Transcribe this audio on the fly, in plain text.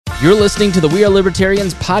You're listening to the We Are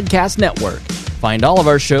Libertarians Podcast Network. Find all of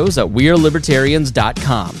our shows at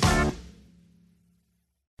wearelibertarians.com.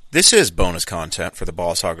 This is bonus content for the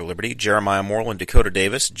Boss Hog of Liberty. Jeremiah Morrill and Dakota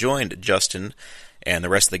Davis joined Justin and the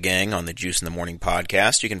rest of the gang on the Juice in the Morning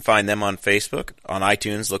podcast. You can find them on Facebook, on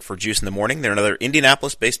iTunes. Look for Juice in the Morning. They're another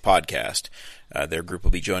Indianapolis-based podcast. Their group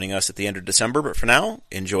will be joining us at the end of December, but for now,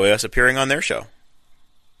 enjoy us appearing on their show.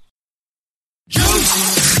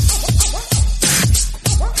 Juice!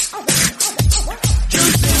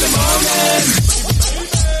 Juice in the morning!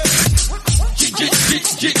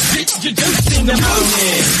 Juice in the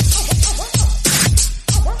morning!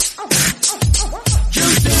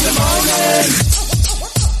 Juice in the morning!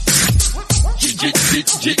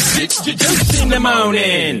 Juice in the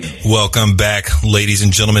morning! Welcome back, ladies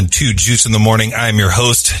and gentlemen, to Juice in the Morning. I'm your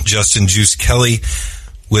host, Justin Juice Kelly.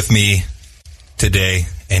 With me today,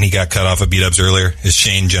 and he got cut off at B-Dubs earlier, is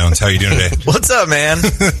Shane Jones. How are you doing today? What's up, man?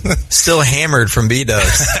 Still hammered from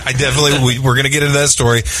B-Dubs. We're going to get into that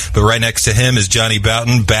story, but right next to him is Johnny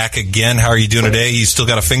Boughton, back again. How are you doing today? You still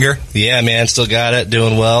got a finger? Yeah, man, still got it.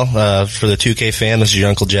 Doing well. For the 2K fan, this is your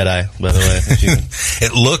Uncle Jedi, by the way.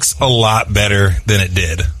 It looks a lot better than it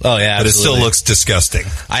did. Oh, yeah, but absolutely. It still looks disgusting.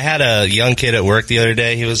 I had a young kid at work the other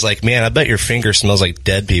day. He was like, man, I bet your finger smells like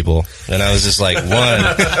dead people. And I was just like, one,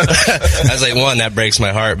 that breaks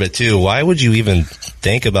my heart, but two, why would you even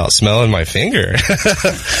think about smelling my finger?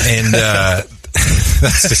 And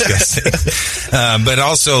that's disgusting. But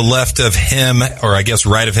also left of him, or I guess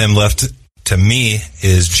right of him, left to me,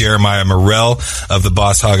 is Jeremiah Morrill of the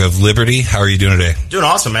Boss Hog of Liberty. How are you doing today? Doing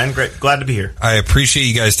awesome, man. Great. Glad to be here. I appreciate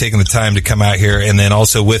you guys taking the time to come out here. And then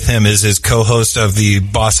also with him is his co-host of the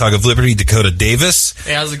Boss Hog of Liberty, Dakota Davis.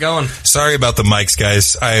 Hey, how's it going? Sorry about the mics,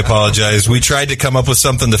 guys. I apologize. We tried to come up with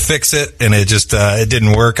something to fix it, and it just it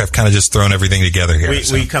didn't work. I've kind of just thrown everything together here.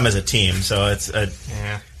 We come as a team, so it's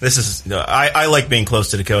This is I like being close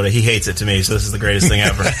to Dakota. He hates it to me, so this is the greatest thing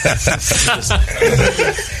ever.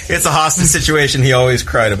 It's a hostage situation he always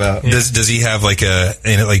cried about. Yeah. Does he have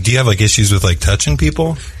do you have like issues with like touching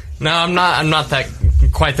people? No, I'm not that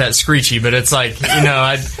quite that screechy, but it's like,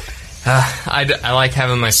 I like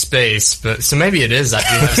having my space, but so maybe it is. I do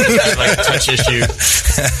have like a touch issue.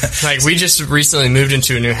 Like we just recently moved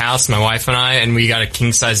into a new house, my wife and I, and we got a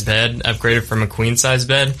king size bed, upgraded from a queen size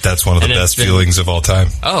bed. That's one of the best feelings of all time.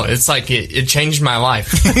 Oh, it's like it changed my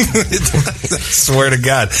life. I swear to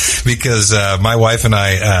God, because my wife and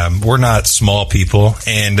I, we're not small people,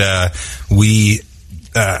 and we.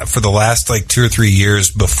 For the last 2 or 3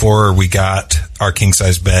 years before we got our king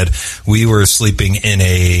size bed, we were sleeping in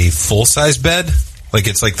a full size bed. Like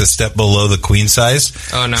it's like the step below the queen size.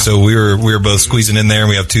 Oh no! So we were both squeezing in there, and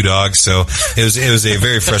we have 2 dogs. So it was a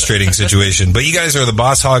very frustrating situation. But you guys are the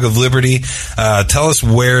Boss Hog of Liberty. Tell us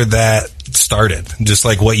where that started, just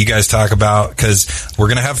like what you guys talk about, because we're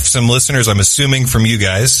going to have some listeners, I'm assuming, from you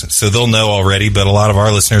guys, so they'll know already, but a lot of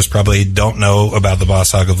our listeners probably don't know about the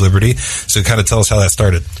Boss Hog of Liberty, so kind of tell us how that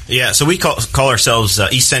started. Yeah, so we call ourselves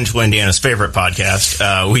East Central Indiana's favorite podcast.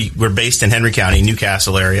 We're based in Henry County,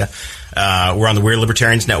 Newcastle area. We're on the Weird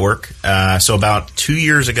Libertarians Network. So about 2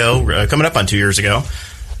 years ago, coming up on 2 years ago,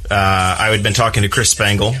 I had been talking to Chris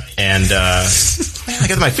Spangle, and I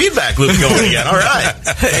got my feedback loop going again. All right.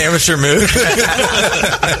 Amateur move.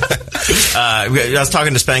 I was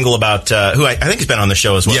talking to Spangle about, who I think has been on the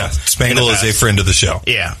show as well. Yeah, Spangle is a friend of the show.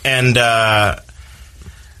 Yeah, and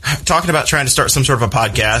talking about trying to start some sort of a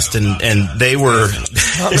podcast, and they were...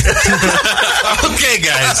 Okay,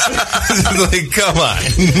 guys. Come on.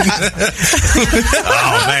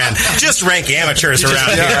 Oh, man. Just rank amateurs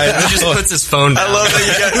around here. He just puts his phone down. I love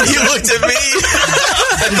that you looked at me.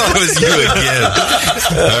 I thought it was you again.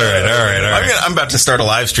 All right. I'm about to start a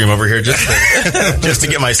live stream over here just to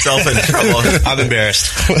get myself in trouble. I'm embarrassed.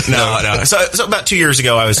 No. So about 2 years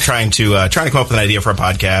ago, I was trying to come up with an idea for a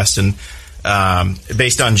podcast, and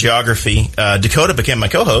based on geography, Dakota became my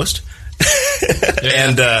co-host.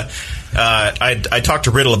 And I talked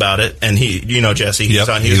to Riddle about it, and Jesse. He was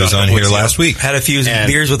on here last week. Had a few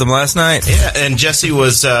beers with him last night. Yeah, and Jesse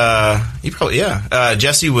was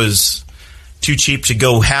Jesse was too cheap to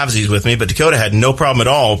go halvesies with me, but Dakota had no problem at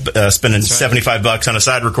all spending $75 on a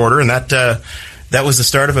side recorder, and that was the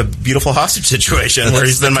start of a beautiful hostage situation where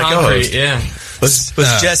he's been my co-host. Yeah. Was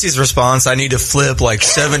Jesse's response, I need to flip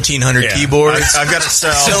 1,700 keyboards. I've got to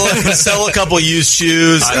sell a couple used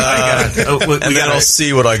shoes. I'll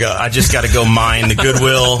see what I got. I just got to go mine the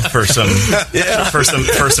Goodwill for some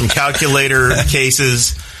calculator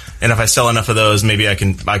cases. And if I sell enough of those, maybe I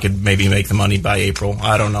could maybe make the money by April.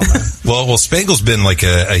 I don't know, man. Well, Spangle's been like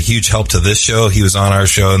a huge help to this show. He was on our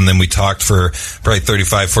show, and then we talked for probably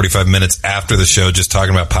 35, 45 minutes after the show, just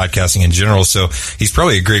talking about podcasting in general. So he's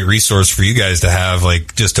probably a great resource for you guys to have,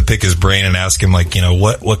 like, just to pick his brain and ask him, like,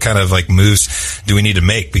 what kind of like moves do we need to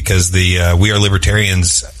make? Because the We Are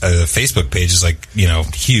Libertarians Facebook page is like,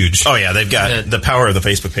 huge. Oh yeah, they've got the power of the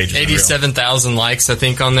Facebook page. 87,000 likes, I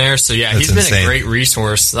think, on there. So yeah, That's he's been insane. a great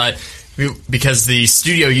resource. Because the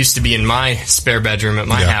studio used to be in my spare bedroom at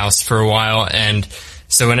my house for a while, and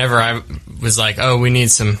so whenever I was like, oh, we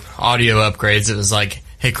need some audio upgrades, it was like,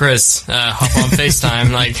 hey Chris, hop on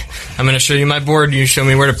FaceTime, like, I'm going to show you my board, you show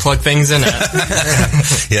me where to plug things in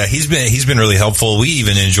at. Yeah, he's been really helpful. We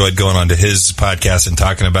even enjoyed going on to his podcast and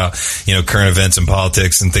talking about, current events and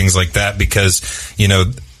politics and things like that, because,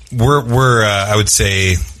 we're I would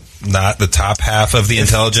say, not the top half of the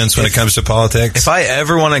intelligence when it comes to politics. If I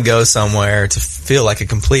ever want to go somewhere to feel like a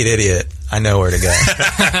complete idiot, I know where to go.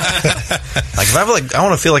 Like, if I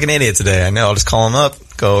want to feel like an idiot today, I know I'll just call him up,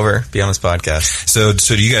 go over, be on his podcast. So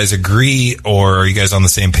do you guys agree, or are you guys on the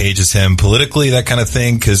same page as him politically, that kind of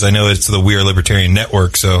thing? Because I know it's the We Are Libertarian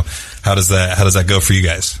Network. So how does that go for you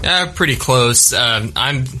guys? Pretty close.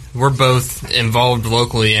 We're both involved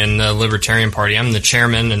locally in the Libertarian Party. I'm the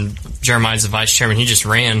chairman, and Jeremiah's the vice chairman. He just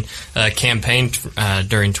ran a campaign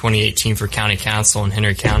during 2018 for county council in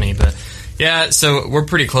Henry County. But yeah, so we're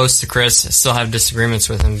pretty close to Chris. I still have disagreements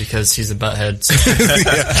with him because he's a butthead. So.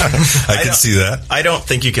 I can see that. I don't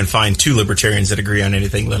think you can find two libertarians that agree on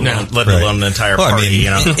anything, let alone an entire party.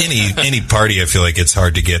 Any party, I feel like it's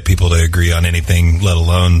hard to get people to agree on anything, let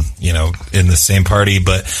alone, in the same party.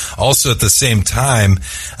 But also at the same time,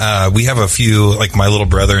 we have a few, like my little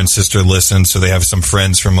brother and sister listen, so they have some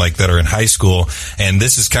friends from that are in high school. And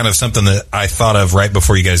this is kind of something that I thought of right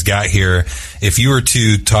before you guys got here. If you were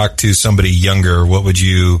to talk to somebody younger, what would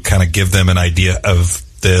you kind of give them an idea of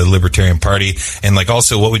the Libertarian Party? And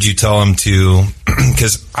also, what would you tell them to,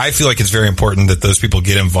 because I feel like it's very important that those people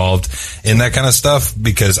get involved in that kind of stuff,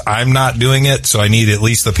 because I'm not doing it, so I need at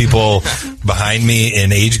least the people behind me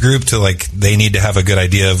in age group to they need to have a good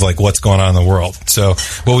idea of what's going on in the world. So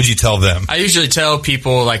what would you tell them? I usually tell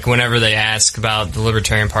people, whenever they ask about the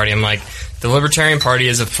Libertarian Party, I'm like, the Libertarian Party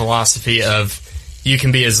is a philosophy of you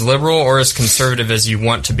can be as liberal or as conservative as you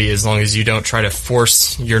want to be, as long as you don't try to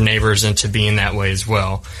force your neighbors into being that way as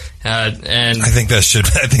well. And I think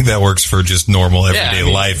that works for just normal everyday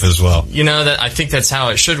life as well. I think that's how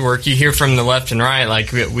it should work. You hear from the left and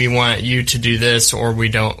right, we want you to do this, or we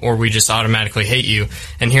don't, or we just automatically hate you.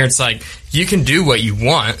 And here it's you can do what you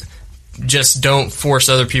want, just don't force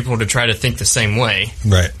other people to try to think the same way.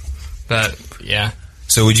 Right. But yeah.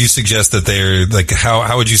 So would you suggest that they're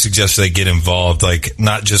how would you suggest they get involved,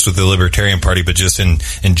 not just with the Libertarian Party, but just in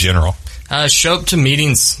general? Show up to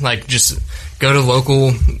meetings, just go to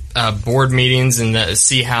local board meetings and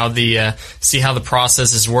see how the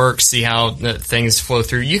processes work, see how things flow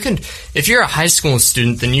through. You can, if you're a high school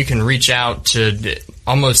student, then you can reach out to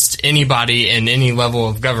almost anybody in any level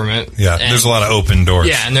of government. Yeah, there's a lot of open doors.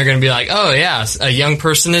 Yeah, and they're going to be like, oh yeah, a young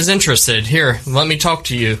person is interested. Here, let me talk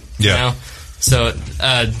to you. Yeah. So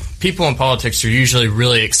people in politics are usually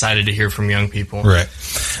really excited to hear from young people. Right.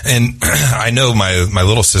 And I know my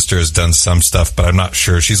little sister has done some stuff, but I'm not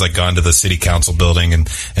sure. She's gone to the city council building and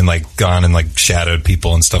gone and shadowed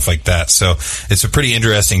people and stuff like that. So it's a pretty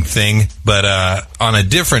interesting thing. But on a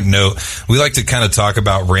different note, we like to kind of talk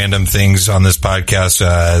about random things on this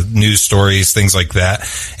podcast, news stories, things like that.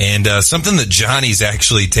 And something that Johnny's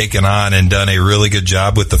actually taken on and done a really good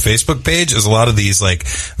job with the Facebook page is a lot of these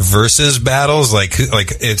versus battles.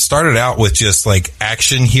 It started out with just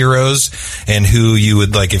action heroes and who you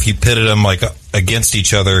would if you pitted them against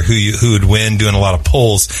each other, who would win, doing a lot of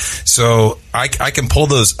polls. So I can pull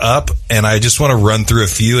those up, and I just want to run through a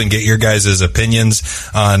few and get your guys' opinions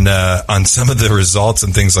on some of the results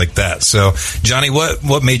and things like that. So Johnny,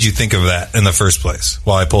 what made you think of that in the first place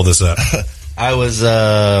while I pull this up? I was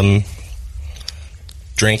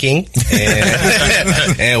drinking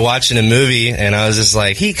and watching a movie, and I was just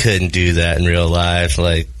he couldn't do that in real life.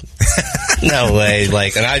 No way.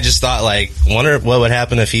 And I just thought, wonder what would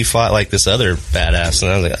happen if he fought this other badass.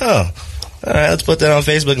 And I was oh, all right, let's put that on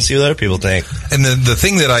Facebook and see what other people think. And the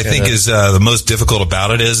thing that I think is the most difficult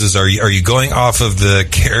about it is are you going off of the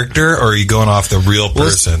character, or are you going off the real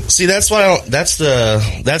person? Well, see, that's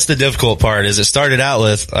the difficult part. Is it started out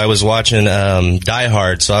with I was watching Die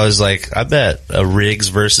Hard, so I was I bet a Riggs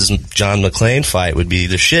versus John McClane fight would be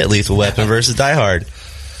the shit. Lethal Weapon versus Die Hard.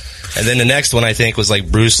 And then the next one I think was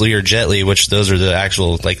Bruce Lee or Jet Li, which those are the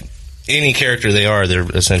actual any character they're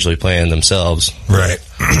essentially playing themselves. Right.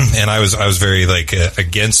 and I was very like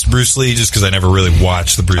against Bruce Lee just because I never really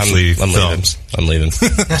watched the Bruce Lee films. I'm leaving.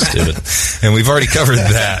 Stupid. And we've already covered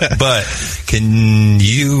that. But can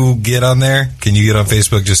you get on there? Can you get on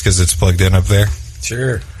Facebook just because it's plugged in up there?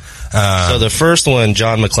 Sure. So the first one,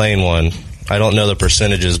 John McClane one, I don't know the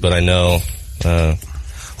percentages, but I know.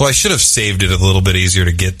 Well, I should have saved it a little bit easier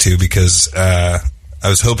to get to because I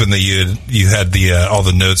was hoping that you had the all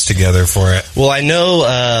the notes together for it. Well, I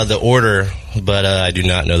know the order, but I do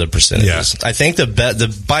not know the percentages. Yeah. I think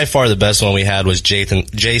the by far the best one we had was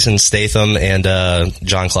Jason Statham and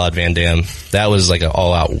Jean-Claude Van Damme. That was like an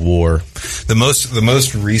all-out war. The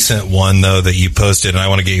most recent one though that you posted, and I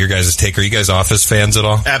want to get your guys' take. Are you guys Office fans at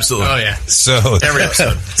all? Absolutely. Oh yeah. So every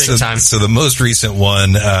episode, big time. So the most recent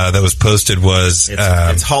one that was posted was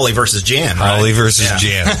it's Holly versus Jan. Right? Holly versus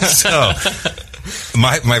Jan. So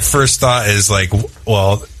my first thought is like,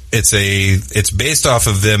 well, it's based off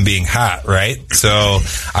of them being hot, right? So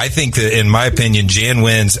I think that, in my opinion, Jan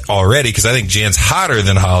wins already because I think Jan's hotter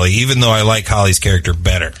than Holly, even though I like Holly's character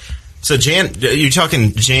better. So Jan, you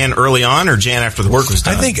talking Jan early on or Jan after the work was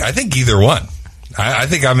done? I think either one. I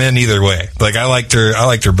think I'm in either way. Like I liked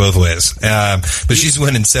her both ways. But she's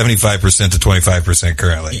winning 75% to 25%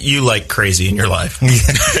 currently. You like crazy in your life.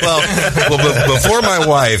 well, before my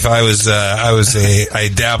wife, I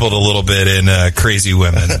dabbled a little bit in crazy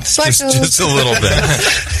women, just a little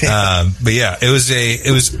bit. But yeah, it was.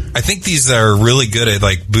 I think these are really good at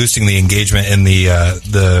like boosting the engagement in the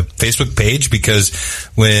Facebook page because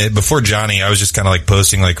before Johnny, I was just kind of like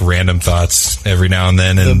posting like random thoughts every now and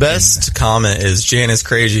then. And the best comment is Jan is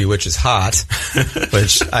crazy, which is hot,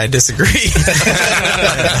 which I disagree.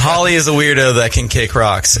 Holly is a weirdo that can kick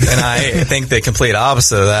rocks, and I think the complete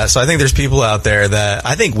opposite of that. So I think there's people out there that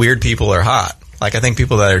I think weird people are hot. Like I think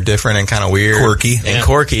people that are different and kind of weird,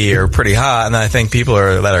 quirky are pretty hot, and I think people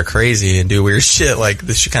that are crazy and do weird shit like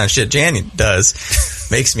this kind of shit Jan does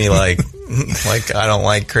makes me like I don't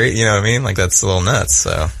like crazy. You know what I mean? Like that's a little nuts.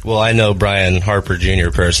 So well, I know Brian Harper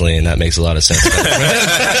Jr. personally, and that makes a lot of sense.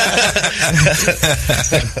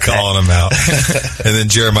 Calling him out, and then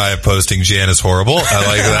Jeremiah posting Jan is horrible. I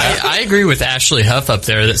like that. I agree with Ashley Huff up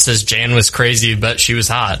there that says Jan was crazy, but she was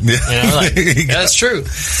hot. You know, like, that's true.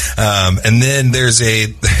 And then there's a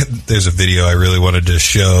video I really wanted to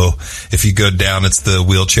show. If you go down, it's the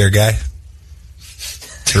wheelchair guy.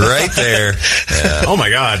 Right there. Yeah. Oh my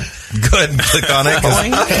God. Go ahead and click on it.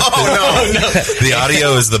 Oh no. The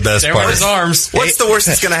audio is the best there part. There were his arms. What's the worst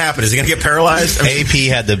that's going to happen? Is he going to get paralyzed? AP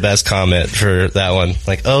had the best comment for that one.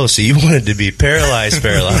 Like, oh, so you wanted to be paralyzed.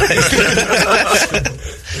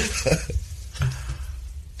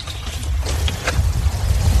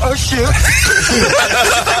 Oh shit.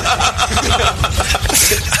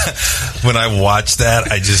 When I watched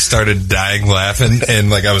that, I just started dying laughing, and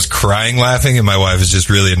like I was crying laughing, and my wife was just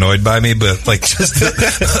really annoyed by me, but like just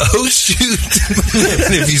oh shoot.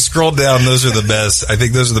 And if you scroll down, those are the best. I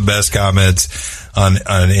think those are the best comments on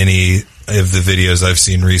any of the videos I've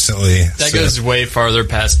seen recently. That goes way farther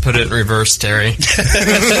past put it in reverse, Terry. But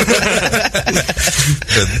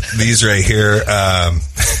these right here,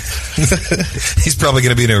 he's probably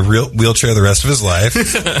going to be in a real wheelchair the rest of his life.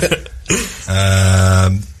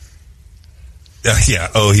 Yeah.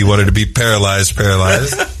 Oh, he wanted to be paralyzed. But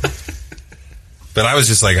I was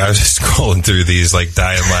just scrolling through these, like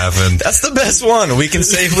dying laughing. That's the best one. We can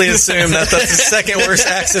safely assume that's the second worst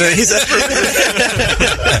accident he's ever been.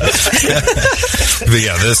 But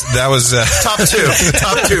yeah, that was top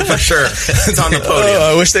two for sure. It's on the podium.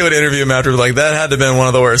 I wish they would interview him after. Like that had to have been one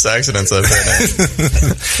of the worst accidents I've been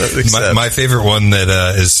in. My favorite one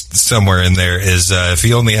that is somewhere in there is if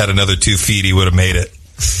he only had another 2 feet, he would have made it.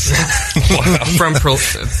 Wow. From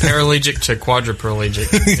paraplegic to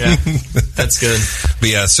quadriplegic. Yeah, that's good. But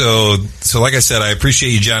yeah, so like I said, I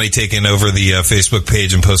appreciate you, Johnny, taking over the Facebook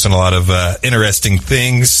page and posting a lot of interesting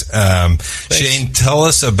things. Shane, tell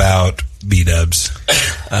us about B-Dubs.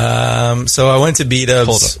 So I went to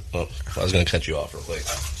B-Dubs. Hold on. Oh, I was going to cut you off real quick.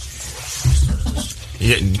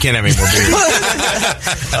 You can't have any more beer.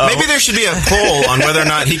 Maybe there should be a poll on whether or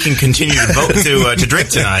not he can continue to vote to drink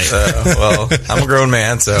tonight. Well, I'm a grown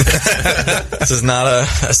man, so this is not a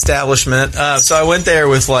establishment. So I went there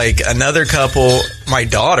with like another couple, my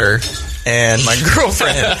daughter and my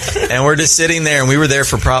girlfriend, and we're just sitting there, and we were there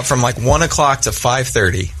from like 1 o'clock to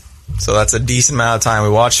 5:30. So that's a decent amount of time. We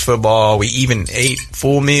watched football. We even ate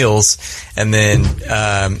full meals. And then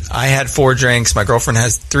I had 4 drinks. My girlfriend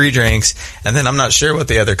has 3 drinks. And then I'm not sure what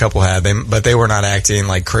the other couple had, but they were not acting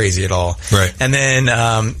like crazy at all. Right. And then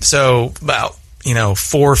so about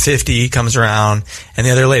 4:50 comes around, and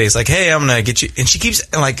the other lady's like, "Hey, I'm gonna get you," and she keeps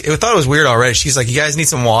like, I thought it was weird already. She's like, "You guys need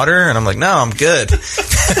some water?" And I'm like, "No, I'm good."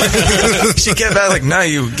 She kept asking, like, "No,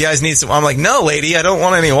 you guys need some." I'm like, "No, lady, I don't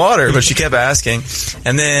want any water," but she kept asking,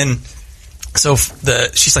 and then. So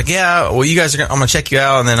she's like, "Yeah, well, you guys I'm going to check you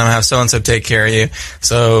out, and then I'm going to have so-and-so take care of you."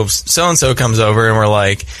 So so-and-so comes over, and we're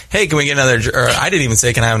like, "Hey, can we get another," or I didn't even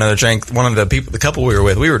say, "Can I have another drink?" One of the couple we were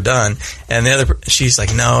with, we were done. And she's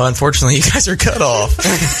like, "No, unfortunately, you guys are cut off."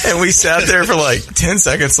 And we sat there for like 10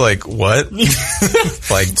 seconds, like, what?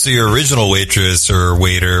 Like, so your original waitress or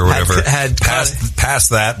waiter or whatever had passed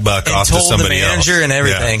that buck off to somebody else. Told the manager and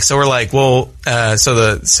everything. Yeah. So we're like, well, so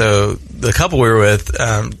the couple we were with,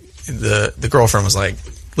 the girlfriend was like,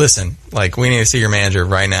 "Listen, like, we need to see your manager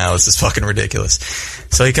right now. This is fucking ridiculous."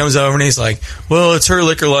 So he comes over and he's like, "Well, it's her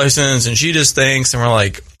liquor license and she just thinks," and we're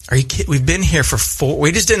like, "Are you kidding? We've been here for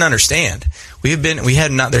we just didn't understand.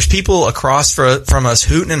 There's people across from us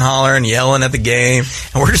hooting and hollering, yelling at the game,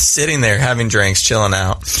 and we're just sitting there having drinks, chilling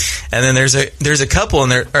out. And then there's a couple,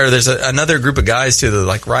 and there's another group of guys to the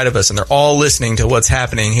like right of us, and they're all listening to what's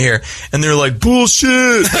happening here, and they're like,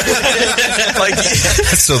 "Bullshit!" Like,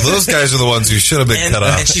 so those guys are the ones who should have been cut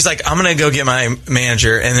off. And she's like, "I'm gonna go get my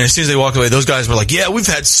manager," and then as soon as they walked away, those guys were like, "Yeah, we've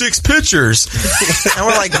had 6 pitchers," and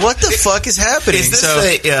we're like, "What the fuck is happening?" Is this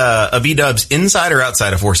a B-Dubs inside or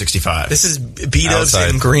outside of 465? This is B-Dubs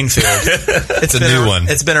in Greenfield. It's a new one.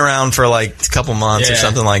 It's been around for like a couple months or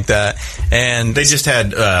something like that. And they just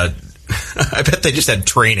had, I bet they just had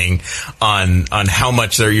training on how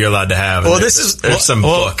much you're allowed to have. Well, there's some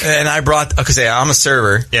book. And I brought, okay, I'm a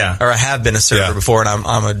server. Yeah. Or I have been a server before, and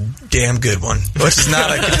I'm a damn good one. Which is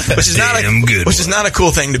not a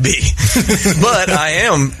cool thing to be. But I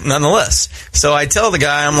am nonetheless. So I tell the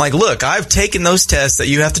guy, I'm like, "Look, I've taken those tests that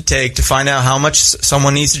you have to take to find out how much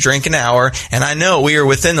someone needs to drink an hour, and I know we are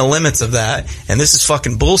within the limits of that, and this is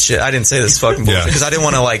fucking bullshit." I didn't say this is fucking bullshit because I didn't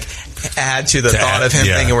want to like add to the thought of him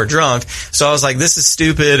thinking we're drunk. So I was like, "This is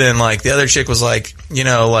stupid," and like the other chick was like,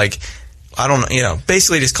 I don't know,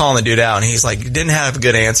 basically just calling the dude out, and he's like, didn't have a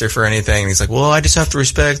good answer for anything. And he's like, "Well, I just have to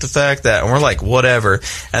respect the fact that," and we're like, whatever.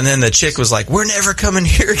 And then the chick was like, "We're never coming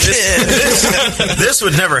here again." This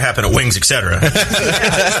would never happen at Wings, etc.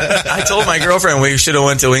 I told my girlfriend we should have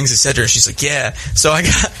went to Wings, etc. She's like, "Yeah." So I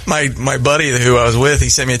got my buddy who I was with, he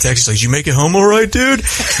sent me a text. He's like, "Did you make it home all right, dude?" And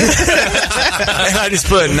I just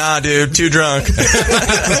put, "Nah, dude, too drunk."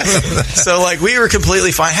 So like we were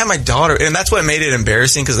completely fine. I had my daughter, and that's what made it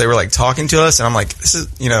embarrassing because they were like talking to us, and I'm like, "This is,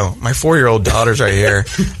 my 4-year-old daughter's right here.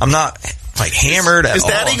 I'm not like hammered at all." Is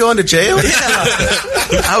Daddy going to jail?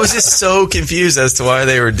 Yeah. I was just so confused as to why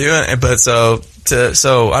they were doing it, but so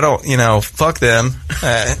I don't, fuck them,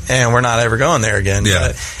 and we're not ever going there again.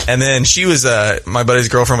 Yeah. And then she was, my buddy's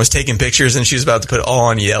girlfriend was taking pictures, and she was about to put it all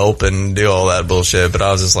on Yelp and do all that bullshit, but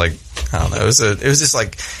I was just like, I don't know, it was just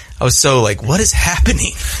like, I was so like, what is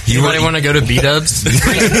happening? Anybody want to go to B-Dubs?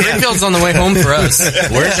 Greenfield's on the way home for us.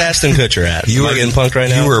 Where's Ashton Kutcher at? You are getting punked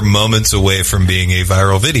right now? You were moments away from being a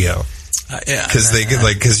viral video. Yeah.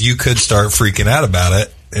 Because you could start freaking out about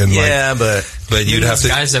it. And but you'd have to.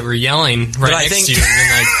 Guys that were yelling right next to you.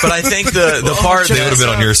 But I think the part they would have been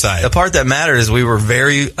on your side. The part that mattered is I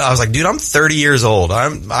was like, dude, I'm 30 years old.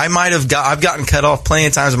 I've gotten cut off plenty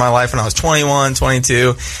of times in my life when I was 21,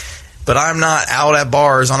 22. But I'm not out at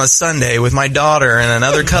bars on a Sunday with my daughter and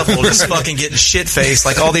another couple just fucking getting shit-faced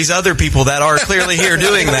like all these other people that are clearly here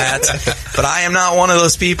doing that. But I am not one of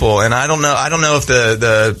those people, and I don't know if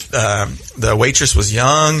the waitress was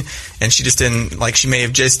young and she just didn't, like, she may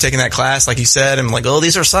have just taken that class like you said and like, "Oh,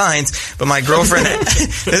 these are signs." But my girlfriend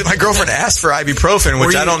asked for ibuprofen,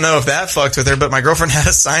 which I don't know if that fucked with her, but my girlfriend had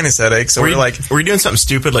a sinus headache, so we're like, were you doing something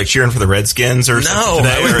stupid like cheering for the Redskins or something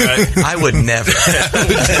today? I would never.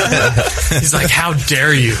 He's like, "How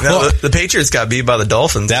dare you?" No, the Patriots got beat by the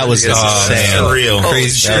Dolphins. That was real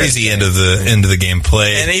crazy end of the game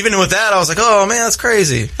play. And even with that, I was like, "Oh man, that's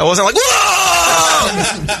crazy." I wasn't like,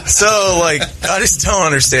 "Whoa!" So like, I just don't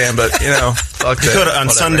understand. But fuck that. On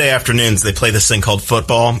Sunday afternoons, they play this thing called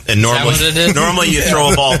football, and normally you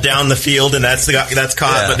throw a ball down the field, and that's caught.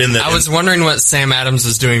 Yeah. But I was wondering what Sam Adams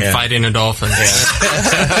was doing fighting a dolphin. Yeah.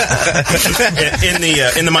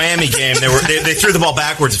 In the Miami game, they threw the ball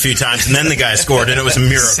backwards a few times, and then the guy scored, and it was a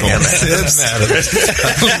miracle.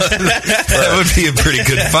 That would be a pretty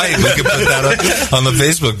good fight. We could put that up on the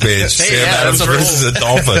Facebook page. Sam Adams versus a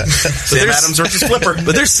dolphin. Sam Adams versus Flipper.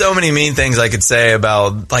 But there's so many mean things I could say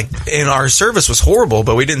about, like, and our service was horrible,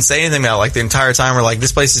 but we didn't say anything about, like, the entire time we're like,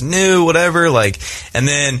 this place is new, whatever, like, and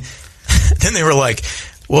then they were like,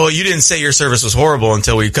 well, you didn't say your service was horrible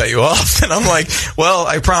until we cut you off. And I'm like, well,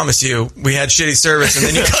 I promise you, we had shitty service and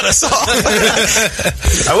then you cut us off.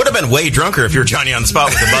 I would have been way drunker if you were Johnny on the spot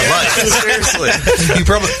with the Bud Light. Seriously. You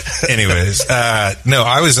probably. Anyways, no,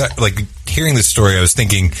 I was like hearing this story. I was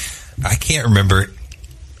thinking, I can't remember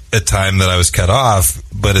a time that I was cut off,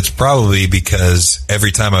 but it's probably because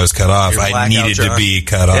every time I was cut off, I needed to be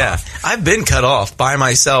cut off. Yeah, I've been cut off by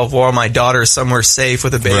myself while my daughter's somewhere safe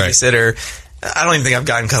with a babysitter. Right. I don't even think I've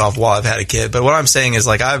gotten cut off while I've had a kid. But what I'm saying is,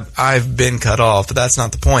 like, I've been cut off, but that's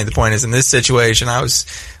not the point. The point is, in this situation, I was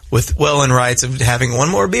well in rights of having one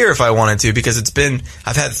more beer if I wanted to, because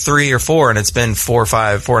I've had 3 or 4 and it's been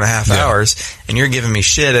 4.5 hours, and you're giving me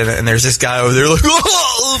shit, and there's this guy over there like,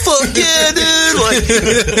 oh, fuck yeah,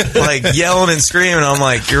 dude, like yelling and screaming. I'm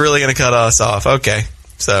like, you're really going to cut us off? Okay.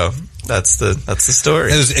 So that's the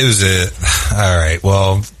story. It was all right.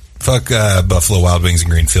 Well, fuck Buffalo Wild Wings in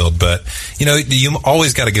Greenfield, but you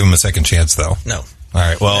always got to give them a second chance, though. No. All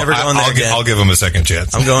right. Well, I'll give them a second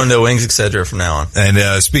chance. I'm going to Wings Etc. from now on.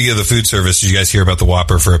 And speaking of the food service, did you guys hear about the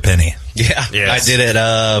Whopper for a penny? Yeah, yes. I did it.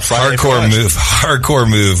 Friday Hardcore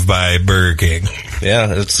move by Burger King. Yeah,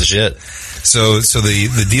 that's the shit. So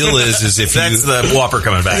the deal is if that's the Whopper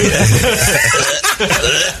coming back.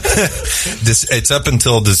 It's up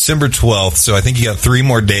until December 12th, so I think you got 3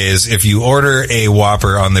 more days. If you order a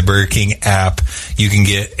Whopper on the Burger King app, you can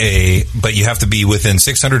get but you have to be within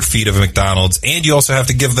 600 feet of a McDonald's, and you also have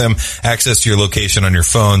to give them access to your location on your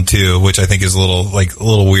phone too, which I think is a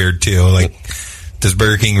little weird too. Like, does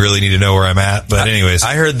Burger King really need to know where I'm at? But anyways,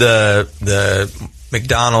 I heard the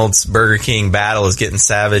McDonald's Burger King battle is getting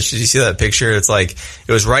savage. Did you see that picture? It's like,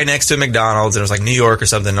 it was right next to a McDonald's, and it was like New York or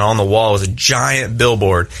something, and on the wall was a giant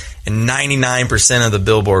billboard, and 99% of the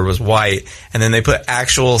billboard was white, and then they put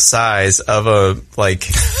actual size of a, like,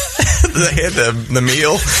 they had the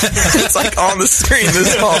meal. It's like on the screen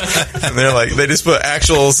this small, and they're like, they just put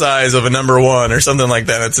actual size of a number 1 or something like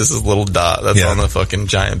that. It's just this little dot that's on the fucking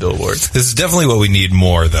giant billboard. This is definitely what we need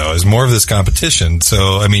more, though, is more of this competition.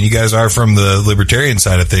 So, I mean, you guys are from the libertarian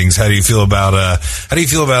side of things. How do you feel about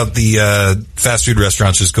the fast food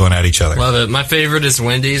restaurants just going at each other? Love it. My favorite is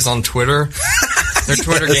Wendy's on Twitter. Their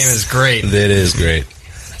Twitter game is great. It is great.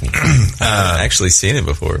 I've actually seen it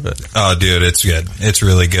before, but oh, dude, it's good. It's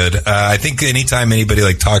really good. I think anytime anybody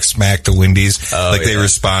talks smack to Wendy's, they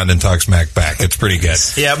respond and talk smack back. It's pretty good.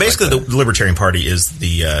 Yeah, basically the Libertarian Party is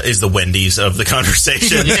the Wendy's of the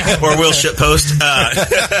conversation, or will shitpost.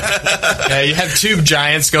 Yeah, you have 2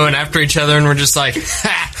 giants going after each other, and we're just like,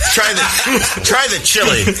 try the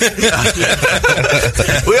chili.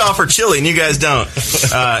 We offer chili, and you guys don't.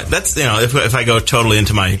 That's if I go totally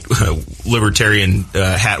into my libertarian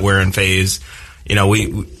hat wearing phase,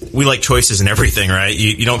 we like choices in everything, right?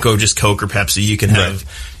 You don't go just Coke or Pepsi. You can have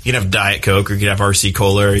Diet Coke, or you can have RC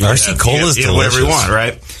Cola. Or RC Cola is delicious. Whatever you want,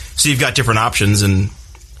 right? So you've got different options, and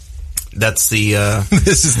that's the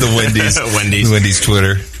this is the Wendy's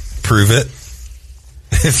Twitter. Prove it.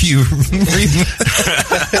 If you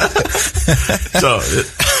so.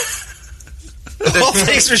 Well,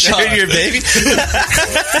 thanks for sharing your baby.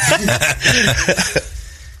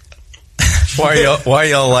 Why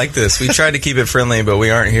y'all like this? We tried to keep it friendly, but we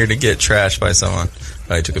aren't here to get trashed by someone.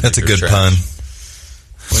 That's a good pun.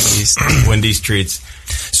 Wendy's treats.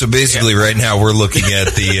 So basically, right now we're looking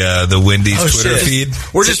at the Wendy's Twitter feed.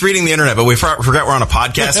 We're just reading the internet, but we forgot we're on a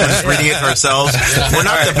podcast. We're just reading it for ourselves. We're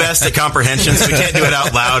not the best at comprehension, so we can't do it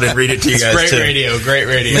out loud and read it to you guys. Great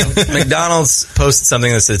radio. McDonald's posted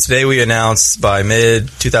something that said, today we announced by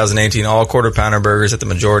mid-2018 all quarter-pounder burgers at the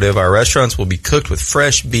majority of our restaurants will be cooked with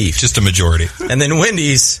fresh beef. Just a majority. And then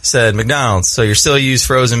Wendy's said, McDonald's, so you still use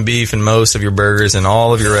frozen beef in most of your burgers in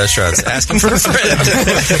all of your restaurants. Asking for a friend.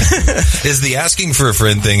 Is the asking for a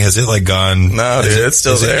friend thing, has it gone? No, dude, it's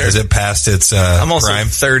still there. Is it past its I'm also prime?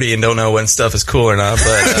 30 and don't know when stuff is cool or not,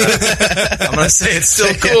 but I'm going to say it's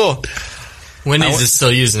still cool. Wendy's is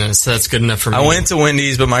still using it, so that's good enough for me. I went to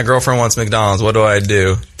Wendy's, but my girlfriend wants McDonald's. What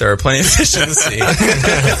do? There are plenty of fishes to see.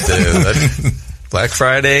 Dude, Black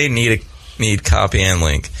Friday, need copy and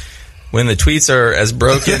link. When the tweets are as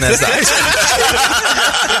broken as the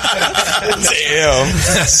damn,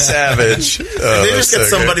 savage. They just get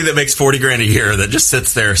somebody that makes $40,000 a year that just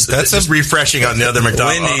sits there. That's just refreshing on the other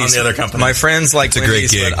McDonald's, on the other company. My friends like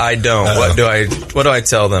Wendy's, but I don't. What do I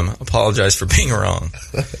tell them? Apologize for being wrong.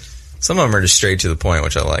 Some of them are just straight to the point,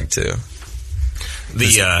 which I like too.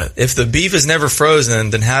 If the beef is never frozen,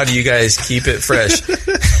 then how do you guys keep it fresh?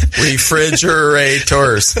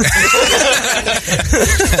 Refrigerators.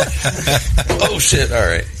 Oh shit! All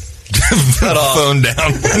right, cut off. Phone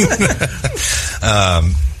down.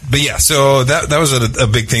 But yeah, so that was a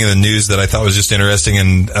big thing in the news that I thought was just interesting,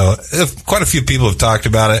 and quite a few people have talked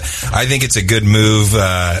about it. I think it's a good move,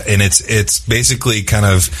 and it's basically kind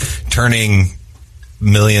of turning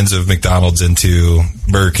millions of McDonald's into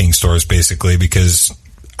Burger King stores, basically, because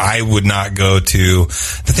I would not go to.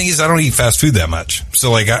 The thing is, I don't eat fast food that much.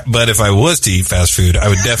 So but if I was to eat fast food, I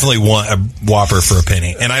would definitely want a Whopper for a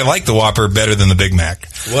penny, and I like the Whopper better than the Big Mac.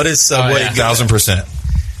 What is Subway? 1,000%.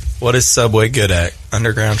 What is Subway good at?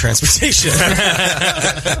 Underground transportation.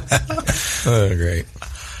 Oh, great.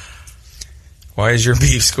 Why is your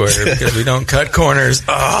beef square? Because we don't cut corners.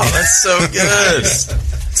 Oh, that's so good.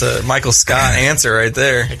 It's a Michael Scott answer right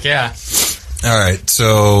there. Heck yeah. All right,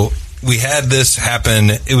 so we had this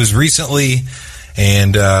happen. It was recently,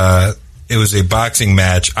 and it was a boxing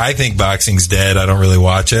match. I think boxing's dead. I don't really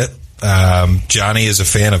watch it. Johnny is a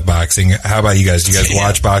fan of boxing. How about you guys? Do you guys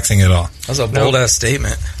watch boxing at all? That was a bold ass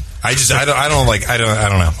statement. I don't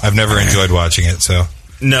know. I've never enjoyed watching it. So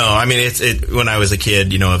no, I mean it. When I was a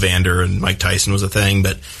kid, Evander and Mike Tyson was a thing,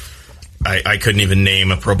 but I couldn't even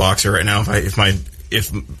name a pro boxer right now.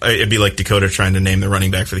 If it'd be like Dakota trying to name the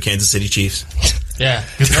running back for the Kansas City Chiefs. Yeah.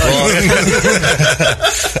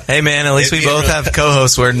 Hey man, at least we both have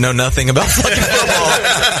co-hosts where know nothing about fucking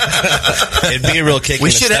football. It'd be a real kick in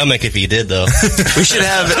the stomach if he did, though. We should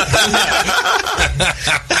have.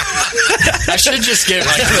 I should just get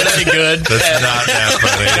really good That's at not that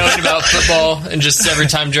funny. knowing about football, and just every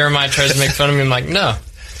time Jeremiah tries to make fun of me, I'm like, no.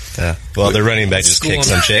 Yeah. Well, the running back just kicked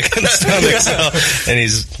some chick in the stomach, and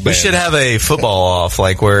he's. We should have a football off,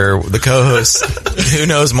 where the co-host who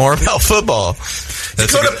knows more about football.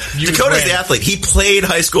 Dakota's the athlete. He played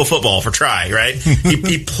high school football for Tri, right?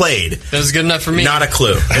 He played. That was good enough for me. Not a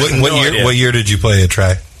clue. What year did you play at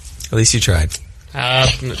Tri? At least you tried.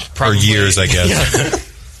 Probably, or years, I guess. Yeah.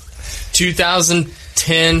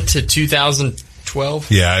 2010 to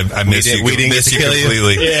 2012. Yeah, I missed you. We didn't get to kill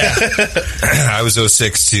completely. you. Yeah. I was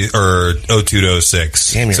 06 or 02 to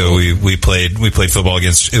 06. Damn, so we played football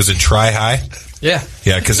against. It was a Tri High. Yeah.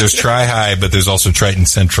 Yeah, because there's Tri High, but there's also Triton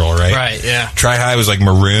Central, right? Right. Yeah. Tri High was like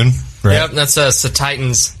maroon. Right? Yep. That's the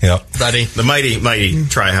Titans. Yep. Buddy. The mighty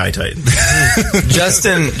Tri-High Titans.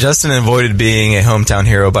 Justin avoided being a hometown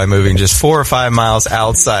hero by moving just 4 or 5 miles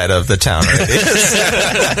outside of the town.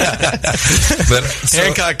 But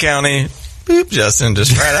Hancock County. Boop, Justin,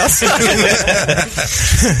 just right outside.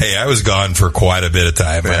 Hey, I was gone for quite a bit of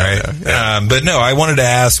time, right? Yeah. But no, I wanted to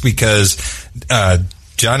ask because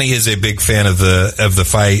Johnny is a big fan of the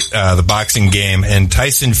fight, the boxing game, and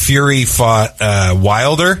Tyson Fury fought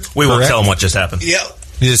Wilder. We won't tell him what just happened. Yep.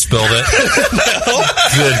 You just spilled it. No.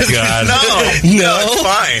 Good God. No, it's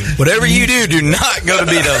fine. Whatever you do not go to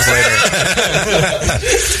B-dubs later.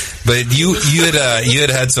 But you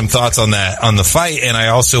had some thoughts on the fight, and I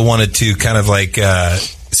also wanted to kind of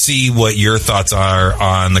see what your thoughts are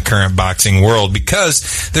on the current boxing world,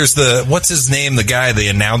 because there's what's his name, the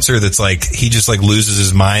announcer that's he just loses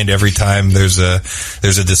his mind every time there's a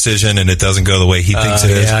decision and it doesn't go the way he thinks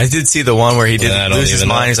it is. Yeah, I did see the one where he didn't lose his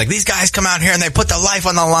mind. He's like, these guys come out here and they put their life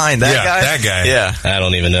on the line. That guy. Yeah. I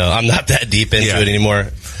don't even know. I'm not that deep into it anymore.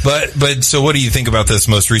 But so what do you think about this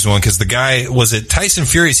most recent one? Because the guy, was it Tyson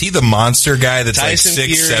Fury? Is he the monster guy that's Tyson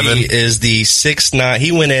 6'7"? Fury is the 6'9".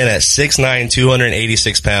 He went in at 6'9",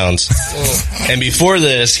 286 pounds. And before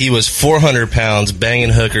this, he was 400 pounds, banging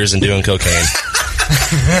hookers and doing cocaine.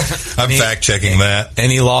 I'm fact-checking that. And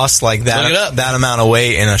he lost that amount of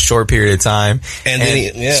weight in a short period of time.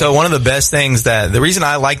 And so one of the best things the reason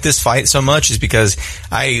I like this fight so much is because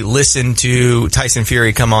I listened to Tyson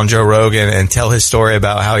Fury come on Joe Rogan and tell his story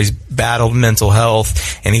about how he's battled mental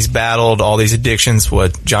health and he's battled all these addictions,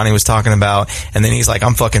 what Johnny was talking about. And then he's like,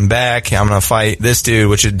 I'm fucking back. I'm going to fight this dude,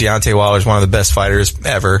 which is Deontay Wilder, is one of the best fighters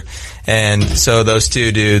ever. And so those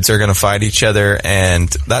two dudes are going to fight each other, and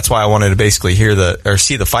that's why I wanted to basically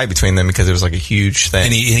see the fight between them, because it was a huge thing.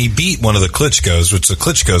 And he beat one of the Klitschkos, which the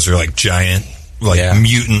Klitschkos are giant,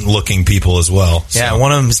 mutant-looking people as well. So. Yeah,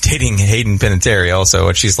 one of them is dating Hayden Panettiere also,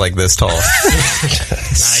 and she's this tall.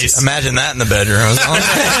 Nice. Imagine that in the bedroom.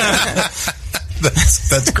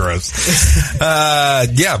 That's gross.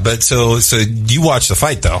 Yeah, but so you watched the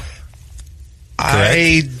fight though? Correct?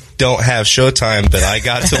 I don't have Showtime, but I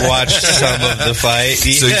got to watch some of the fight.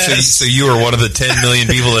 Yes. So you were one of the 10 million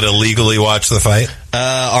people that illegally watched the fight?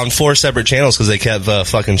 On 4 separate channels, because they kept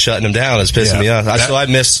fucking shutting them down. It's pissing me off. So I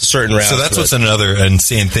missed certain rounds. So that's what's another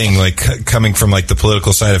insane thing, coming from the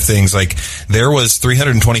political side of things. There was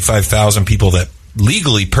 325,000 people that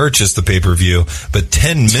legally purchased the pay-per-view, but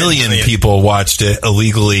 10 million people watched it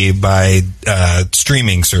illegally by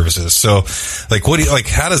streaming services. So, like,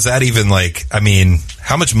 how does that even, like, I mean,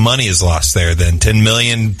 how much money is lost there then? 10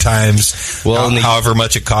 million times however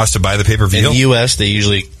much it costs to buy the pay-per-view? In the U.S., they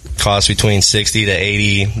usually cost between $60 to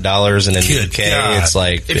 $80, and in the UK, it's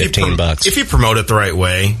like $15. If you promote it the right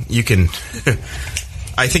way, you can...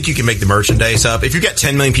 I think you can make the merchandise up. If you've got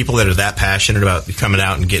 10 million people that are that passionate about coming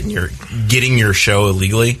out and getting your show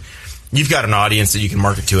illegally, you've got an audience that you can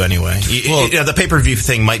market to anyway. The pay-per-view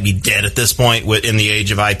thing might be dead at this point in the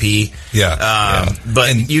age of IP.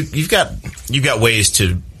 But you've got ways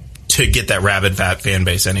to get that rabid fan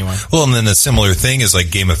base anyway. Well, and then a similar thing is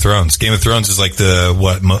like Game of Thrones. Game of Thrones is like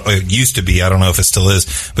it used to be. I don't know if it still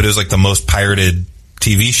is, but it was like the most pirated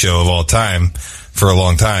TV show of all time for a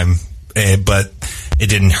long time. But it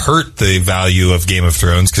didn't hurt the value of Game of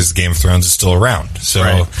Thrones because Game of Thrones is still around.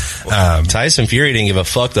 So Tyson Fury didn't give a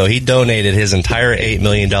fuck, though. He donated his entire $8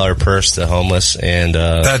 million purse to homeless, and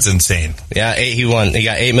that's insane. Yeah, he won. He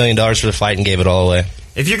got $8 million for the fight and gave it all away.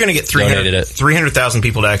 If you're going to get 300,000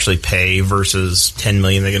 people to actually pay versus 10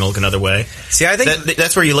 million, they're going to look another way. See, I think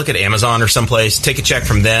that's where you look at Amazon or someplace, take a check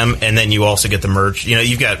from them, and then you also get the merch. You know,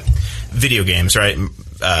 you've got video games, right?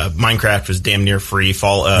 Minecraft was damn near free.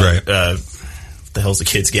 The hell's the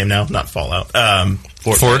kids game now? Not Fallout.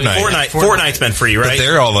 Fortnite's been free, right? But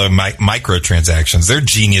they're all the microtransactions. They're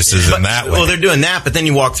geniuses in that way. Well, they're doing that, but then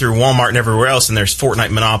you walk through Walmart and everywhere else, and there's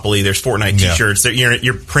Fortnite Monopoly, there's Fortnite T-shirts.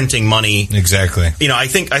 You're printing money. Exactly. You know, I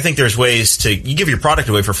think there's ways to you give your product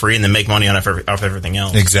away for free and then make money off everything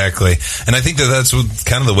else. Exactly, and I think that's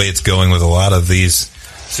kind of the way it's going with a lot of these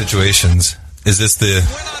situations. Is this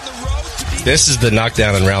This is the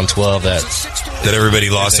knockdown in round 12 that everybody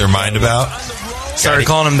lost their mind about? Started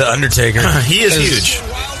calling him the Undertaker. He is huge.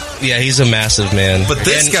 Yeah, he's a massive man. But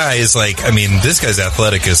this guy is like, I mean, this guy's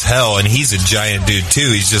athletic as hell, and he's a giant dude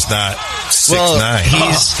too. He's just not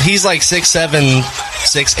 6'9". He's like 6'7",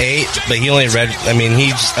 6'8", but he only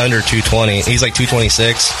he's under 220. He's like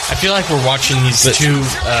 226. I feel like we're watching these two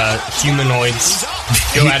humanoids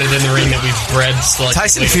go at it in the ring that we've bred selectively.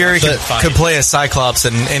 Tyson Fury could play a Cyclops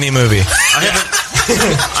in any movie.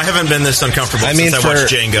 I haven't been this uncomfortable since I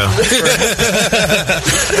watched Django.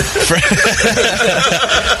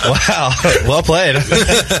 Wow, well played.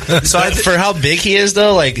 For how big he is,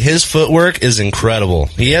 though, like his footwork is incredible.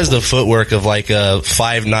 He has the footwork of like a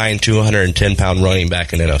 5'9", 210-pound running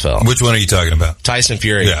back in NFL. Which one are you talking about? Tyson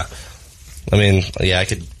Fury. Yeah. I mean, I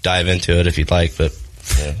could dive into it if you'd like, but.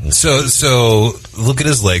 Yeah. So look at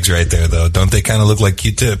his legs right there, though. Don't they kind of look like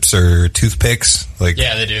Q-tips or toothpicks? Like,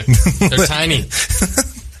 yeah, they do. They're tiny.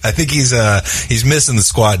 I think he's missing the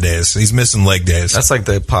squat days. He's missing leg days. That's like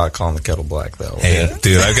the pot calling the kettle black, though. Hey,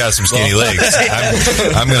 dude, I've got some skinny legs.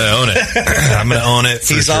 I'm going to own it. I'm going to own it.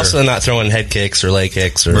 He's also not throwing head kicks or leg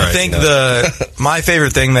kicks. Or, I think my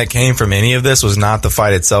favorite thing that came from any of this was not the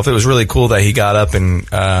fight itself. It was really cool that he got up and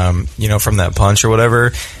from that punch or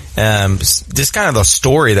whatever. Just kind of the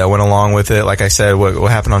story that went along with it. Like I said,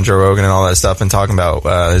 what happened on Joe Rogan and all that stuff, and talking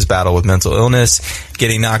about his battle with mental illness,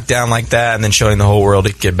 getting knocked down like that, and then showing the whole world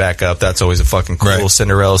he could get back up. That's always a fucking cool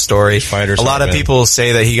Cinderella story. A lot of people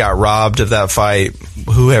say that he got robbed of that fight.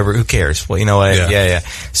 Who cares? Well, you know what? Yeah.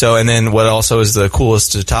 So, and then what also is the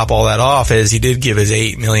coolest to top all that off is he did give his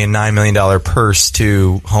 $8 million, $9 million purse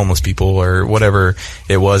to homeless people or whatever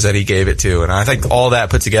it was that he gave it to. And I think all that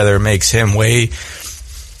put together makes him way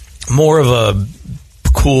more of a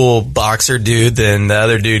cool boxer dude than the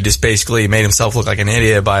other dude. Just basically made himself look like an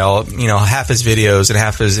idiot by all, half his videos and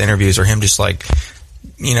half his interviews are him just like,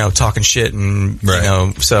 talking shit and,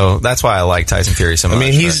 so that's why I like Tyson Fury so much. I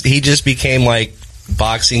mean, he just became like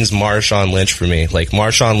boxing's Marshawn Lynch for me. Like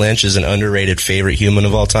Marshawn Lynch is an underrated favorite human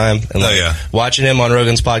of all time. And watching him on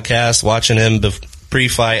Rogan's podcast, watching him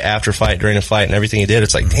pre-fight, after fight, during a fight and everything he did,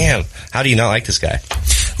 it's like, damn, how do you not like this guy?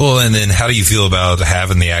 Well, and then how do you feel about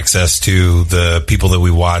having the access to the people that we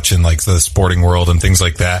watch in like the sporting world and things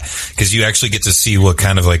like that? Because you actually get to see what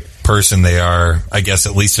kind of like person they are, I guess,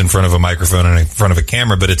 at least in front of a microphone and in front of a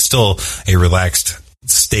camera, but it's still a relaxed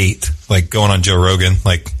state. Like going on Joe Rogan,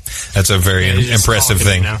 like that's a very impressive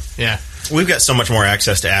thing. Yeah. We've got so much more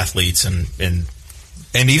access to athletes and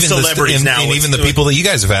even celebrities now, and even the people that you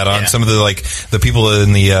guys have had on, some of the people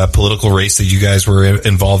in the political race that you guys were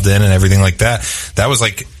involved in and everything like that. That was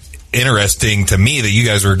like interesting to me that you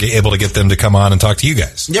guys were able to get them to come on and talk to you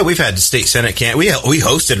guys. Yeah, we've had state senate we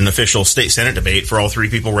hosted an official state senate debate for all three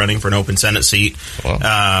people running for an open senate seat.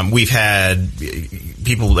 Wow. We've had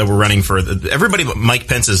people that were running for everybody but Mike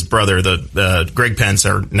Pence's brother, Greg Pence,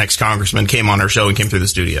 our next congressman, came on our show and came through the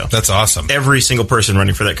studio. That's awesome. Every single person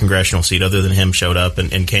running for that congressional seat other than him showed up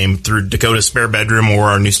and came through Dakota's spare bedroom or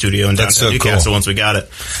our new studio in downtown Newcastle once we got it.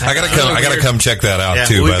 I gotta come check that out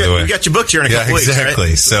too, by the way. We got you booked here in a couple weeks, exactly.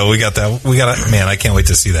 Right? So we got that. Man, I can't wait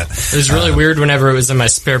to see that. It was really weird whenever it was in my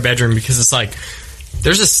spare bedroom because it's like,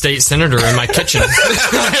 there's a state senator in my kitchen.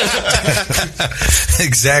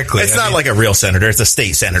 Exactly. It's not like a real senator. It's a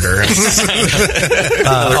state senator.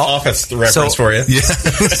 Office reference for you. Yeah.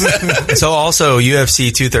 So also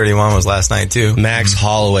UFC 231 was last night too. Max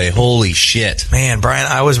Holloway. Holy shit. Man, Brian,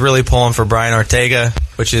 I was really pulling for Brian Ortega,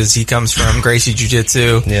 he comes from Gracie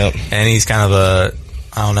Jiu-Jitsu. Yep. And he's kind of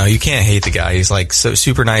I don't know, you can't hate the guy. He's like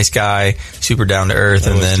super nice guy, super down to earth.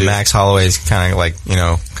 And then Max Holloway's kind of like,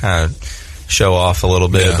 kind of show off a little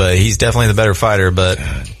bit, but he's definitely the better fighter. But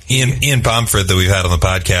Ian Pomfret that we've had on the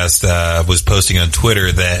podcast was posting on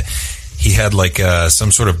Twitter that he had like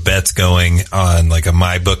some sort of bets going on like a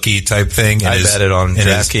MyBookie type thing. I betted on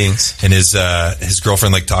DraftKings, and his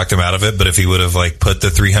girlfriend like talked him out of it. But if he would have like put the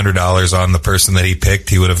 $300 on the person that he picked,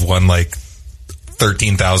 he would have won like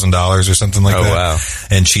 $13,000 or something like that. Wow!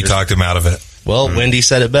 And she talked him out of it. Well, Wendy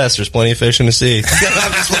said it best. There's plenty of fish in the sea.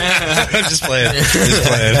 I'm just playing.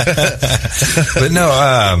 But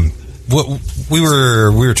no, what we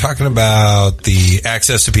were talking about the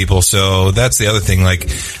access to people. So that's the other thing. Like,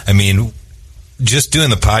 I mean, just doing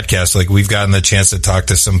the podcast, like we've gotten the chance to talk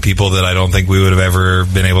to some people that I don't think we would have ever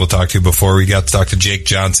been able to talk to before. We got to talk to Jake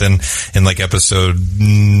Johnson in like episode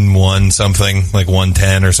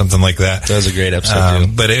 110 or something like that. That was a great episode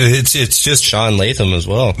too. But it's just Sean Latham as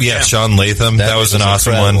well. Yeah, Sean Latham. That was an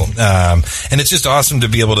awesome incredible one. And it's just awesome to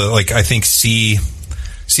be able to like, I think see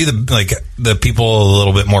the people a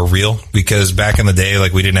little bit more real, because back in the day,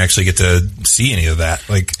 like we didn't actually get to see any of that.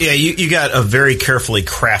 Like, yeah, you got a very carefully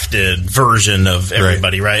crafted version of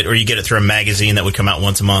everybody, right? Or you get it through a magazine that would come out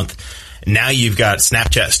once a month. Now you've got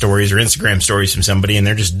Snapchat stories or Instagram stories from somebody, and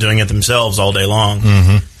they're just doing it themselves all day long.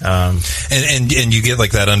 Mm-hmm. And you get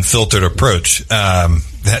like that unfiltered approach.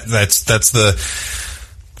 That's the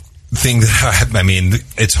thing that I mean,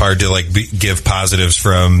 it's hard to like give positives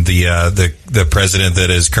from the president that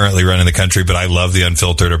is currently running the country, but I love the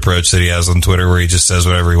unfiltered approach that he has on Twitter, where he just says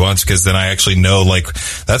whatever he wants, because then I actually know like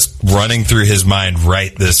that's running through his mind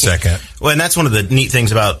right this second. Well, and that's one of the neat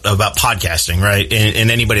things about podcasting, right? And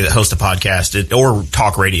anybody that hosts a podcast or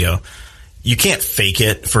talk radio, you can't fake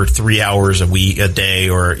it for 3 hours a day,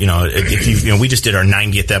 or if we just did our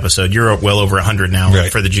 90th episode. You're well over 100 now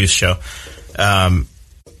for the Juice Show.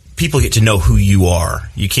 People get to know who you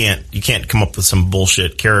are. You can't come up with some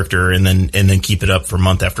bullshit character and then keep it up for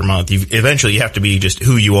month after month. Eventually you have to be just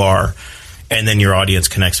who you are, and then your audience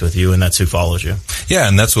connects with you, and that's who follows you. Yeah,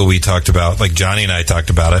 and that's what we talked about. Like Johnny and I talked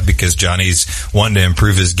about it, because Johnny's wanting to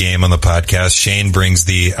improve his game on the podcast. Shane brings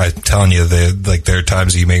I'm telling you, there are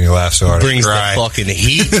times that you make me laugh so hard. Brings the fucking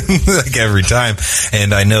heat. Like every time.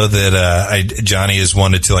 And I know that Johnny has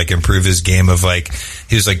wanted to like improve his game of like,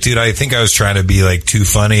 he was like, dude, I think I was trying to be like too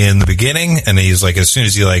funny in the beginning. And he's like, as soon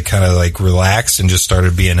as he like kind of like relaxed and just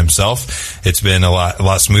started being himself, it's been a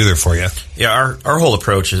lot smoother for you. Yeah, our whole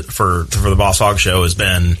approach for the Boss Hog Show has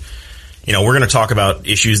been, we're going to talk about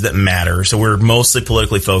issues that matter. So we're mostly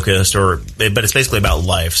politically focused, but it's basically about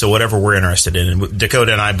life. So whatever we're interested in. And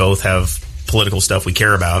Dakota and I both have political stuff we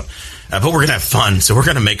care about, but we're going to have fun. So we're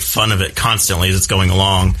going to make fun of it constantly as it's going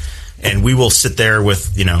along. And we will sit there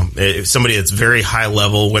with, somebody that's very high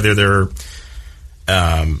level, whether they're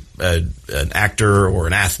an actor or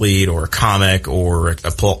an athlete or a comic or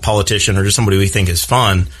a politician or just somebody we think is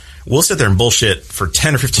fun. We'll sit there and bullshit for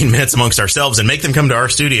 10 or 15 minutes amongst ourselves and make them come to our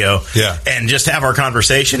studio and just have our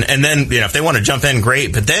conversation. And then, if they want to jump in,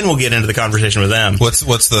 great. But then we'll get into the conversation with them. What's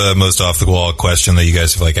the most off the wall question that you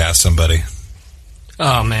guys have like asked somebody?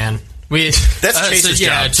 Oh man. That's Chase's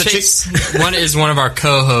job. Chase is one of our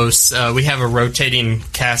co-hosts. We have a rotating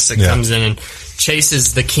cast that comes in, and Chase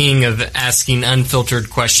is the king of asking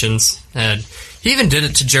unfiltered questions. He even did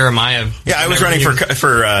it to Jeremiah. Yeah, I was running for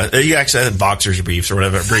you actually had boxers briefs or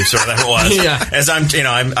whatever it was. Yeah. As I'm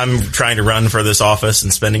trying to run for this office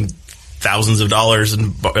and spending thousands of dollars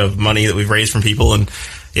of money that we've raised from people, and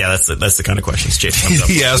yeah, that's the kind of questions Chase comes up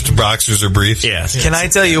with. He asked boxers or briefs. Yes. Can I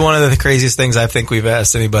tell you one of the craziest things I think we've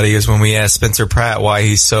asked anybody is when we asked Spencer Pratt why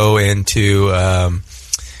he's so into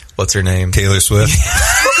what's her name? Taylor Swift.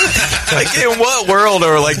 Like, in what world,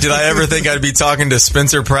 or like, did I ever think I'd be talking to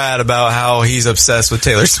Spencer Pratt about how he's obsessed with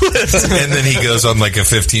Taylor Swift? And then he goes on like a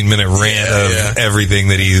 15-minute rant of everything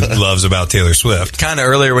that he loves about Taylor Swift. Kind of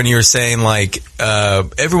earlier when you were saying like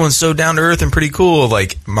everyone's so down to earth and pretty cool,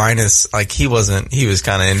 like minus like he was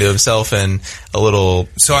kind of into himself and a little.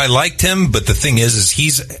 So I liked him, but the thing is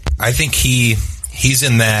I think he's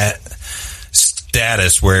in that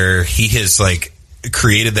status where he has like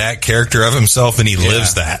created that character of himself, and he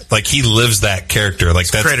lives that. Like, he lives that character. Like,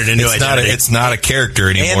 that's created a new identity. It's not a character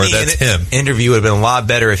anymore. That's him. Interview would have been a lot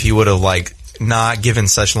better if he would have like not given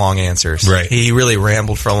such long answers. Right. He really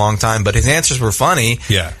rambled for a long time, but his answers were funny.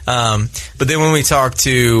 Yeah. But then when we talked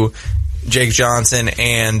to Jake Johnson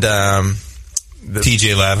and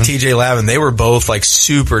TJ Lavin, they were both like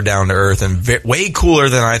super down to earth and way cooler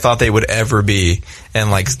than I thought they would ever be,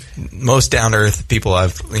 and like most down to earth people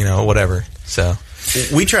I've whatever. So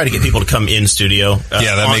we try to get people to come in studio.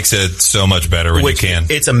 That makes it so much better when you can.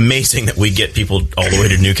 It's amazing that we get people all the way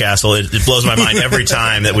to Newcastle. It blows my mind every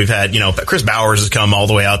time that we've had, Chris Bowers has come all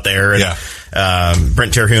the way out there. And,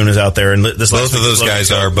 Brent Terhune is out there. And both of those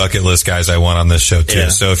guys are bucket list guys I want on this show, too. Yeah.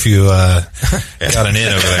 So if you got an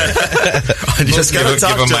in over there, just give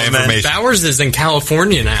him my information. Bowers is in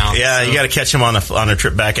California now. Yeah, so you got to catch him on a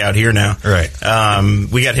trip back out here now. Right.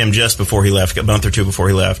 We got him just before he left, a month or two before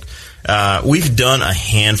he left. We've done a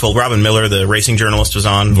handful. Robin Miller, the racing journalist, was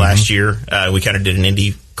on last year. We kind of did an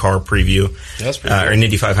Indy car preview, or an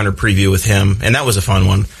Indy 500 preview with him, and that was a fun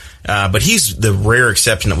one. But he's the rare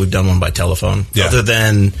exception that we've done one by telephone. Yeah. Other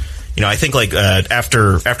than, I think like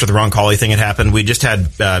after the Ron Colley thing had happened, we just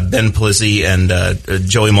had Ben Palizzi and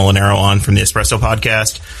Joey Molinaro on from the Espresso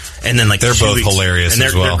podcast, and then like they're both hilarious, and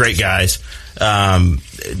they're great guys.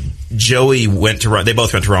 Joey they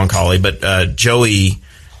both went to Ron Colley, but Joey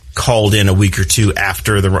called in a week or two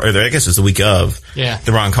after I guess it's the week of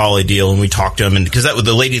the Ron Colley deal, and we talked to him, and because that was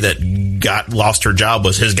the lady that lost her job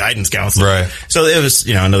was his guidance counselor, right? So it was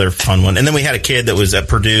another fun one. And then we had a kid that was at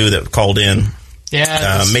Purdue that called in,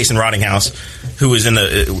 Mason Rottinghouse, who was in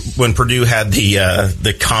when Purdue had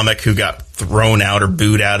the comic who got thrown out or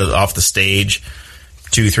booed out off the stage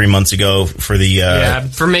 2-3 months ago for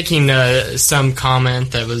for making some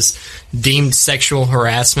comment that was deemed sexual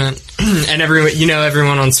harassment. And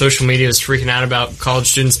everyone on social media is freaking out about college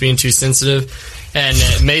students being too sensitive. And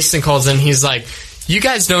Mason calls in, he's like, you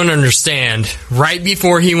guys don't understand. Right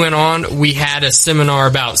before he went on, we had a seminar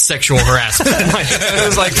about sexual harassment. It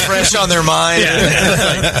was like fresh on their mind.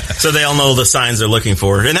 So they all know the signs they're looking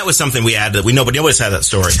for. And that was something we had that nobody always had that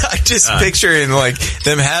story. I just picturing like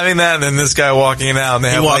them having that, and then this guy walking out, and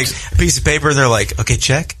they have like a piece of paper, and they're like, okay,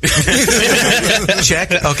 check.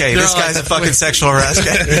 Check. Okay, this guy's a fucking sexual harasser.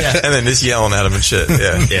 And then just yelling at him and shit.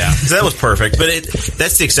 Yeah. So that was perfect. But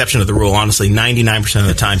that's the exception to the rule, honestly. 99% of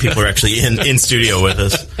the time, people are actually in studio with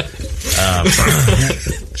us.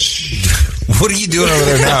 What are you doing over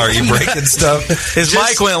there now? Are you breaking stuff? His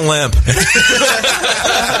mic went limp.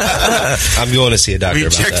 I'm going to see a doctor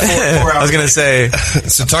about that. I was going to say.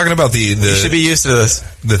 So talking about you should be used to this.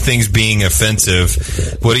 The things being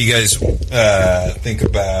offensive. What do you guys think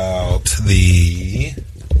about the?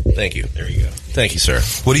 Thank you. There you go. Thank you, sir.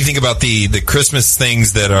 What do you think about the Christmas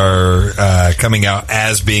things that are coming out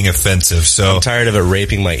as being offensive? So I'm tired of it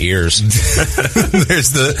raping my ears.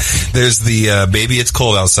 there's the baby, it's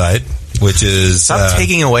cold outside, which is stop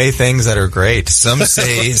taking away things that are great. Some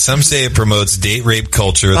say it promotes date rape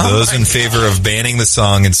culture. Those in favor of banning the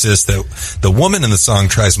song insist that the woman in the song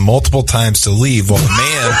tries multiple times to leave while the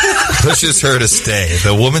man pushes her to stay.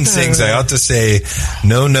 The woman sings, "I ought to say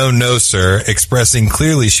no, no, no, sir," expressing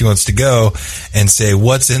clearly she wants to go, and say,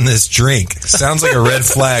 "What's in this drink?" Sounds like a red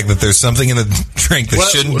flag that there's something in the drink that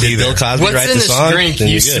shouldn't be there. Bill Cosby What's write in the this song? drink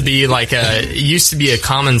used to be like a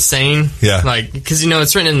common saying. Yeah. Like, because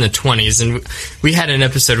it's written in the 20s, and we had an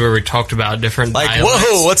episode where we talked about different like dialects.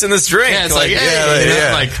 Whoa, what's in this drink? Yeah, it's like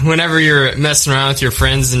hey, like whenever you're messing around with your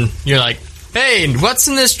friends and you're like, hey, what's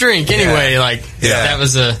in this drink anyway?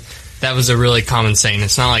 That was a really common saying.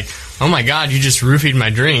 It's not like, oh my God, you just roofied my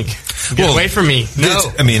drink. Get away from me.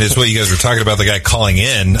 No. It's what you guys were talking about, the guy calling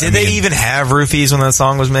in. Did they even have roofies when that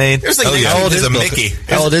song was made? There's how old is Mickey?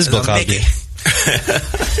 How old is Bill Cosby?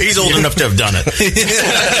 He's old enough to have done it.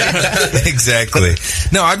 Exactly.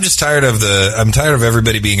 No, I'm just tired of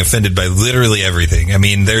everybody being offended by literally everything. I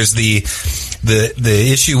mean, there's the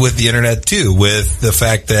issue with the internet too, with the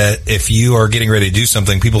fact that if you are getting ready to do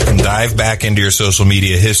something, people can dive back into your social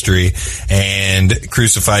media history and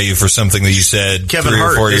crucify you for something that you said Kevin 3 or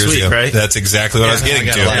Hart 4 this years week, ago. right? That's exactly what I was I getting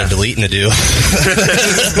got to. a lot of deleting to do.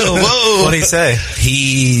 Whoa! What did he say?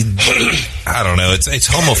 I don't know. It's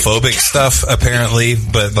homophobic stuff apparently,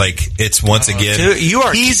 but like it's once again. Dude,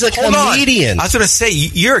 He's a Hold on. comedian. I was going to say,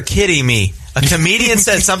 you're kidding me. A comedian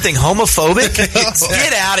said something homophobic?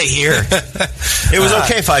 Get out of here. It was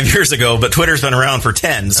okay 5 years ago, but Twitter's been around for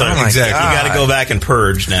 10, so Oh my Exactly. God. you got to go back and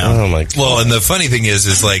purge now. Oh my god. Well, and the funny thing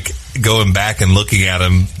is like going back and looking at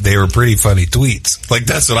them, they were pretty funny tweets. Like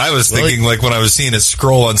that's what I was thinking. Like when I was seeing it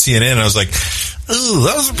scroll on CNN, I was like, "Ooh,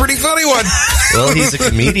 that was a pretty funny one." Well, he's a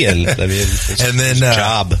comedian. I mean, it's And then his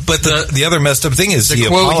job. But the other messed up thing is The he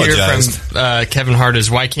quote here apologized. from Kevin Hart is,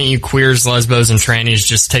 "Why can't you queers, lesbos, and trannies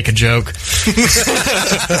just take a joke?"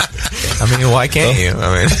 I mean, why can't you?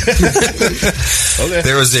 I mean, Okay.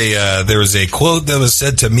 There was a quote that was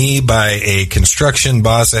said to me by a construction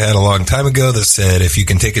boss I had a long time ago that said, "If you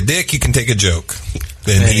can take a dick, you can take a joke." And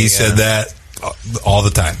There he you said go. that all the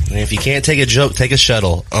time. If you can't take a joke, take a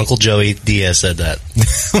shuttle. Uncle Joey Diaz said that.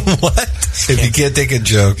 What? If you can't take a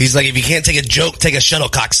joke. He's like, if you can't take a joke, take a shuttle,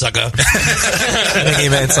 cocksucker. I think he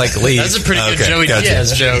meant it's like leave. That's a pretty good Okay, Joey gotcha.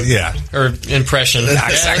 Diaz joke. Yeah. Or impression. Yeah,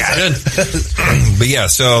 that's good. But yeah,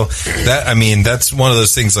 so that's one of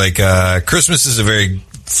those things like Christmas is a very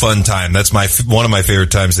fun time. That's one of my favorite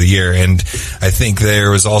times of the year. And I think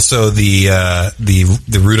there was also the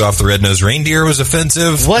Rudolph the Red-Nosed Reindeer was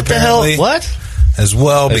offensive. What the apparently, hell? What? As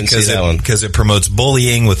well, I didn't see that one. because it promotes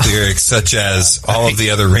bullying with lyrics such as all of the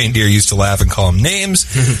other reindeer used to laugh and call them names.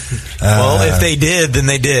 Well, if they did, then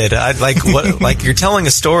they did. I'd like you're telling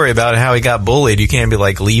a story about how he got bullied. You can't be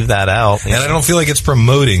like, leave that out. And I don't feel like it's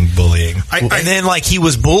promoting bullying. And then like he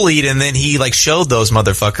was bullied, and then he like showed those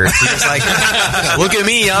motherfuckers. He was like, "Look at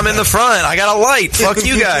me, I'm in the front. I got a light. Fuck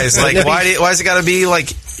you guys. Like, why's it got to be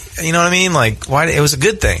like, you know what I mean? Like, why? It was a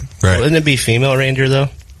good thing." Right. Wouldn't it be female reindeer though?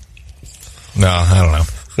 No, I don't know.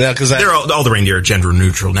 Yeah, because They're all the reindeer are gender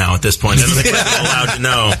neutral now at this point. They're allowed to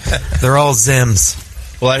know. They're all Zims.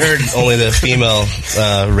 well, I heard only the female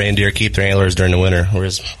reindeer keep their antlers during the winter,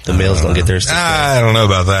 whereas the males don't get theirs. I don't know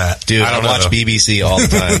about that. Dude, I don't watch know. BBC all the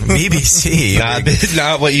time. BBC.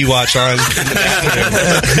 Not what you watch on.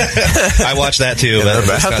 I watch that too, but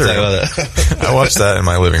let's not talk about it. I watched that in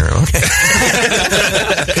my living room. Okay.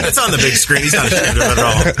 It's on the big screen. He's not ashamed of it at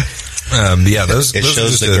all. Yeah, those It those are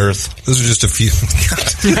shows just the girth. Those are just a few.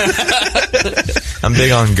 I'm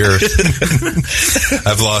big on girth.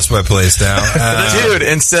 I've lost my place now. Dude,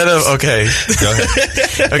 instead of, okay. Go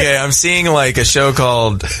ahead. Okay, I'm seeing like a show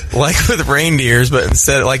called, like with reindeers, but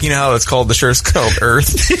instead, like, you know how it's called, the show's called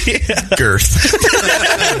Earth? Girth.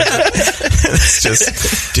 It's just,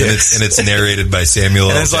 And it's narrated by Samuel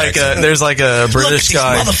L. and it's like Jackson. there's like a British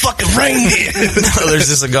guy. motherfucking reindeer. There's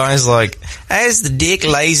just a guy who's like, as the dick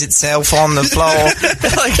lays itself on the floor.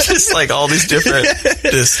 Like, just like all these different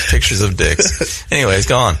just pictures of dicks. Anyways,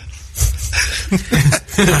 go on.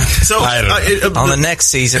 So On the next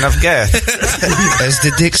season of Girth. As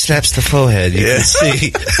the dick slaps the forehead, you can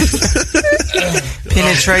see.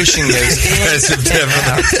 Penetration goes in. Guys have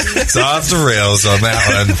definitely- it's off the rails on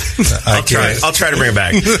that one. I'll try to bring it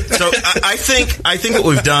back. So I think what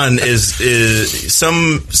we've done is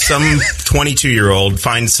some 22-year-old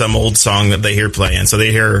finds some old song that they hear playing. So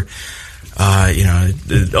they hear,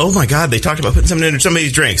 oh my God, they talked about putting something in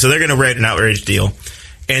somebody's drink. So they're going to write an outrage deal.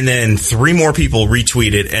 And then 3 more people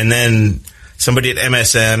retweet it. And then somebody at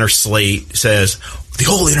MSN or Slate says, the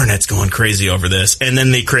whole internet's going crazy over this. And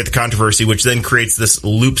then they create the controversy, which then creates this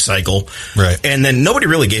loop cycle. Right. And then nobody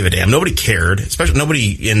really gave a damn. Nobody cared. Especially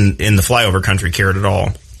nobody in the flyover country cared at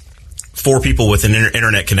all. 4 people with an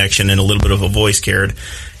internet connection and a little bit of a voice cared.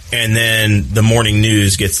 And then the morning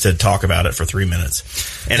news gets to talk about it for 3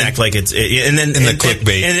 minutes and act like it's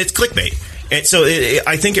clickbait. And it's clickbait. And so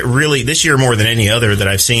I think it really, this year more than any other that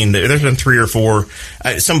I've seen, there's been 3 or 4,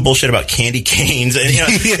 some bullshit about candy canes. And,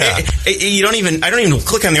 I don't even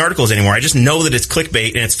click on the articles anymore. I just know that it's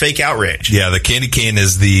clickbait and it's fake outrage. Yeah, the candy cane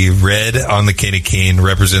is the red on the candy cane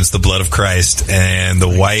represents the blood of Christ, and the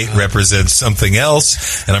white represents something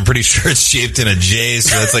else. And I'm pretty sure it's shaped in a J,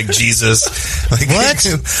 so that's like Jesus. Like, What?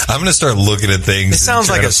 I'm going to start looking at things. It sounds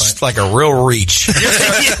like a real reach.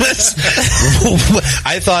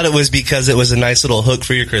 I thought it was because it was a nice little hook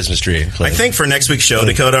for your Christmas tree. I think for next week's show,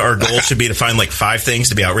 Dakota, our goal should be to find like 5 things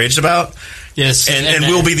to be outraged about. Yes, and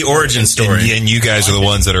we'll be the origin story. And you guys are the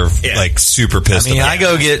ones that are like super pissed. I mean, about I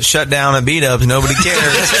go get shut down at beat ups. Nobody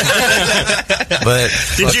cares. But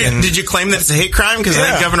did you claim that it's a hate crime? Because I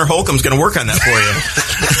think Governor Holcomb's going to work on that for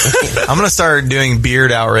you. I'm going to start doing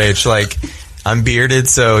beard outrage. Like, I'm bearded,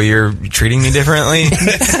 so you're treating me differently.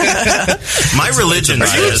 My religion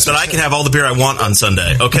says that I can have all the beer I want on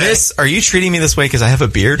Sunday. Okay, Are you treating me this way because I have a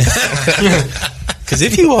beard? Because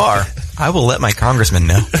if you are, I will let my congressman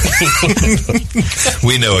know.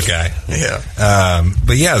 We know a guy. Yeah.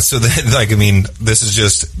 But yeah, so then, like, I mean, this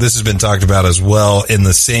has been talked about as well in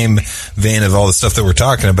the same vein of all the stuff that we're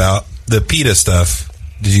talking about. The pita stuff.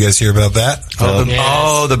 Did you guys hear about that?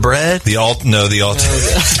 The bread? The alt.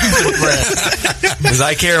 Because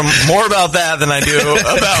I care more about that than I do about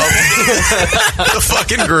the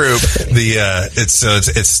fucking group.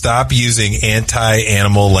 It's stop using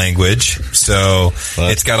anti-animal language. So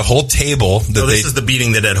it's got a whole table that this is the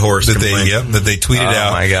beating the dead horse that they tweeted out.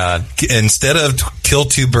 Oh my god! Instead of kill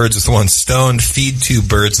two birds with one stone, feed two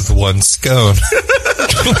birds with one scone.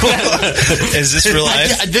 Is this real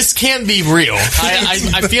life? This can't be real.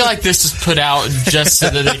 I feel like this is put out just so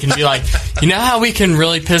that they can be like, you know how we can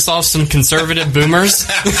really piss off some conservative boomers?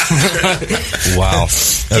 Wow.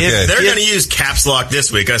 Okay. They're going to use caps lock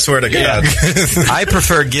this week, I swear to God. I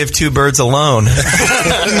prefer give two birds alone.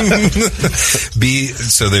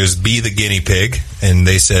 So there's be the guinea pig, and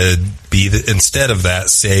they said instead of that,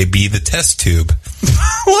 say be the test tube.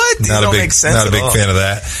 What? Not a big fan of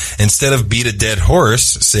that. Instead of beat a dead horse,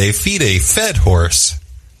 say feed a fed horse.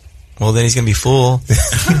 Well, then he's gonna be full.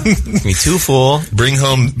 He's gonna be too full. Bring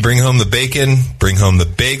home the bacon. Bring home the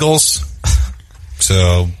bagels.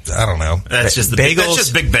 So I don't know. That's just bagels. That's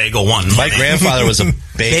just big bagel one. My grandfather was a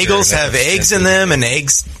baker. Bagels have eggs in them, and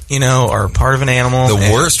eggs, are part of an animal.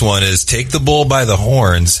 The worst one is take the bull by the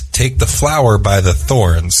horns, take the flower by the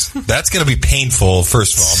thorns. That's going to be painful,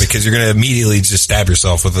 first of all, because you're going to immediately just stab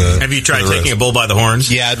yourself with a. Have you tried taking a bull by the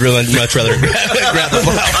horns? Yeah, I'd really much rather grab the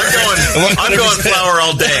flower. I'm going flower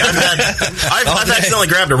all day. I've accidentally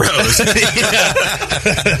grabbed a rose.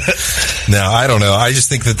 No, I don't know. I just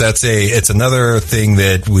think that it's another thing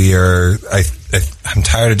that we are. I'm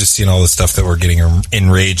tired of just seeing all the stuff that we're getting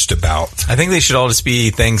enraged about. I think they should all just be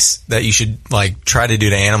things that you should try to do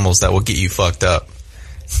to animals that will get you fucked up.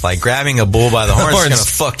 Like grabbing a bull by the horns is going to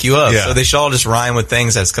fuck you up. Yeah. So they should all just rhyme with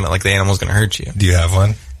things that's going to, like the animal's going to hurt you. Do you have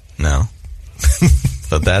one? No.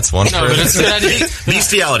 But that's one. No, but it's a good idea.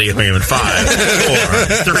 Bestiality agreement 5, 4,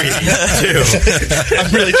 3, 2.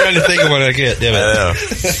 I'm really trying to think of what I get. Damn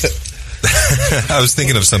it. I was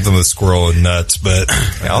thinking of something with squirrel and nuts, but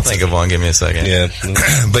I'll think of one. Give me a second. Yeah.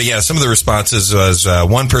 But yeah, some of the responses was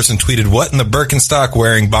one person tweeted, "What in the Birkenstock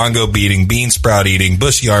wearing, bongo beating, bean sprout eating,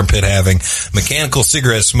 bushy armpit having, mechanical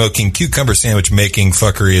cigarette smoking, cucumber sandwich making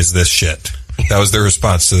fuckery is this shit?" That was their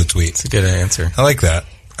response to the tweet. It's a good answer. I like that.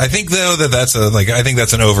 I think though that's I think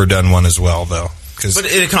that's an overdone one as well though. But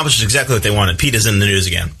it accomplishes exactly what they wanted. PETA's in the news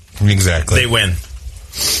again. Exactly. They win.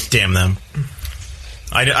 Damn them.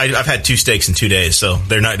 I've had 2 steaks in 2 days, so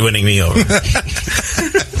they're not winning me over.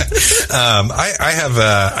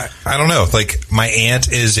 I don't know. Like my aunt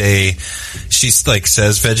she's like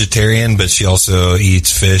says vegetarian, but she also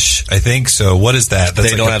eats fish. I think so. What is that?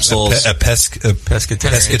 That's they don't have souls. A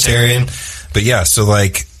pescatarian. But yeah, so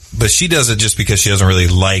but she does it just because she doesn't really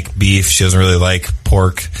like beef. She doesn't really like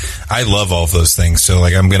pork. I love all of those things, so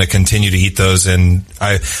I'm going to continue to eat those. And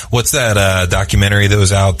what's that documentary that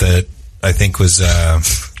was out that I think was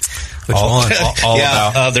which one? All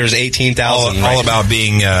about there's 18,000. All about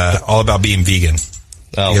being vegan.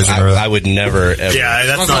 Oh, I would never ever. Yeah,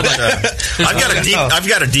 that's not. I've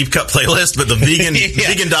got a deep cut playlist, but the vegan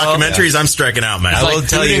documentaries, I'm striking out, man. I will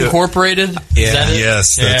tell you, Incorporated. Yeah, is that it?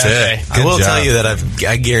 Yes, that's it. I will tell you that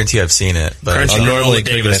I guarantee I've seen it. But I'm normally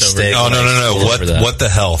cooking a steak. Oh no! What the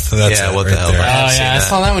health? That's what the hell? I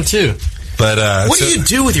saw that one too. But what do you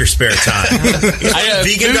do with your spare time?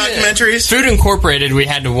 Vegan documentaries? Food Incorporated we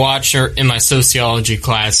had to watch in my sociology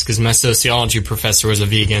class because my sociology professor was a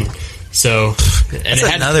vegan. So that's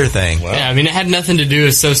another thing. Wow. Yeah, I mean, it had nothing to do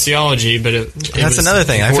with sociology, but that's another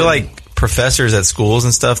thing. Important. I feel like professors at schools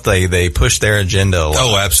and stuff, they push their agenda a lot.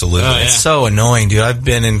 Oh, absolutely. Oh, yeah. It's so annoying, dude. I've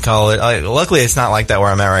been in college. Luckily, it's not like that where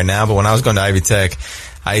I'm at right now, but when I was going to Ivy Tech,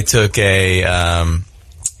 I took a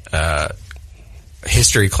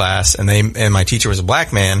history class, and my teacher was a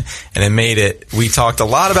black man, and we talked a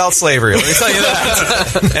lot about slavery. Let me tell you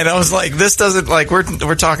that. And I was like, this doesn't,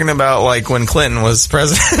 we're talking about when Clinton was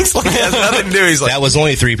president. It has nothing to do. He's like, that was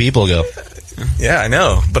only 3 people ago. Yeah, I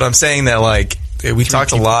know, but I'm saying that we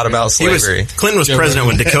talked a lot about slavery. Clinton was president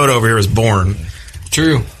when Dakota over here was born.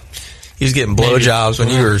 True. He was getting blowjobs when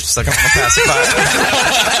you were sucking on the pacifier.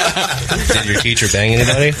 Did your teacher bang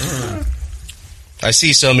anybody? I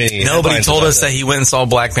see so many. Nobody told us that he went and saw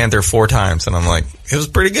Black Panther 4 times, and I'm like, it was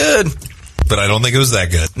pretty good. But I don't think it was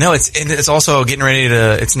that good. No, it's also getting ready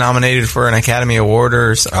to. It's nominated for an Academy Award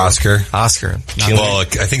or Oscar. Well, I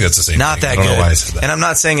think that's the same. Not thing. that I don't good. know why I said that. And I'm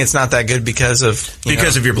not saying it's not that good because of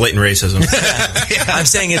your blatant racism. I'm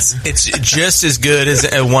saying it's just as good as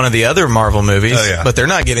one of the other Marvel movies. Oh, yeah. But they're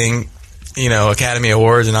not getting Academy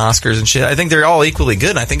Awards and Oscars and shit. I think they're all equally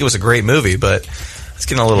good. And I think it was a great movie, but it's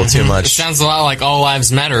getting a little too much. It sounds a lot like All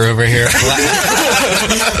Lives Matter over here.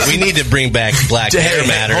 We need to bring back Black Hair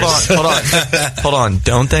Matters. Hold on.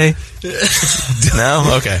 Don't they?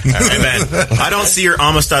 No? Okay. All right. Hey, man, I don't see your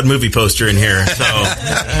Amistad movie poster in here, so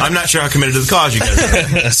I'm not sure how committed to the cause you guys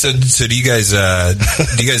are. So do you guys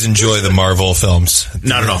enjoy the Marvel films?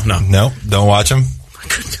 Not at all. No? Don't watch them?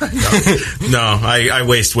 No, I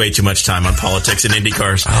waste way too much time on politics and Indy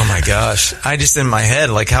cars. Oh my gosh. I just in my head,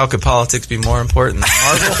 like, how could politics be more important than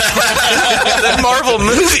Marvel? than Marvel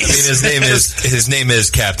movies? I mean, his name is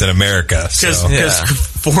Captain America. Because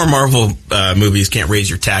 4 Marvel movies can't raise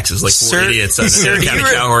your taxes like 4 idiots. Do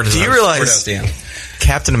you realize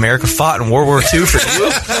Captain America fought in World War II for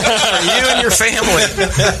you? For you and your family.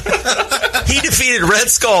 He defeated Red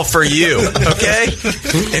Skull for you, okay?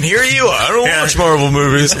 And here you are. I don't watch Marvel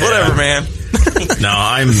movies. Whatever, man. No,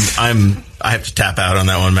 I have to tap out on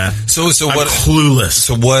that one, man. So I'm what? Clueless.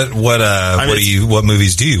 So what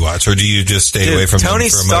movies do you watch, or do you just stay away from Tony them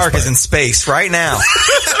for Stark most is in space right now,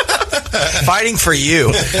 fighting for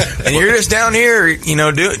you, and you're just down here,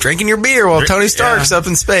 drinking your beer while Tony Stark's up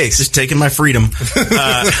in space, just taking my freedom.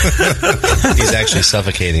 He's actually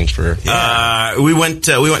suffocating for. We went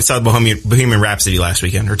and saw Bohemian Rhapsody last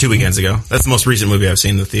weekend or 2 weekends ago. That's the most recent movie I've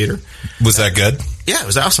seen in the theater. Was that good? Yeah, it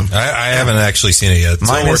was awesome. I haven't actually seen it yet.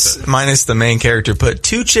 So minus the main character put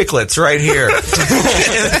 2 chiclets right here in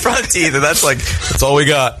the front teeth, and that's all we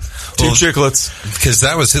got. 2 chiclets. Because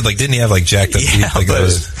that was it. Like, didn't he have jacked up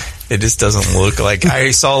teeth? It just doesn't look like.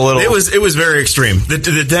 I saw a little. It was very extreme. The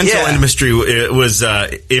dental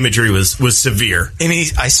imagery was severe. And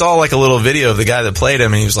I saw a little video of the guy that played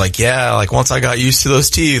him, and he was like, "Yeah, once I got used to those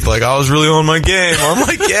teeth, I was really on my game." I'm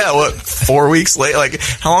like, "Yeah, what? 4 weeks later?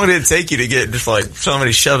 How long did it take you to get just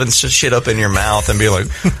somebody shoving shit up in your mouth and be like,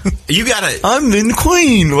 you gotta? I'm in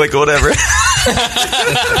Queen, whatever."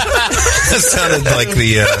 That sounded like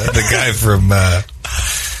the guy from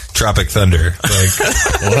Tropic Thunder.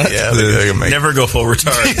 What? Yeah, never go full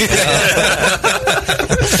retard.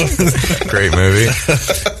 Great movie.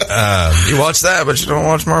 You watch that, but you don't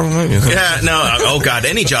watch Marvel movies. Yeah, no. Oh God,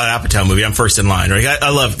 any Judd Apatow movie, I'm first in line. Right?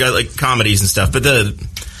 I love comedies and stuff, but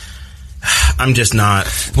I'm just not.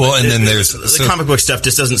 Well, and then there's the comic book stuff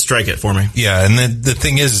just doesn't strike it for me. Yeah, and then the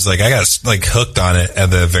thing is I got hooked on it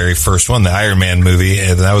at the very first one, the Iron Man movie,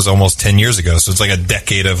 and that was almost 10 years ago. So it's a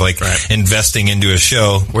decade of investing into a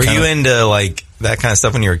show. Were you into that kind of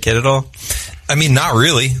stuff when you were a kid at all? I mean, not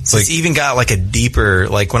really. It's even got a deeper,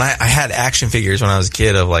 when I had action figures when I was a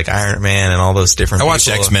kid of Iron Man and all those different. I watched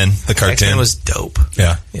X-Men, the cartoon. X-Men was dope.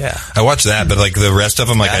 Yeah. I watched that, but the rest of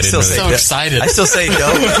them, I didn't really. So excited. I still say dope.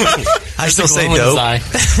 I still say dope.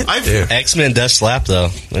 X-Men does slap though.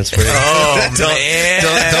 That's pretty. Oh man!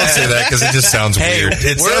 Don't say that because it just sounds weird.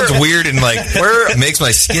 It sounds weird and it makes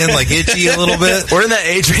my skin itchy a little bit. We're in that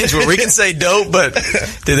age range where we can say dope, but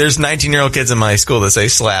there's 19-year-old kids in my school that say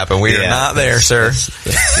slap, and we are not there, sir. I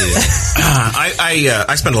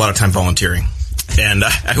spend a lot of time volunteering. And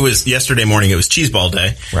I was yesterday morning. It was Cheeseball Day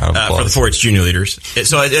for the 4-H junior leaders.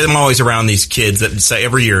 So I'm always around these kids that say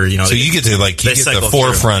every year, So you get to the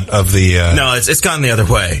forefront of the. No, it's gone the other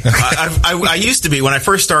way. I used to be when I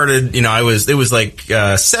first started. It was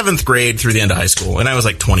 7th grade through the end of high school, and I was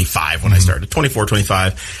 25 when I started, 24,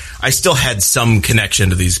 25. I still had some connection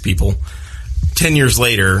to these people. 10 years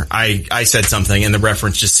later, I said something, and the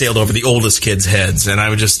reference just sailed over the oldest kids' heads, and I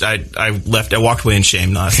walked away in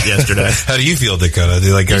shame yesterday. How do you feel, Dakota? Are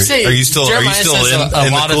you still in a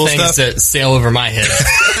lot the cool of things stuff? that sail over my head?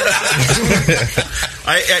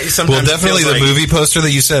 Sometimes definitely the movie poster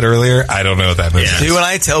that you said earlier. I don't know what that movie is. Dude, when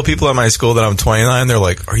I tell people at my school that I'm 29, they're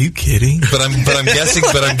like, "Are you kidding?" But I'm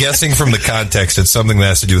guessing from the context, it's something that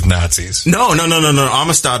has to do with Nazis. No.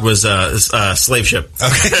 Amistad was a slave ship.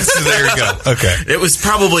 Okay, so there you go. Okay. It was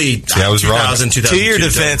probably I was wrong. 2002. To your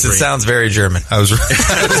defense, it sounds very German. I was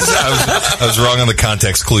wrong on the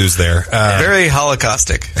context clues there. Very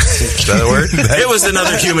holocaustic. Is that a word? It was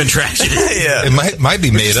another human tragedy. Yeah. It might be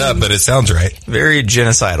made up, but it sounds right. Very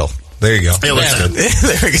genocidal. There you go. It looks good.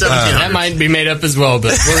 There we go. That might be made up as well,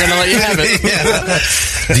 but we're going to let you have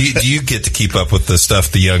it. Do you get to keep up with the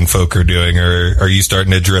stuff the young folk are doing, or are you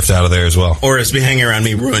starting to drift out of there as well? Or has me hanging around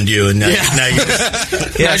me ruined you, and now you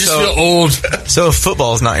just... I just feel old. So if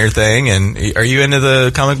football's not your thing, and are you into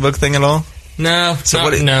the comic book thing at all? No. So what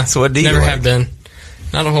do you Never like? have been.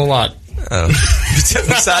 Not a whole lot. Oh.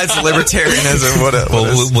 Besides libertarianism, what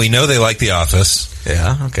We know they like The Office.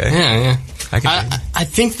 Yeah, okay. Yeah. I I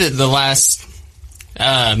think that the last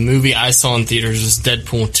movie I saw in theaters was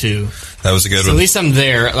Deadpool 2. That was a good So one. at least I'm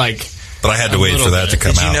there. But I had to wait for that to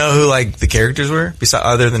come Did out. you know who the characters were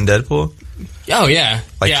other than Deadpool? Oh, yeah.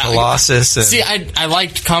 Colossus. And... See, I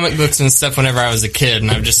liked comic books and stuff whenever I was a kid,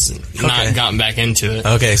 and I've just not gotten back into it.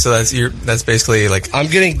 Okay, so that's basically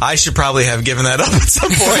I should probably have given that up at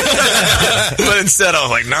some point. But instead I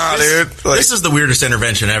was like, nah, dude. This is the weirdest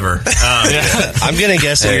intervention ever. I'm going to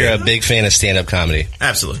guess that you're a big fan of stand-up comedy.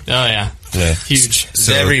 Absolutely. Oh, yeah. Yeah. Huge.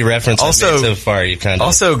 So every reference I've made so far, you kind of...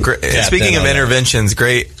 Also, speaking of interventions,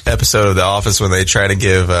 great episode of The Office when they try to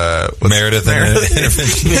give Meredith intervention.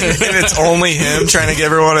 And it's only him trying to give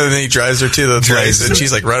everyone, and then he drives her to the place, and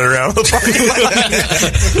she's running around the parking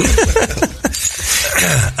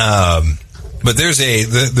lot. But there's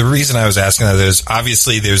the reason I was asking that is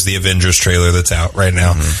obviously there's the Avengers trailer that's out right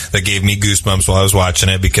now that gave me goosebumps while I was watching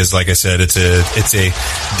it because, like I said, it's a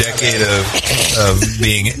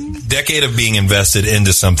decade of being invested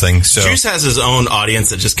into something. So Juice has his own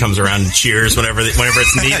audience that just comes around and cheers whenever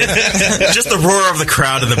it's needed. Just the roar of the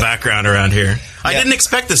crowd in the background around here. I didn't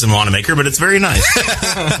expect this in Wanamaker, but it's very nice.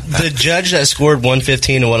 The judge that scored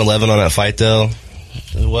 115 to 111 on that fight, though,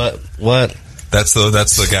 what? That's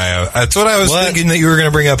the guy. That's what I was thinking that you were going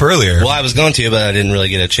to bring up earlier. Well, I was going to, but I didn't really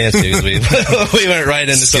get a chance to because we went right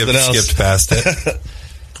into something else. Skipped past it.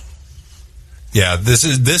 Yeah,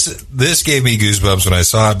 this gave me goosebumps when I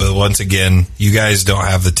saw it. But once again, you guys don't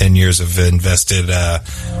have the 10 years of invested.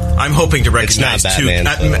 I'm hoping to recognize two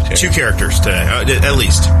characters today, at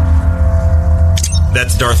least.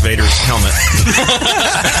 That's Darth Vader's helmet.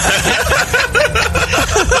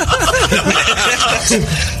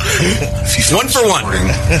 One for one.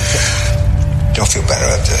 Don't feel better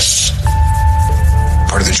at this.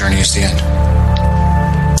 Part of the journey is the end.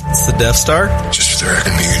 It's the Death Star? Just for the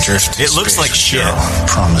record, you drift. It looks like shit.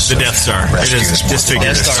 Promise the Death Star. It is disfigured.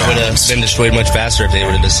 The Death Star would have been destroyed much faster if they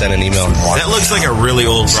would have just sent an email. That looks like a really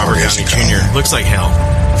old Robert Downey Jr. Looks like hell.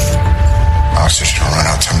 Oxygen will run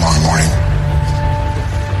out tomorrow morning.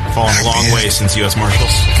 Fallen a long way since U.S.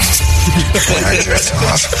 Marshals. When I drift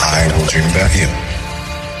off, I will dream about you.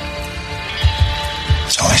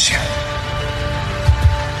 That's all I see.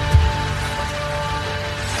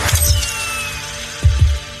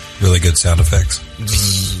 Really good sound effects. This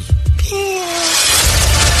is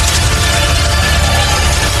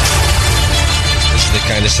the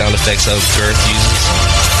kind of sound effects that Girth uses.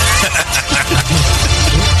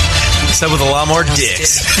 Except with a lot more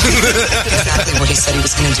dicks. Exactly what he said he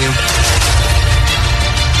was going to do.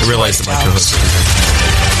 I realized that my co-host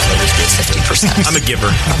 50%. I'm a giver.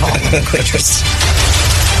 Of all living creatures.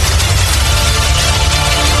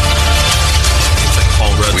 It's like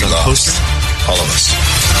Paul Rudd's We on the lost. poster. All of us.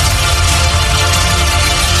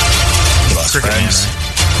 We lost Cricket friends.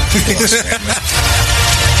 We lost family.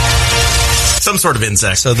 Some sort of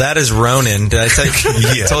insect. So that is Ronin. Did I tell you?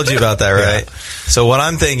 I told you about that, right? Yeah. So what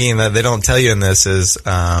I'm thinking that they don't tell you in this is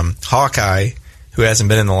Hawkeye, who hasn't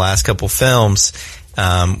been in the last couple films,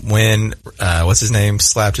 when what's his name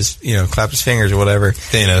clapped his fingers or whatever.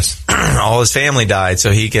 Thanos. All his family died,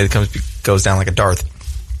 so he goes down like a dark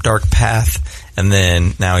path, and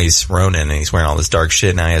then now he's Ronin and he's wearing all this dark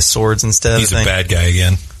shit. Now he has swords instead. He's a bad guy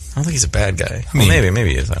again. I don't think he's a bad guy. I mean,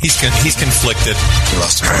 maybe he is. He's conflicted. We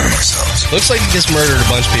lost a part of ourselves. Looks like he just murdered a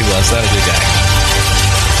bunch of people. That's not a good guy.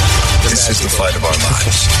 This is the fight of our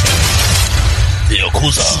lives.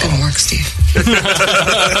 Yakuza. This is going to work, Steve. Because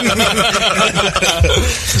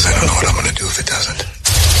I don't know what I'm going to do if it doesn't.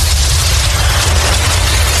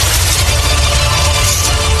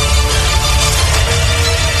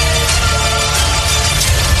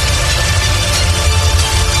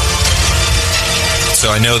 So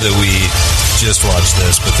I know that we just watched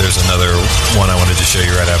this, but there's another one I wanted to show you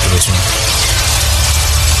right after this one.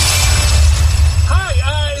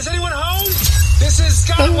 Hi, is anyone home? This is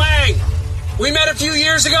Scott Lang. We met a few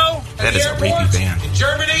years ago at That the is a airport rapey band. in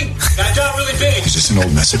Germany. Got done really big. Is this an old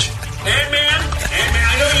message? Ant-Man,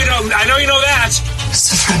 I know you know that. It's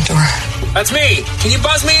the front door. That's me. Can you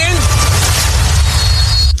buzz me in?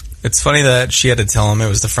 It's funny that she had to tell him it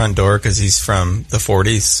was the front door because he's from the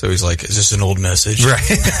 40s. So he's like, is this an old message? Right.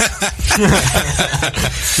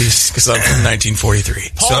 Because I'm from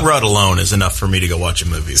 1943. Paul Rudd alone is enough for me to go watch a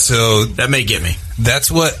movie. So that may get me.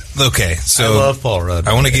 That's what. Okay, so I love Paul Rudd.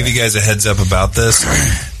 I want to give you guys a heads up about this.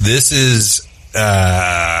 This is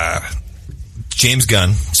James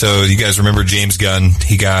Gunn. So you guys remember James Gunn?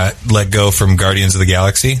 He got let go from Guardians of the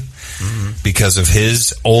Galaxy because of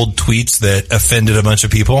his old tweets that offended a bunch of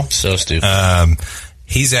people. So stupid.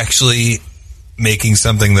 He's actually making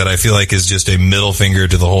something that I feel like is just a middle finger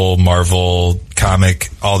to the whole Marvel comic,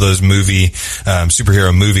 all those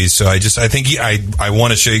superhero movies. So I think I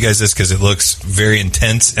want to show you guys this because it looks very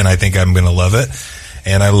intense, and I think I'm going to love it.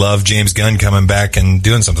 And I love James Gunn coming back and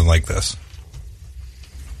doing something like this.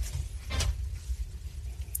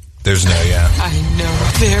 There's no, I know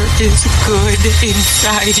there is good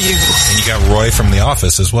inside you. And you got Roy from The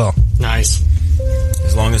Office as well. Nice.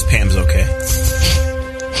 As long as Pam's okay. Some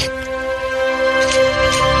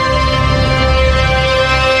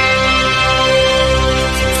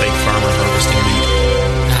fake farmer harvesting meat.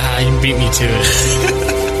 You beat me to it.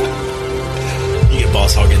 You get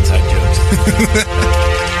boss hog inside jokes.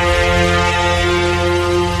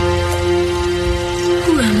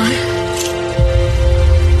 Who am I?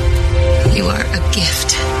 You are a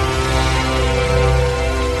gift.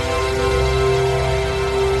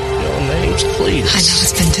 Your name's Cletus. I know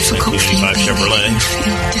it's been difficult for you, baby. Chevrolet. You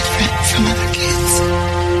feel different from other kids.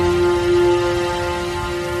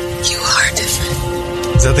 You are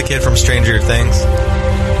different. Is that the kid from Stranger Things?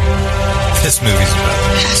 This movie's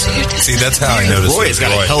about. See, that's how I noticed. Roy has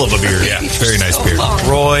got a hell of a beard. Yeah, very nice beard.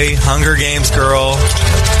 Roy, Hunger Games girl,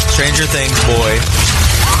 Stranger Things boy.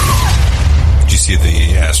 Did you see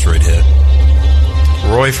the asteroid hit?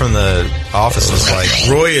 Roy from The Office was like...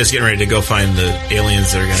 Roy is getting ready to go find the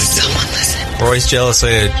aliens that are going to... Someone listen. Roy's jealous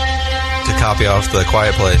to copy off The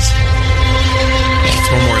Quiet Place. It's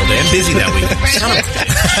Memorial Day. I'm busy that week. Son of a bitch.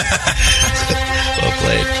 Well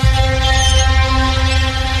played.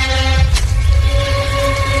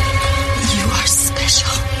 You are special.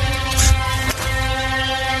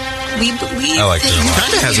 We believe I like her. that you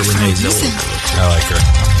Kind of has a Renee Zellweger. I like her.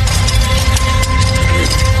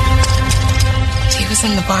 He was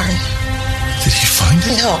in the barn. Did he find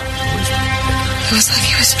it? No. It was like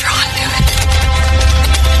he was drawn to it.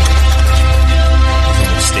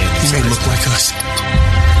 He may look like us.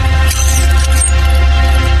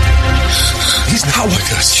 He's not like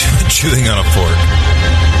us. Chewing on a fork.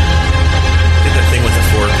 Did that thing with the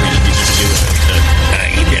fork where you used to do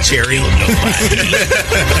with a cherry.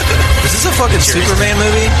 Is this a fucking Superman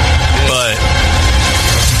movie? But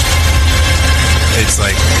it's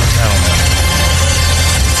like, I don't know.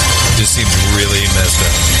 It just seems really messed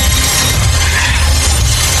up.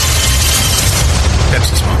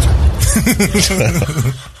 Pepsi sponsor.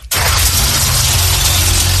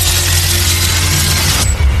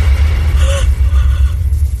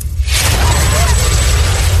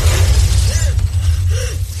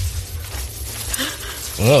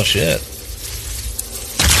 Oh, shit.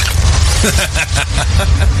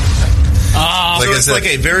 So it's like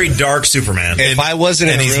a very dark Superman. If I wasn't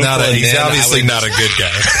in and a he's room not full of he's men, obviously not a good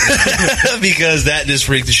guy. because that just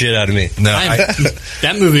freaked the shit out of me. No,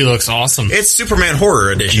 That movie looks awesome. It's Superman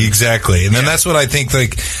Horror Edition. exactly. And then that's what I think.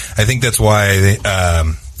 Like, I think that's why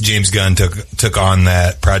James Gunn took on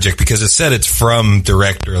that project, because it said it's from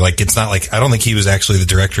director. Like, it's not like, I don't think he was actually the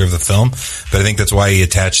director of the film, but I think that's why he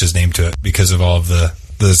attached his name to it, because of all of the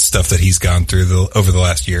stuff that he's gone through over the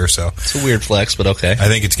last year or so. It's a weird flex, but okay. I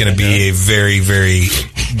think it's going to be a very, very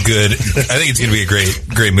good. I think it's going to be a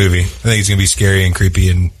great movie. I think it's going to be scary and creepy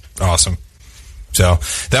and awesome. So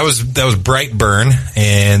that was Brightburn,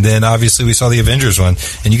 and then obviously we saw the Avengers one.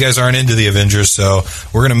 And you guys aren't into the Avengers, so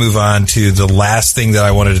we're going to move on to the last thing that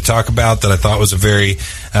I wanted to talk about that I thought was a very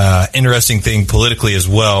interesting thing politically as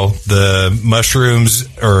well: the mushrooms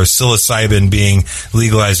or psilocybin being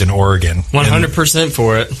legalized in Oregon. 100%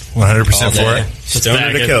 for it. 100% for it.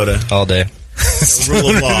 Stoner Dakota. All day. No rule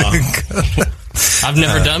of law. I've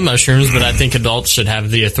never done mushrooms, but I think adults should have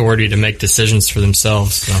the authority to make decisions for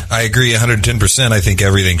themselves. So. I agree 110%. I think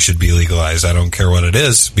everything should be legalized. I don't care what it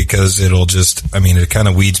is, because it'll just, it kind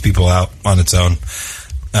of weeds people out on its own.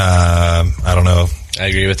 I don't know. I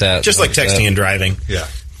agree with that. Just like texting and driving. Yeah.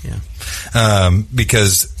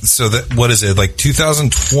 Because, what is it, like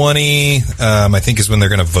 2020, I think is when they're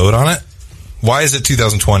going to vote on it? Why is it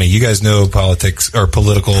 2020? You guys know politics or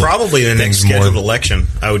political. Probably the next things more. scheduled election,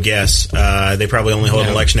 I would guess. They probably only hold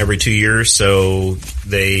an election every 2 years, so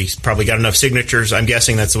they probably got enough signatures. I'm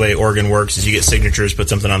guessing that's the way Oregon works: is you get signatures, put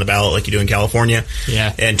something on the ballot like you do in California.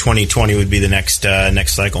 Yeah. And 2020 would be the next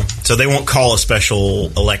cycle. So they won't call a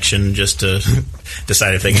special election just to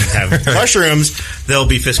decide if they can have mushrooms. They'll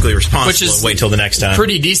be fiscally responsible. Which is and wait till the next time.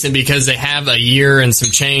 pretty decent because they have a year and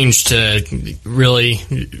some change to really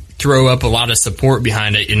throw up a lot of support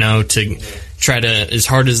behind it, to try to, as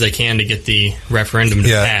hard as they can, to get the referendum to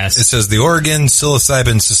pass. It says the Oregon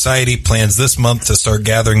Psilocybin Society plans this month to start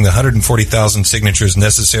gathering the 140,000 signatures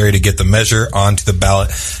necessary to get the measure onto the ballot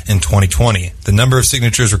in 2020. The number of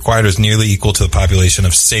signatures required is nearly equal to the population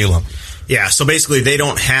of Salem. Yeah, so basically they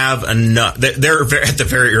don't have enough. They're at the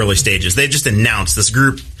very early stages. They just announced, this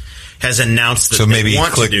group has announced that So maybe they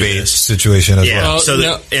want to do clickbait this. situation as Yeah,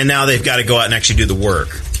 well. and now they've got to go out and actually do the work.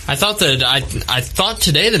 I thought that I thought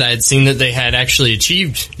today that I had seen that they had actually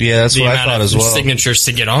achieved that's the what I amount thought of as well. signatures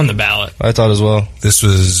to get on the ballot. I thought as well. This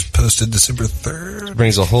was posted December 3rd.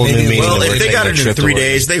 Brings a whole new meaning. Well, to if they making got the it in trip to 3 Oregon.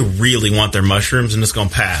 days, they really want their mushrooms, and it's going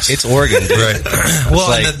to pass. It's Oregon, dude. Right. Well,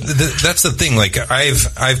 like- and that's the thing. Like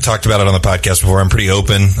I've talked about it on the podcast before. I'm pretty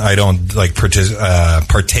open. I don't like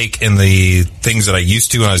partake in the things that I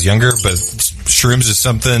used to when I was younger. But shrooms is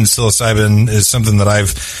something. Psilocybin is something that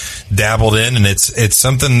I've dabbled in, and it's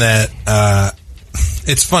something that.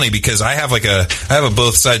 It's funny because I have a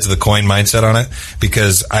both sides of the coin mindset on it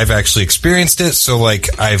because I've actually experienced it. So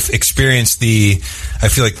like I've experienced I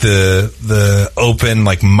feel like the open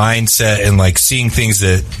like mindset and like seeing things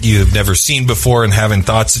that you've never seen before and having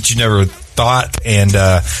thoughts that you never thought, and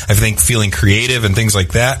I think feeling creative and things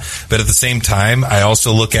like that. But at the same time, I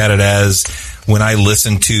also look at it as when I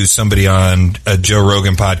listen to somebody on a Joe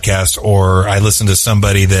Rogan podcast, or I listen to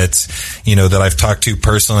somebody that's, that I've talked to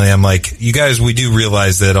personally, I'm like, you guys, we do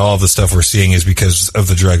realize that all the stuff we're seeing is because of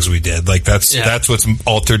the drugs we did. Like that's what's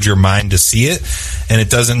altered your mind to see it. And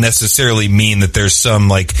it doesn't necessarily mean that there's some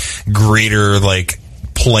like greater, like,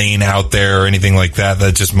 plane out there or anything like that.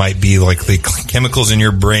 That just might be like the chemicals in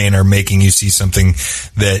your brain are making you see something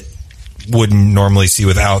that wouldn't normally see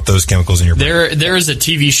without those chemicals in your brain. There is a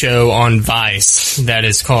TV show on Vice that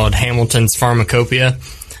is called Hamilton's Pharmacopoeia,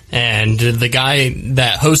 and the guy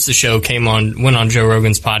that hosts the show went on Joe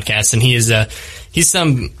Rogan's podcast, and he's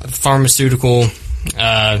some pharmaceutical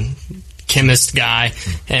chemist guy,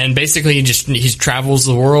 and basically he travels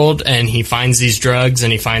the world and he finds these drugs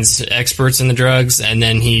and he finds experts in the drugs, and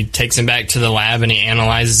then he takes them back to the lab and he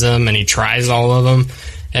analyzes them and he tries all of them.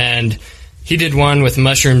 And he did one with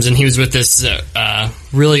mushrooms, and he was with this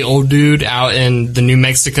really old dude out in the New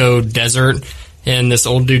Mexico desert in this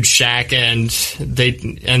old dude's shack, and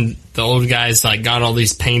the old guy's like got all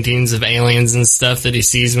these paintings of aliens and stuff that he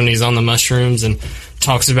sees when he's on the mushrooms, and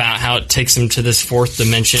talks about how it takes him to this fourth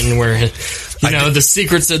dimension where the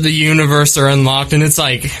secrets of the universe are unlocked, and it's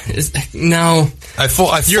like, no,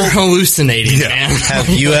 you're hallucinating, man. Have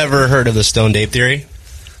you ever heard of the stoned ape theory?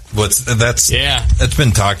 It's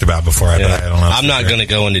been talked about before. I don't know. I'm not going to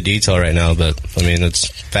go into detail right now, but I mean, it's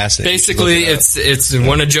fascinating. Basically, it's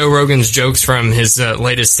one of Joe Rogan's jokes from his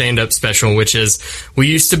latest stand-up special, which is, we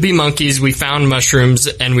used to be monkeys, we found mushrooms,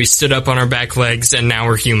 and we stood up on our back legs, and now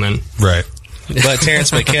we're human. Right. But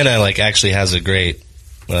Terrence McKenna actually has a great.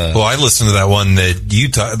 Well, I listened to that one that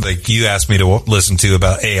you asked me to listen to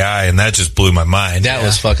about AI, and that just blew my mind. That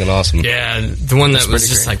was fucking awesome. Yeah, the one that was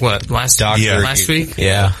just great. Last week?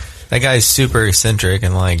 Yeah. That guy's super eccentric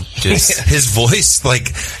and just his voice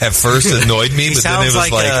at first annoyed me, but then it was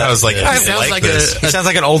I was like, I like this. He sounds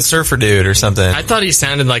like an old surfer dude or something. I thought he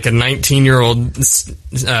sounded like a 19-year-old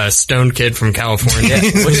stoned kid from California,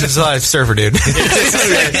 which is a surfer dude.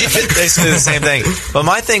 Basically the same thing. But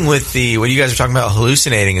my thing with what you guys are talking about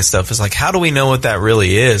hallucinating and stuff is how do we know what that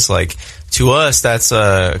really is? To us, that's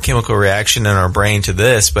a chemical reaction in our brain to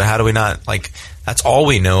this, but how do we not that's all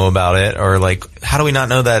we know about it, or how do we not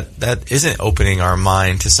know that isn't opening our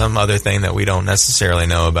mind to some other thing that we don't necessarily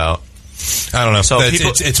know about? I don't know. So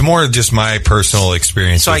it's more just my personal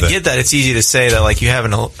experience. So I get that it's easy to say that you have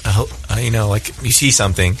you see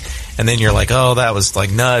something and then you're like, oh, that was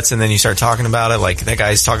nuts, and then you start talking about it that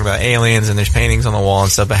guy's talking about aliens and there's paintings on the wall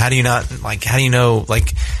and stuff. But how do you not how do you know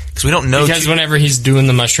because we don't know, because whenever he's doing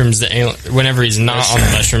the mushrooms, whenever he's not on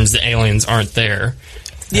the mushrooms, the aliens aren't there.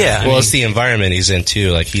 Yeah. Well, it's the environment he's in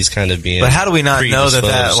too. He's kind of being. But how do we not know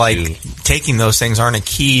that taking those things aren't a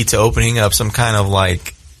key to opening up some kind of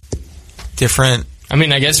different? I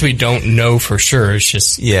mean, I guess we don't know for sure. It's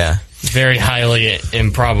just very highly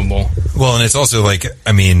improbable. Well, and it's also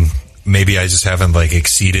maybe I just haven't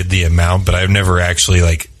exceeded the amount, but I've never actually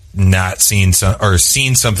not seen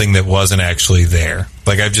seen something that wasn't actually there.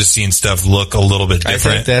 Like I've just seen stuff look a little bit different. I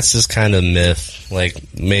think that's just kind of myth. Like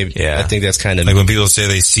maybe, I think that's kind of like when people say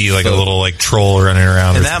they see like a little like troll running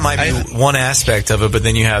around. And that might be one aspect of it, but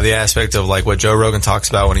then you have the aspect of like what Joe Rogan talks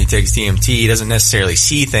about when he takes DMT. He doesn't necessarily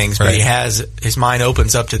see things, but he has, his mind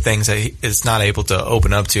opens up to things that he is not able to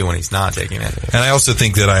open up to when he's not taking it. And I also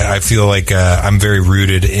think that I feel like I'm very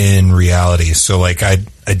rooted in reality. So like I'm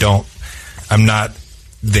not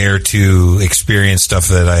there to experience stuff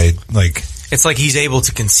that I like. It's like he's able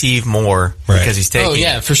to conceive more because he's taking. Oh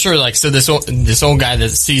yeah, for sure. Like so, this old guy that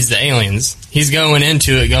sees the aliens, he's going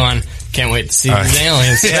into it going, "Can't wait to see these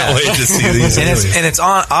aliens." Can't wait to see these aliens. And it's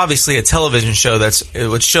on obviously a television show that's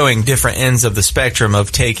showing different ends of the spectrum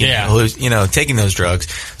of taking, taking those drugs.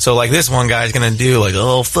 So like this one guy's gonna do like,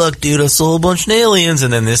 "Oh fuck, dude, I saw a bunch of aliens,"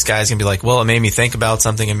 and then this guy's gonna be like, "Well, it made me think about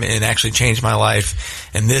something and actually changed my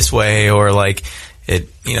life in this way," or like. It,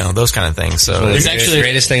 those kind of things. So it's actually the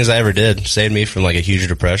greatest things I ever did. Saved me from like a huge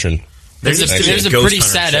depression. There's a pretty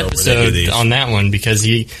sad episode on that one because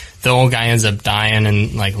the old guy ends up dying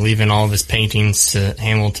and like leaving all of his paintings to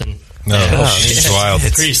Hamilton. It's wild.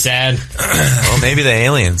 It's pretty sad. Well, maybe the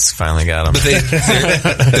aliens finally got him. But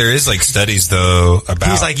there is like studies though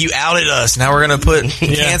about. He's like, you outed us. Now we're gonna put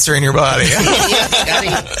cancer in your body.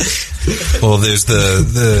 Well, there's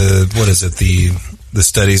the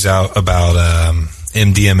studies out about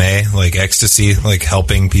MDMA, like ecstasy, like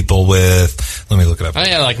helping people with. Let me look it up. Oh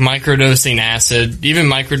yeah, like microdosing acid, even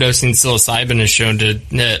microdosing psilocybin is shown to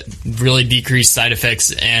really decrease side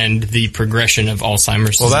effects and the progression of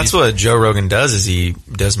Alzheimer's disease. Well, that's what Joe Rogan does. Is he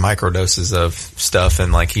does microdoses of stuff,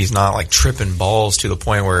 and like he's not like tripping balls to the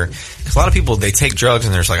point where cause a lot of people they take drugs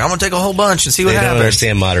and they're just like, I'm gonna take a whole bunch and see what happens. They don't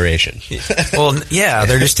understand moderation. Well, yeah,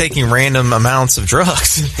 they're just taking random amounts of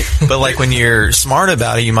drugs. But like when you're smart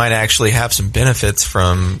about it, you might actually have some benefits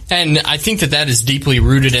from. And I think that is deeply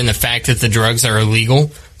rooted in the fact that the drugs are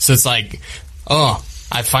illegal. So it's like, oh,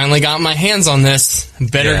 I finally got my hands on this.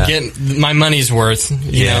 Better get my money's worth.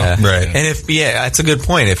 You know? Right. And that's a good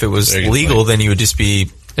point. If it was legal, then you would just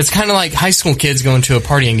be. It's kind of like high school kids going to a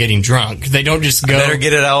party and getting drunk. They don't just go. I better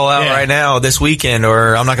get it all out right now this weekend,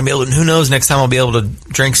 or I'm not going to be able to. Who knows? Next time I'll be able to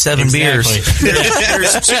drink 7 beers.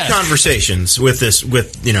 There's two conversations with this,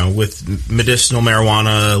 with medicinal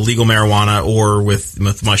marijuana, legal marijuana, or with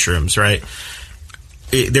mushrooms. Right?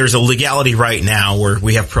 There's a legality right now where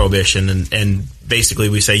we have prohibition, and basically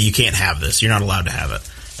we say you can't have this. You're not allowed to have it.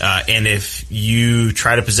 And if you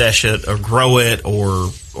try to possess it, or grow it,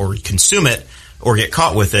 or consume it, or get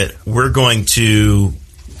caught with it, we're going to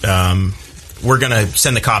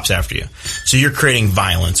send the cops after you. So you're creating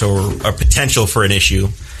violence or a potential for an issue,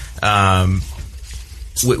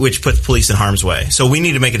 which puts police in harm's way. So we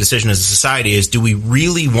need to make a decision as a society: is do we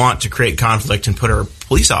really want to create conflict and put our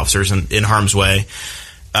police officers in harm's way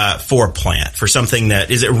for a plant, for something that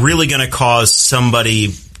is it really going to cause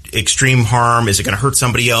somebody extreme harm? Is it going to hurt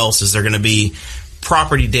somebody else? Is there going to be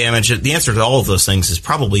property damage? The answer to all of those things is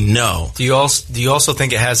probably no. Do you also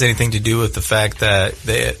think it has anything to do with the fact that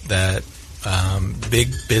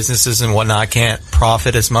big businesses and whatnot can't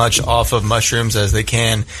profit as much off of mushrooms as they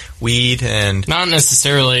can weed? And not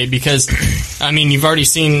necessarily, because I mean you've already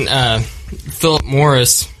seen Philip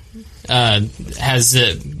Morris has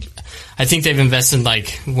I think they've invested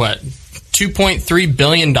like what $2.3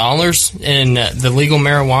 billion in the legal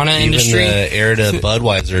marijuana industry. Even the heir to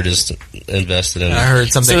Budweiser just invested in it. I heard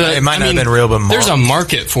something. So it might not have been real, but there's a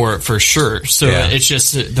market for it for sure. So it's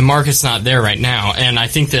just the market's not there right now. And I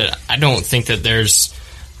don't think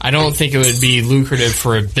it would be lucrative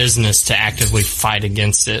for a business to actively fight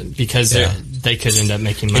against it because they could end up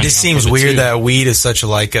making money. It just seems weird that weed is such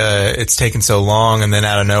it's taken so long, and then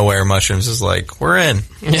out of nowhere, mushrooms is like, we're in.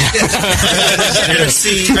 Yeah. I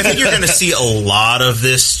think you're going to see a lot of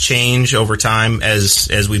this change over time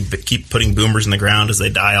as we keep putting boomers in the ground as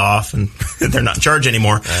they die off and they're not in charge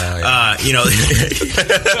anymore. There's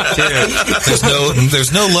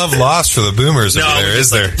no love lost for the boomers over there,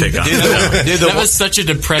 is there? That was such a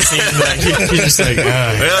depressing. You're just like,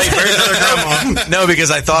 no,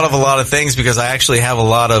 because I thought of a lot of things because I actually have a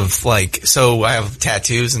lot of so I have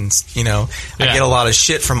tattoos and I get a lot of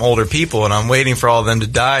shit from older people and I'm waiting for all of them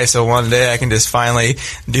to die so one day I can just finally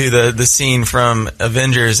do the scene from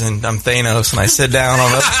Avengers and I'm Thanos and I sit down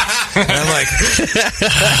on and I'm like,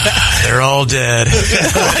 they're all dead.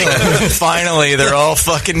 Finally, they're all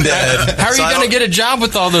fucking dead. How are you going to get a job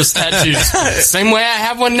with all those tattoos? Same way I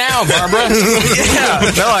have one now, Barbara.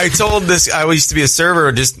 No, I told this. I used to be a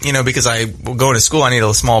server, just because I going to school. I need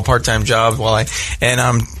a small part-time job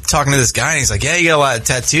I'm talking to this guy, and he's like, yeah, you got a lot of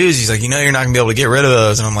tattoos. He's like, you're not going to be able to get rid of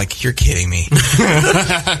those. And I'm like, you're kidding me.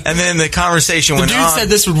 And then the conversation went on. The dude said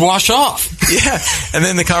this would wash off. Yeah. And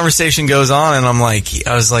then the conversation goes on, and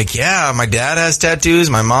I was like, yeah, my dad has tattoos.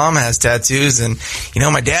 My mom has tattoos. And,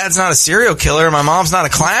 my dad's not a serial killer. My mom's not a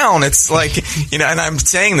clown. It's like, and I'm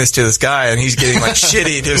saying this to this guy, and he's getting like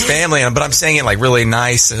shitty to his family. But I'm saying it like really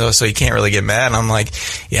nice, so he can't really get mad. And I'm like,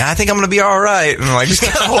 yeah, I think I'm going to be all right. And like, just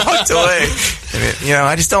kind of walked away. And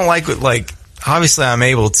I just don't like obviously I'm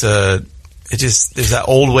able to, there's that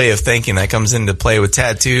old way of thinking that comes into play with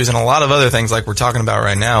tattoos and a lot of other things like we're talking about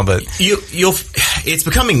right now. But it's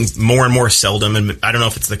becoming more and more seldom, and I don't know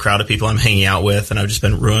if it's the crowd of people I'm hanging out with, and I've just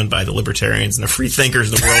been ruined by the libertarians and the free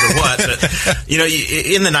thinkers of the world or what. But,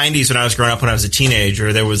 in the 90s when I was growing up, when I was a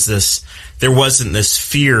teenager, there wasn't this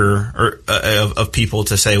fear of people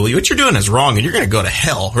to say, well, what you're doing is wrong and you're going to go to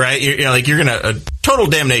hell, right? You're going to, total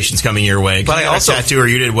damnation's coming your way. But I also, a tattoo or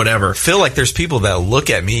you did whatever. Feel like there's people that look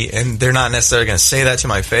at me and they're not necessarily going to say that to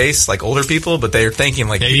my face, like older people, but they're thinking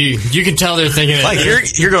like, yeah, you can tell they're thinking like,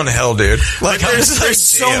 you're going to hell, dude. Like, there's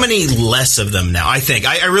so many less of them now, I think.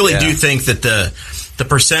 I really do think that the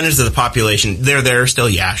percentage of the population, they're there still,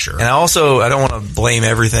 yeah, sure. And I don't want to blame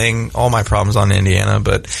everything, all my problems on Indiana,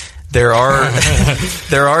 but there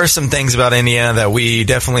are some things about Indiana that we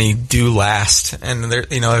definitely do last, and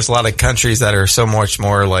there's a lot of countries that are so much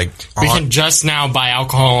more like. We can just now buy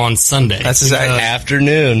alcohol on Sunday. That's exactly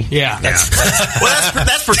afternoon. Yeah, that's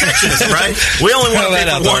protectionism, right? We only want to pay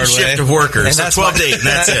for one shift of workers, and that's 12 to 8, and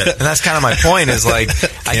that's it. And that's kind of my point. Is like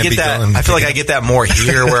I get that. I feel like I get that more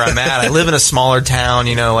here where I'm at. I live in a smaller town,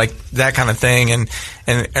 like that kind of thing, and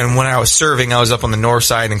when I was serving, I was up on the north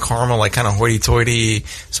side in Carmel, like kind of hoity-toity.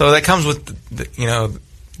 So that comes with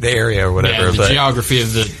the area or whatever. Yeah, the geography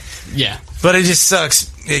of But it just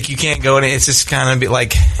sucks. Like, you can't go in. It's just kind of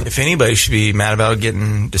like, if anybody should be mad about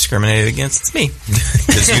getting discriminated against, it's me.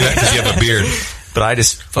 Because you have a beard. But I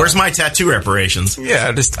just... Where's my tattoo reparations? Yeah,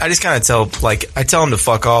 I just kind of I tell them to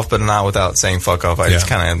fuck off, but not without saying fuck off. I just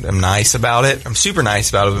kind of am nice about it. I'm super nice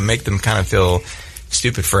about it, but make them kind of feel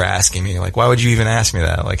stupid for asking me. Like, why would you even ask me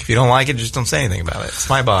that? Like, if you don't like it, just don't say anything about it. It's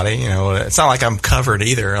my body, It's not like I'm covered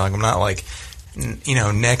either. Like, I'm not like,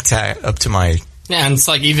 necktie up to my... Yeah, and it's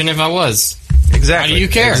like, even if I was... Exactly. How do you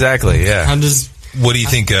care? Exactly, yeah. What do you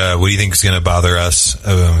think? What do you think is going to bother us?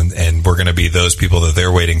 And we're going to be those people that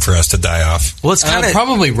they're waiting for us to die off. Well, it's kind of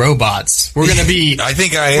probably robots. We're going to be. I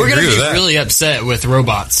think we're agree with be that. Really upset with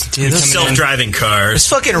robots. Dude, self-driving cars. Those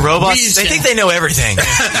fucking robots. They think they know everything.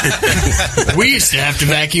 We used to have to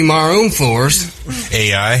vacuum our own floors.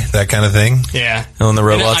 AI, that kind of thing. Yeah. And the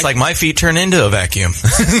robots, like my feet turn into a vacuum.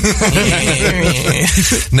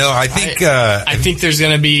 No, I think there's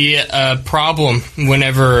going to be a problem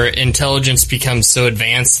whenever intelligence becomes so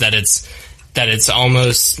advanced that it's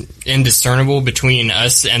almost indiscernible between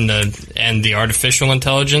us and the artificial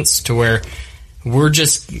intelligence, to where we're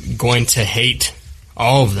just going to hate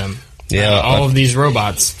all of them. All of these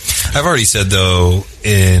robots. I've already said, though,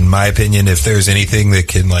 in my opinion, if there's anything that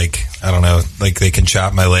can, they can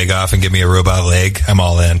chop my leg off and give me a robot leg, I'm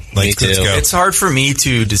all in. Let's go. It's hard for me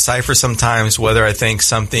to decipher sometimes whether I think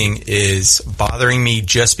something is bothering me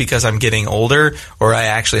just because I'm getting older, or I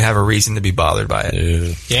actually have a reason to be bothered by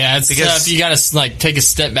it. Yeah, it's tough. You got to take a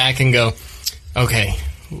step back and go, okay,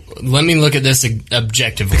 let me look at this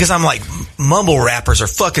objectively. Because I'm like, mumble rappers are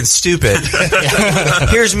fucking stupid.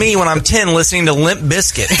 Here's me when I'm 10 listening to Limp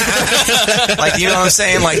Bizkit. Like, you know what I'm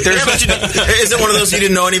saying? Like, there's... is it one of those you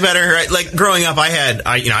didn't know any better? Right? Like, growing up,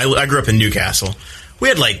 I grew up in Newcastle. We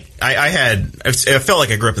had I felt like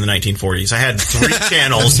I grew up in the 1940s. I had 3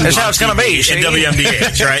 channels. That's how it's going to be. And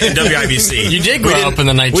WMDH, right? And WIBC. You did grow up in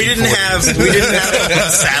the 1940s. We didn't have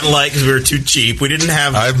satellite because we were too cheap. We didn't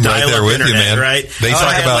have I'm right there with internet, you, man. Right? They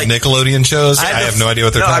talk about Nickelodeon shows. I have no idea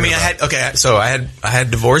what they're talking about. I had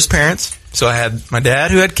divorced parents. So I had my dad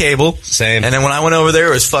who had cable. Same. And then when I went over there,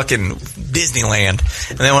 it was fucking Disneyland.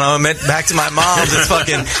 And then when I went back to my mom's, it's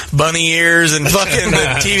fucking bunny ears and fucking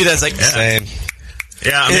the TV that's like... Same.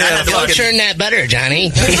 Yeah, I mean, I had don't churn that butter, Johnny.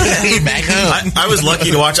 You're back home. I was lucky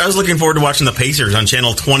to watch. I was looking forward to watching the Pacers on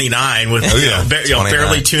Channel 29 with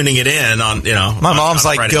barely tuning it in on. My mom's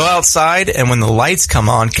like, go outside, and when the lights come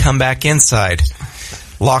on, come back inside.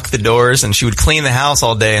 Lock the doors, and she would clean the house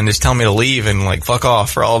all day and just tell me to leave and like fuck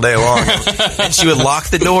off for all day long. And she would lock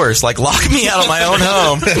the doors, like lock me out of my own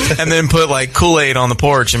home, and then put like Kool-Aid on the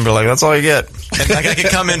porch and be like, "That's all you get." And like I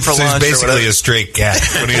could come in for lunch. He's basically a straight cat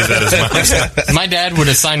when he was at his mom's. My dad would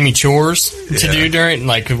assign me chores to do during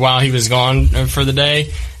while he was gone for the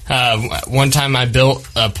day. One time I built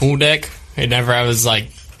a pool deck. Whenever I was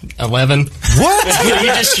like 11. What?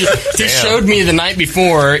 He showed me the night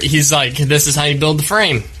before. He's like, this is how you build the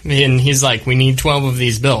frame. And he's like, we need 12 of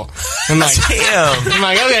these built. I'm like, Damn. I'm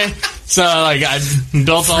like, okay. So like I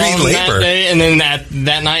built all of them that day, and then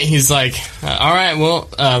that night he's like, all right, well,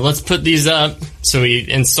 let's put these up. So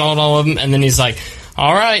he installed all of them, and then he's like,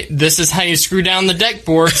 all right, this is how you screw down the deck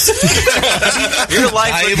boards. Your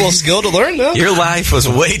life, Valuable skill to learn, though. your life was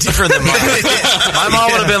way different than mine. My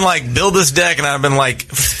mom would have been like, build this deck, and I'd have been like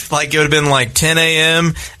it would have been like 10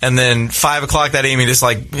 a.m. and then 5 o'clock that evening, just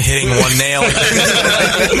like hitting one nail.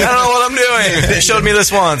 I don't know what I'm doing. It showed me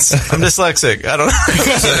this once. I'm dyslexic. I don't know.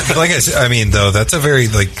 So, like I said, I mean, though, that's a very,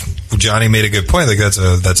 like, Johnny made a good point. Like, that's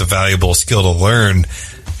a valuable skill to learn.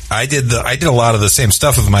 I did a lot of the same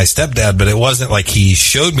stuff with my stepdad, but it wasn't like he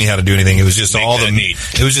showed me how to do anything. It was just all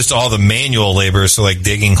the manual labor. So like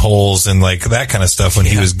digging holes and like that kind of stuff. When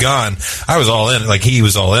he was gone, I was all in. Like he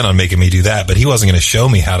was all in on making me do that, but he wasn't going to show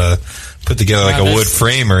me how to put together like a wood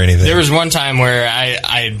frame or anything. There was one time where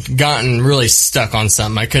I'd gotten really stuck on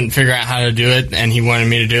something. I couldn't figure out how to do it, and he wanted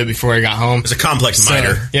me to do it before he got home. It was a complex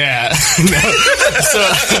miter. Yeah. So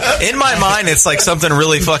in my mind, it's like something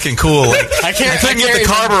really fucking cool. Like, I couldn't get the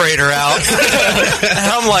carburetor out.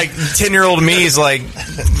 And I'm like, 10-year-old me is like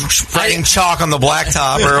writing chalk on the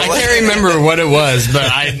blacktop. I can't remember what it was, but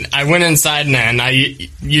I went inside and I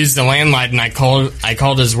used the landline, and I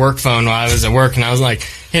called his work phone while I was at work, and I was like,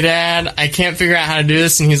 hey, Dad, I can't figure out how to do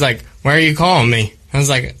this. And he's like, why are you calling me? I was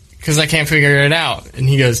like, because I can't figure it out. And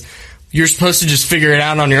he goes, you're supposed to just figure it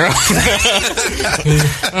out on your own.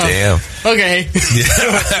 Damn. Okay.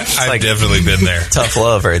 Yeah, I've definitely been there. Tough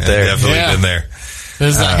love right there. Definitely been there. It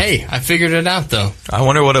was like, hey, I figured it out, though. I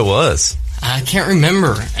wonder what it was. I can't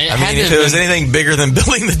remember. If it was anything bigger than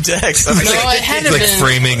building the decks, it had to like been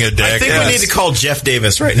framing a deck. I think we need to call Jeff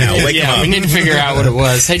Davis right now. Wake him up. We need to figure out what it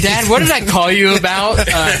was. Hey, Dad, what did I call you about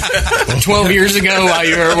 12 years ago while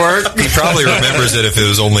you were at work? He probably remembers it if it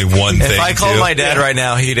was only one thing. If I called my dad right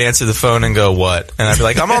now, he'd answer the phone and go, what? And I'd be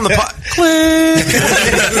like, I'm on the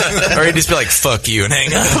Click. Or he'd just be like, fuck you, and hang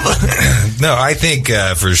up. No, I think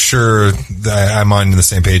for sure I'm on the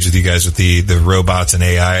same page with you guys with the robots and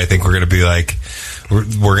AI. I think we're going to be like,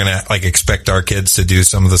 we're going to like expect our kids to do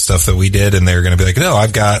some of the stuff that we did, and they're going to be like, no,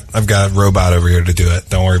 I've got robot over here to do it.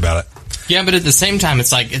 Don't worry about it. Yeah, but at the same time,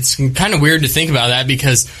 it's like, it's kind of weird to think about that,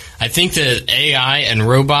 because I think that AI and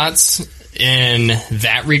robots in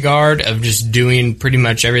that regard of just doing pretty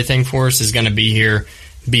much everything for us is going to be here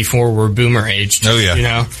before we're boomer aged. Oh yeah. You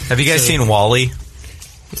know? Have you guys seen WALL-E?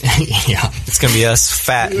 Yeah. It's going to be us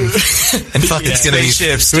fat and fucking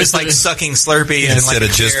spaceships, just like sucking Slurpee. And instead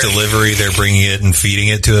like of just delivery, they're bringing it and feeding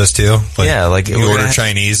it to us too. Like, yeah, like you order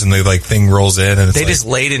Chinese and the like thing rolls in, and it's they just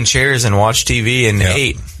laid in chairs and watched TV and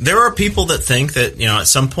ate. There are people that think that, at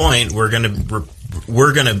some point work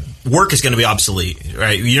is going to be obsolete,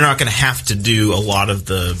 right? You're not going to have to do a lot of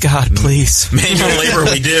the manual labor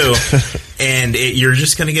we do, and you're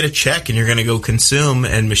just going to get a check and you're going to go consume,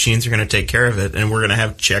 and machines are going to take care of it, and we're going to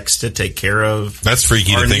have checks to take care of. That's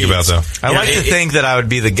freaky to think about, though. I like to think that I would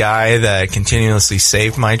be the guy that continuously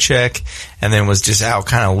saved my check and then was just out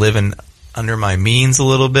kind of living under my means a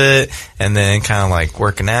little bit, and then kind of like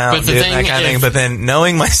working out, doing that kind of thing. But then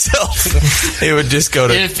knowing myself, it would just go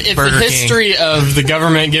to if Burger the King. history of the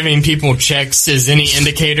government giving people checks is any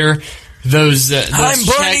indicator, those I'm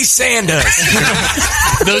Bernie Sanders.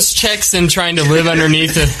 Those checks and trying to live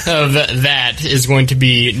underneath of that is going to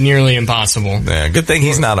be nearly impossible. Yeah, good thing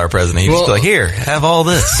he's not our president. He'd just be like, here, have all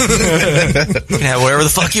this. You can have whatever the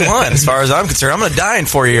fuck you want. As far as I'm concerned, I'm going to die in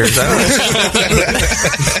 4 years.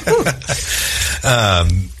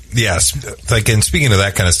 Yes, like, and speaking of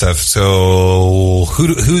that kind of stuff, so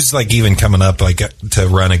who's like even coming up like to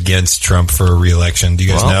run against Trump for re-election? Do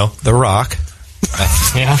you guys know? The Rock.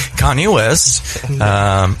 Yeah, Kanye West,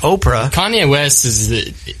 Oprah. Kanye West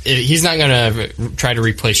he's not going to try to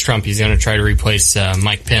replace Trump. He's going to try to replace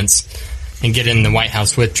Mike Pence and get in the White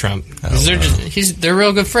House with Trump. They're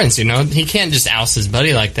real good friends, He can't just oust his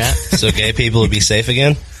buddy like that. So gay people would be safe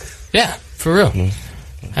again? Yeah, for real.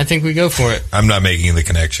 I think we go for it. I'm not making the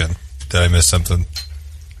connection. Did I miss something?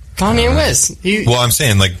 Kanye West. Well, I'm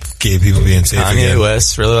saying like gay people being safe again. Kanye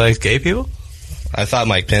West really likes gay people? I thought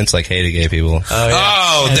Mike Pence hated gay people.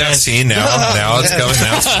 Oh, yeah. That's seen now. Now it's coming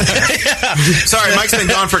out. Sorry, Mike's been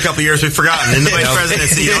gone for a couple of years. We've forgotten. In the vice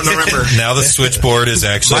presidency, you don't remember. Now the switchboard is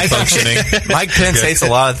actually functioning. Mike Pence hates a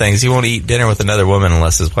lot of things. He won't eat dinner with another woman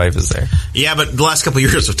unless his wife is there. Yeah, but the last couple of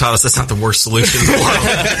years have taught us that's not the worst solution in the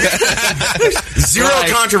world. Zero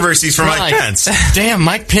controversies for Mike Pence. Damn,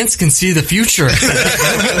 Mike Pence can see the future.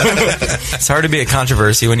 It's hard to be a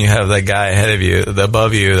controversy when you have that guy ahead of you,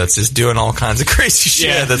 above you, that's just doing all kinds of crazy crazy shit.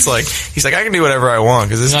 Yeah. That's like, he's like, I can do whatever I want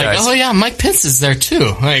because this Like, guy's. oh yeah, Mike Pence is there too.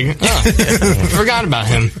 Like, forgot about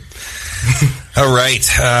him. All right.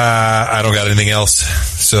 I don't got anything else.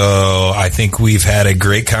 So I think we've had a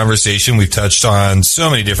great conversation. We've touched on so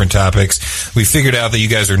many different topics. We figured out that you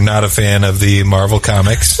guys are not a fan of the Marvel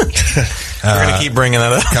comics. We're going to keep bringing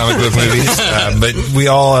that up. Comic book movies. But we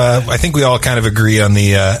all, I think we all kind of agree on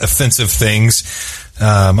the offensive things.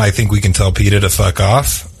 I think we can tell PETA to fuck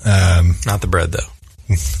off. Not the bread, though.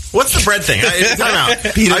 What's the bread thing? Time out.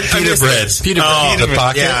 PETA bread. The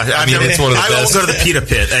pocket. Yeah, I mean, it's one of the I best. won't go to the PETA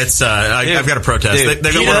pit. It's I've got to protest. Dude,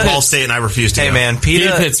 They go to Ball State, and I refuse to. Hey, go. man,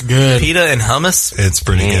 PETA pit's good. PETA and hummus. It's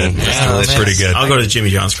pretty good. It's pretty good. I'll go to Jimmy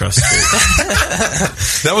John's across the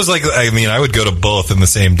street. That was like, I mean, I would go to both in the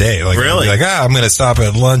same day. Like, Really? I'd be like, I'm going to stop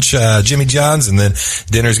at lunch, Jimmy John's, and then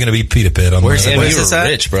dinner's going to be PETA pit. Where's Damn, Where's you this were at?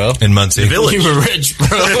 rich, bro. in Muncie. Village. You were rich, bro.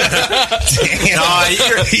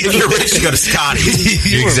 If you're rich, you go to Scotty's.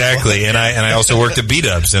 Exactly. And I also worked at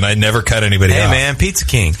B-Dubs, and I never cut anybody Hey, off. man, Pizza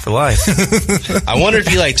King for life. I wonder if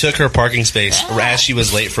he like took her parking space as she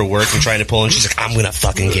was late for work and trying to pull in. She's like, I'm gonna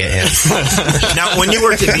fucking get him. Now, when you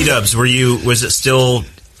worked at B-Dubs, was it still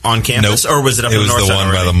on campus, Nope. or was it up It in was the north the side one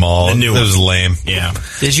by already? the mall. The new It was one. lame. Yeah.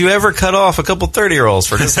 Did you ever cut off a couple 30-year-olds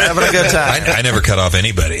for just having a good time? I never cut off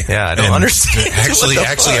anybody. Yeah, I don't And understand. Actually,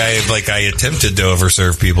 What the fuck? I attempted to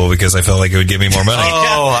overserve people because I felt like it would give me more money.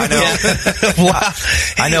 Oh, I know. Wow.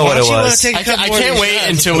 I know what it was. I can't wait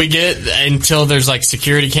until there's like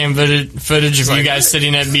security cam footage of you guys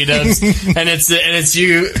sitting at B-Dubs, and it's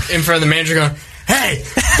you in front of the manager going, "Hey,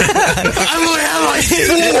 I'm only have like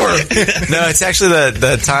 4." No, it's actually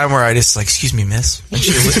the time where I just like, excuse me, miss.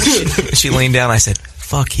 And she leaned down. I said,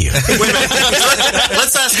 fuck you. Wait a minute.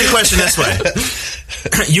 Let's ask the question this way.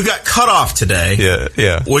 You got cut off today.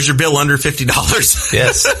 Yeah. Was your bill under $50?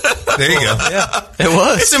 Yes. There you go. Yeah, it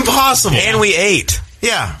was. It's impossible. And we ate.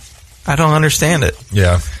 Yeah. I don't understand it.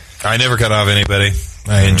 Yeah. I never cut off anybody.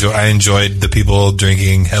 I enjoyed the people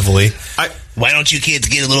drinking heavily. Why don't you kids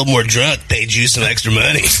get a little more drunk? Paid you some extra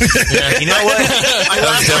money. You know what?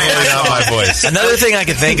 That's definitely not my voice. Another thing I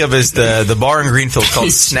can think of is the bar in Greenfield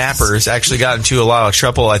called Snappers actually got into a lot of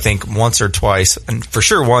trouble, I think, once or twice. And for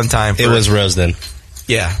sure one time. It was Rosedon.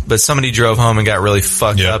 Yeah, but somebody drove home and got really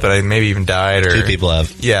fucked up and maybe even died. Or 2 people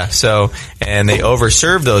have. Yeah, so, and they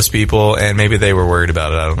overserved those people and maybe they were worried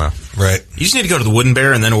about it. I don't know. Right. You just need to go to the Wooden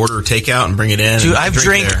Bear and then order a takeout and bring it in. Dude, and I've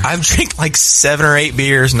drink drank like 7 or 8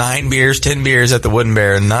 beers, 9 beers, 10 beers at the Wooden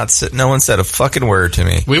Bear, and no one said a fucking word to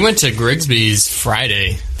me. We went to Grigsby's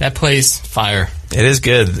Friday. That place, fire. It is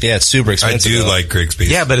good. Yeah, it's super I expensive. do like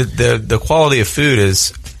Grigsby's. Yeah, but the quality of food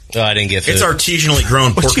is. Oh, I didn't get food. It's artisanally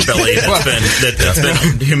grown pork belly that's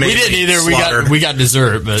been humanely We didn't either. slaughtered. We got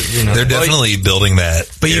dessert, but you know They're definitely building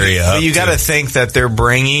that area up. But you got to think that they're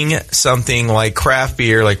bringing something like craft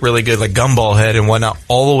beer, like really good, like Gumball Head and whatnot,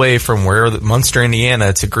 all the way from Munster,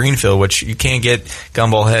 Indiana, to Greenfield, which you can't get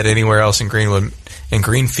Gumball Head anywhere else in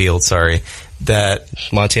Greenfield. Sorry, that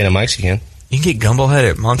Montana Mike's again. you can get Gumball Head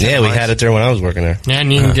at Montana. Yeah, we Mike's. had it there when I was working there. Yeah,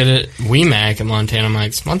 and you can get it WeMac at Montana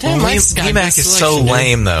Mike's. Montana Mike's got WeMac good is so selection, dude.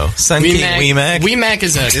 lame, though. Sun King WeMac. WeMac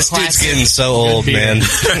is a This dude's classic getting so good old, beer. man.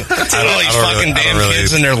 All these fucking damn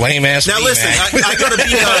kids and their lame ass. Now listen, I go to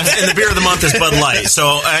B-Dubs and the beer of the month is Bud Light, so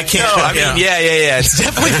I can't. No, I mean, yeah. It's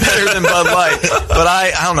definitely better than Bud Light. But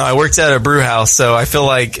I don't know. I worked at a brew house, so I feel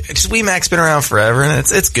like just WeMac's been around forever, and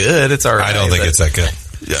it's good. It's all right. I don't think it's that good.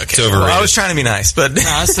 Okay. It's overrated. Well, I was trying to be nice, but No,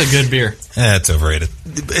 that's a good beer. It's overrated.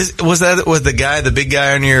 was the big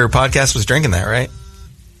guy on your podcast was drinking that, right?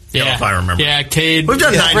 Yeah, if I remember. Yeah, Cade. We've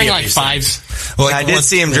done 90 bring of like these 5s. Well, I did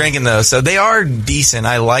see him drinking those, so they are decent.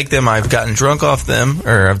 I like them. I've gotten drunk off them,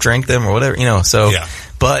 or I've drank them, or whatever, So, Yeah.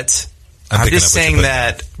 But I'm I'm picking just up what saying you're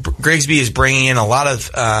that Grigsby is bringing in a lot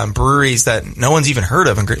of breweries that no one's even heard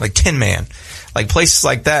of, like Tin Man, like places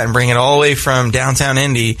like that, and bringing it all the way from downtown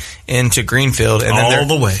Indy into Greenfield, and then all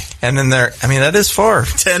the way. And then that is far.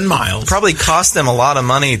 10 miles. Probably cost them a lot of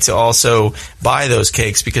money to also buy those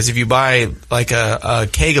cakes, because if you buy like a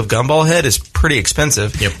keg of Gumball Head is pretty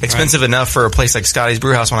expensive. Yep. Expensive enough for a place like Scotty's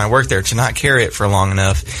Brewhouse when I worked there to not carry it for long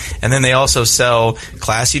enough. And then they also sell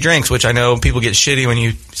classy drinks, which I know people get shitty when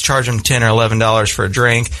you charge them $10 or $11 for a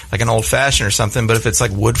drink, like an old fashioned or something. But if it's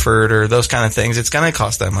like Woodford or those kind of things, it's going to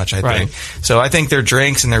cost that much, I think. So I think their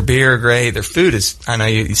drinks and their beer are great. Their food is, I know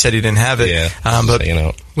you said you didn't have it. Yeah. But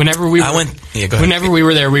Whenever we go ahead. Whenever we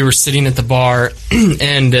were there, we were sitting at the bar,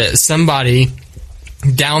 and somebody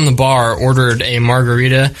down the bar ordered a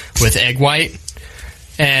margarita with egg white,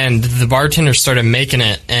 and the bartender started making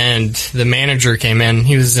it, and the manager came in.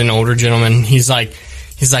 He was an older gentleman. He's like,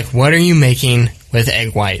 what are you making with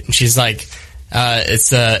egg white? And she's like,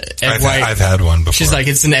 It's egg white. I've had one before. She's like,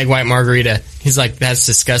 it's an egg white margarita. He's like, that's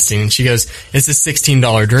disgusting. And she goes, it's a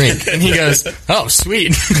 $16 drink. And he goes, oh,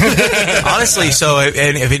 sweet. Honestly, so have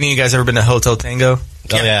any of you guys ever been to Hotel Tango?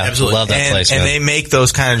 Oh yeah, absolutely. Love that place. And they make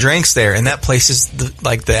those kind of drinks there, and that place is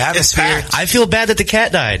the atmosphere. I feel bad that the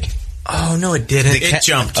cat died. Oh no, it didn't. It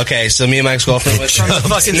jumped. Okay, so me and my ex-girlfriend went from the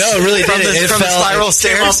fucking no, it really didn't. It from fell the spiral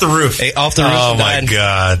stairs off the roof. Off the roof. Oh my died.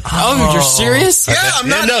 god! Oh, you're serious? Yeah, I'm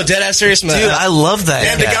not. No, dead ass serious, man. Dude, I love that.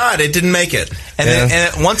 And to God, it didn't make it. And then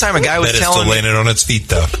and one time a guy was Bet it's telling still me. landed on its feet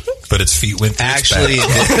though, but its feet went through Actually,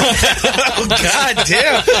 oh god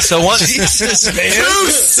damn! So one, Jesus, man. Too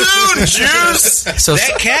soon, Juice. so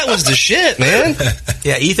That cat was the shit, man.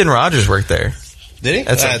 yeah, Ethan Rogers worked there. Did he?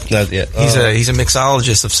 That's not yet. He's a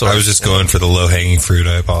mixologist of sorts. I was just going for the low hanging fruit.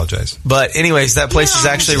 I apologize. But anyways, that place is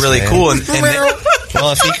actually really man. cool,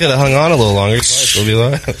 Well, if he could have hung on a little longer, he'd still be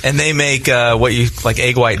alive. and they make what you like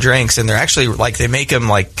egg white drinks, and they're actually like they make them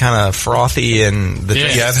like kind of frothy and the Yeah,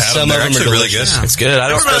 I've had Some them. They're of them are actually really good. delicious. It's good. I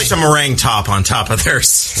don't Like some meringue top on top of theirs.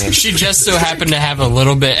 She just so happened to have a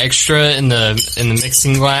little bit extra in the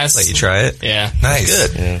mixing glass. let you try it. Yeah.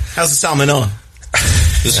 Nice. Good. How's the salmonella?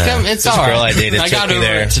 It's This all girl right. I dated took got me over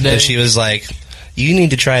there, it today. and she was like, "You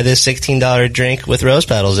need to try this $16 drink with rose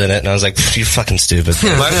petals in it." And I was like, "You're fucking stupid."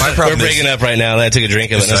 My problem We're is- breaking up right now, and I took a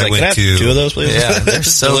drink of it, and I was I like, went "Can I have to- 2 of those, please?" Yeah, they're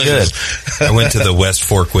so Delicious. good. I went to the West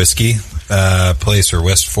Fork Whiskey place or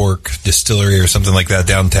West Fork Distillery or something like that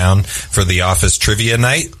downtown for the office trivia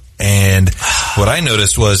night. And what I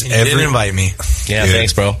noticed was You didn't invite me. Yeah, Dude.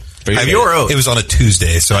 thanks, bro. It was on a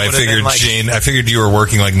Tuesday, so I would've been figured, like- Jane, I figured you were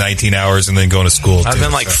working like 19 hours and then going to school. I've too,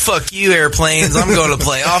 been like, so. fuck you, airplanes. I'm going to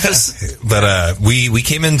play Office. But we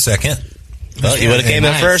came in second. Well, you would have came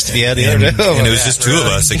in first if you had the And, other. and it was just 2 of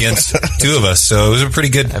us against 2 of us, so it was a pretty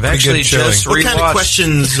good. I've pretty actually good showing. just What kind of rewatched.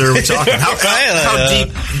 questions are we talking? How deep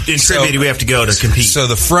in trivia do we have to go to compete? So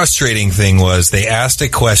the frustrating thing was they asked a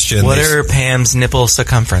question. What are Pam's nipple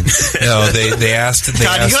circumference? No, they asked. They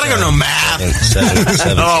God, asked, you gotta go know math.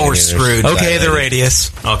 Oh, we're screwed. Okay, the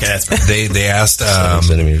radius. Okay, that's They asked. 7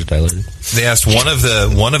 centimeters dilated. They asked one of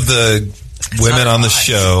the women on the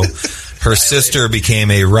show. Her sister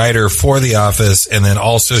became a writer for The Office, and then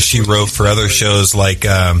also she wrote for other shows like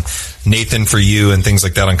Nathan For You and things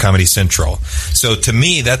like that on Comedy Central. So to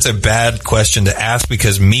me, that's a bad question to ask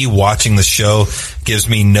because me watching the show gives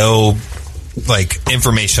me no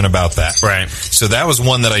information about that. Right. So that was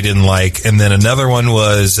one that I didn't like. And then another one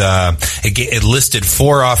was it listed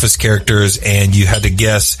 4 Office characters, and you had to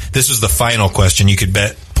guess. This was the final question. You could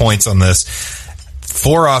bet points on this.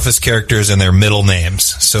 4 Office characters and their middle names.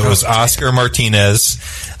 So it was Oscar Martinez,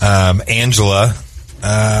 Angela,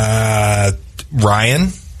 Ryan,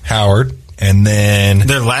 Howard, and then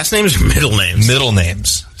their last names or middle names? Middle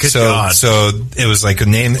names. Good God. So it was like a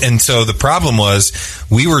name. And so the problem was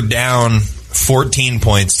we were down 14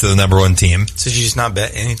 points to the number 1 team. So did you just not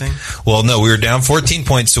bet anything? Well, no, we were down 14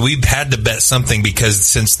 points, so we had to bet something because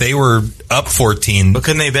since they were up 14. But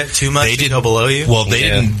couldn't they bet too much They to didn't go below you? Well, they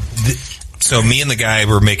didn't. So me and the guy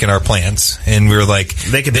were making our plans, and we were like,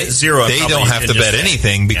 they could bet 0. They don't have to bet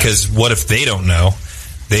anything because what if they don't know?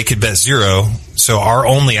 They could bet 0. So our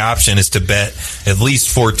only option is to bet at least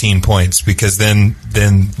 14 points because then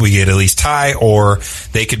we get at least tie, or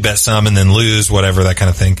they could bet some and then lose, whatever, that kind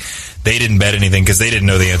of thing. They didn't bet anything because they didn't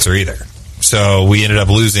know the answer either. So we ended up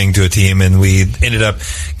losing to a team, and we ended up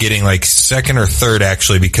getting like 2nd or 3rd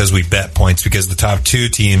actually because we bet points because the top 2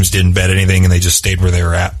 teams didn't bet anything and they just stayed where they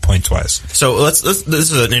were at points wise. So let's this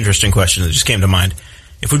is an interesting question that just came to mind.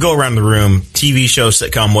 If we go around the room, TV show,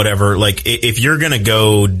 sitcom, whatever, like if you're going to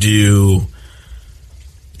go do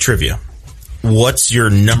trivia, what's your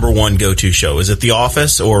number 1 go-to show? Is it The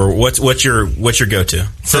Office, or what's your go-to?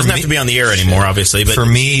 It doesn't have to be on the air anymore, obviously. But for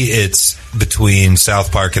me, it's between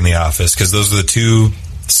South Park and The Office because those are the 2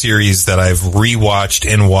 series that I've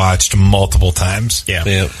rewatched and watched multiple times.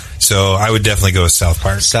 Yeah. So I would definitely go with South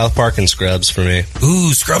Park. South Park and Scrubs for me.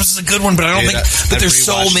 Ooh, Scrubs is a good one, but I don't but there's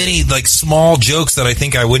so many like small jokes that I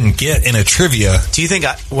think I wouldn't get in a trivia. Do you think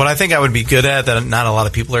what I think I would be good at that not a lot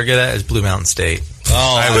of people are good at is Blue Mountain State?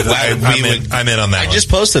 Oh, I'm in on that. I just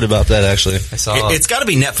posted about that actually. I saw it's got to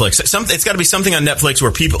be Netflix. It's got to be something on Netflix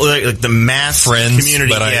where people like the mass Friends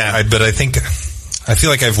community. But I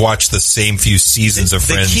feel like I've watched the same few seasons of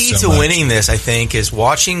Friends. The key so to much. winning this, I think, is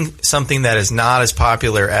watching something that is not as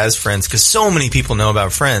popular as Friends, because so many people know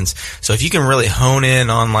about Friends. So if you can really hone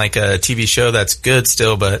in on like a TV show that's good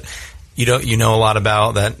still, but you know a lot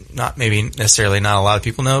about that not a lot of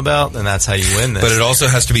people know about, then that's how you win this. But it also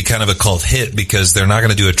has to be kind of a cult hit because they're not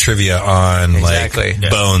going to do a trivia on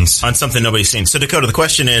Bones, on something nobody's seen. So Dakota, the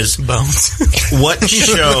question is Bones. What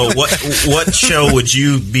show would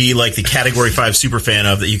you be like the Category 5 super fan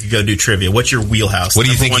of that you could go do trivia? What's your wheelhouse? What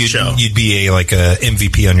do you think you'd be a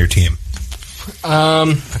MVP on your team?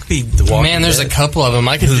 I could be The Walking Dead. There's a couple of them.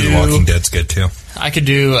 I could do The Walking Dead's good too. I could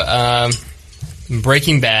do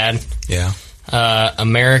Breaking Bad. Yeah.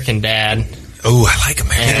 American Dad. Oh, I like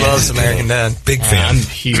American Dad. He loves American Dad. Big fan. I'm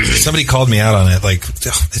huge. Somebody called me out on it.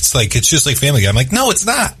 It's just like Family Guy. I'm like, no, it's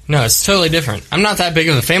not. No, it's totally different. I'm not that big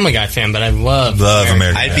of a Family Guy fan, but I love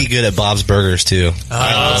American I'd Dad. be good at Bob's Burgers too.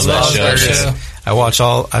 I love Bob's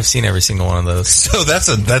show. I've seen every single one of those. So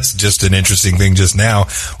that's just an interesting thing just now.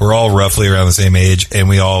 We're all roughly around the same age, and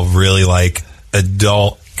we all really like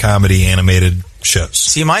adult comedy animated shows.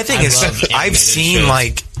 See, my thing is, I've seen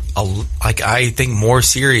shows. I think more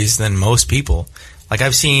series than most people. Like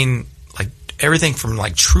I've seen everything from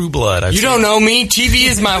True Blood. You don't know me. TV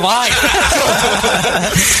is my life.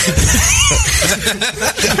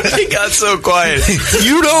 He got so quiet.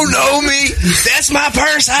 You don't know me. That's my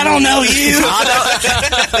purse. I don't know you.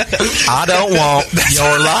 I don't want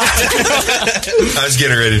your life. I was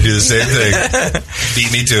getting ready to do the same thing.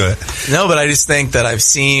 Beat me to it. No, but I just think that I've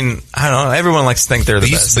seen. I don't know. Everyone likes to think they're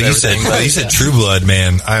the best. But you said True Blood,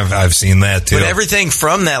 man. I've seen that too. But everything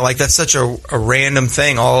from that, that's such a random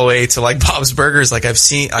thing, all the way to Bob's Burgers. I've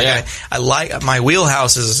seen. I like my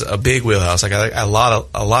wheelhouse is a big wheelhouse. I like a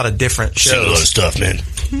lot of different shows. Seen a lot of stuff, man.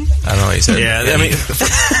 I don't know what you said. Yeah, I mean,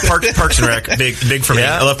 Parks and Rec, big for me.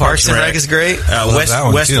 Yeah, I love Parks and Rec is great.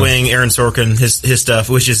 West Wing, Aaron Sorkin, his stuff,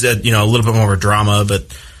 which is a little bit more of a drama, but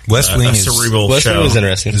West Wing is cerebral West show. Wing is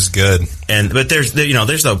interesting. It's good. But there's a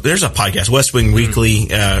podcast, West Wing Weekly.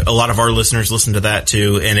 A lot of our listeners listen to that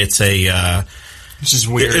too, and it's a. Which is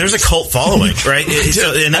weird. There's a cult following, right?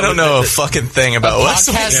 I don't know a fucking thing about West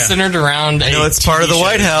Wing. Podcast centered around. I know it's part of the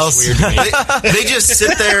White House. Weird to me. They just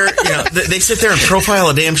sit there, they sit there and profile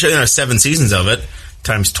a damn show. 7 seasons of it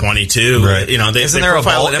times 22. Right. Isn't there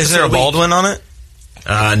a Baldwin on it?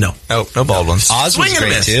 No. Oh, no Baldwins. Oz was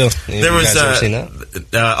great too. There was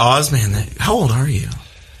Oz. Man, how old are you?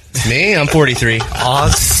 Me? I'm 43.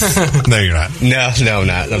 Oz? No, you're not. No, I'm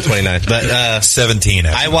not. I'm 29. But 17.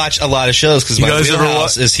 I watch a lot of shows because my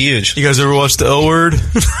wheelhouse is huge. You guys ever watch The O Word? No,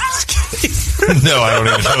 I don't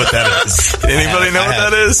even know what that is. Anybody know what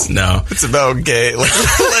that is? No. It's about gay. No,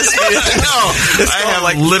 I have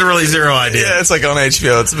literally zero idea. Yeah, it's on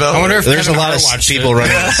HBO. It's about. I wonder if There's a Kevin lot of Hart watched people it.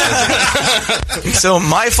 running. So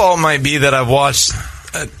my fault might be that I've watched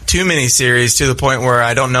too many series to the point where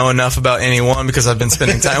I don't know enough about any one because I've been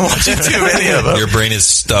spending time watching too many of them. Your brain is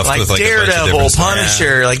stuffed with a bunch of Daredevil, different stuff.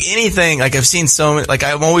 Punisher, anything. I've seen so many.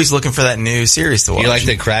 I'm always looking for that new series to watch. You like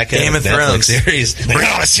the crackhead Game of Netflix Thrones series? Like,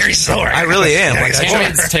 the series is over. I really am.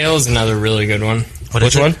 Handmaid's Tale is another really good one.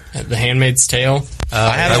 Which one? The Handmaid's Tale.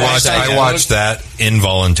 I watched that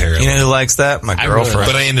involuntarily. You know who likes that? My girlfriend.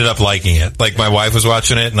 But I ended up liking it. My wife was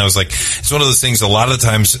watching it, and I was like, it's one of those things. A lot of the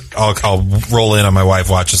times, I'll roll in on my wife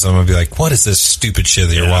watching something and be like, "What is this stupid shit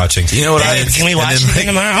that you're watching?" You know what? Can we watch it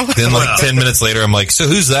tomorrow? Then 10 minutes later, I'm like, "So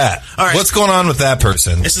who's that? All right. What's going on with that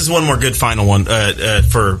person?" This is one more good final one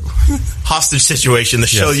for Hostage Situation, the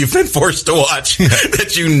show you've been forced to watch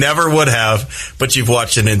that you never would have, but you've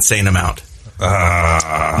watched an insane amount.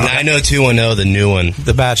 90210, the new one,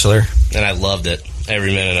 The Bachelor. and I loved it.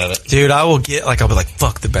 Every minute of it. Dude, I will get I'll be like,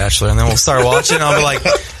 fuck The Bachelor, and then we'll start watching. And I'll be like,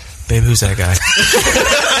 babe, who's that guy?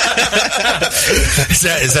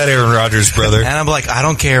 Is that Aaron Rodgers' brother? And I'm like, I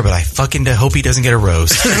don't care, but I fucking hope he doesn't get a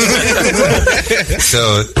rose.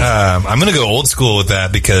 So I'm going to go old school with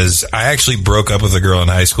that because I actually broke up with a girl in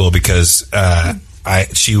high school because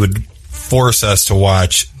she would force us to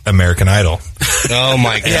watch American Idol. Oh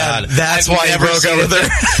my god! Yeah, that's why I broke up with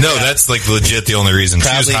her. No, that's legit the only reason.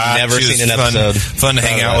 Probably she was hot. never She was seen an episode. Fun to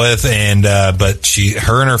hang out with, and but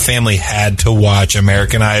her and her family had to watch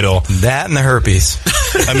American Idol. That and the herpes.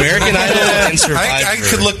 American Idol and Survivor. I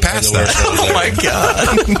could look past that. Oh my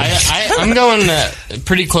god! I'm going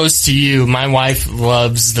pretty close to you. My wife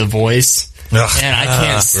loves The Voice. Ugh. And I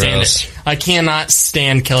can't stand gross. it. I cannot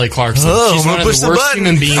stand Kelly Clarkson. Oh, She's I'm one gonna of push the the worst button.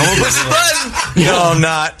 human beings. I'm gonna push the button. No, I'm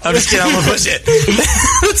not. I'm just kidding. I'm gonna push it.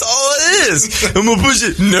 That's all it is. I'm gonna push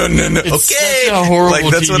it. No. It's Okay. such a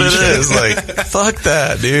horrible that's TV what it show. is. Fuck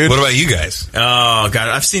that, dude. What about you guys? Oh god,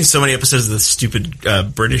 I've seen so many episodes of the stupid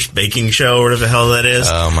British baking show or whatever the hell that is.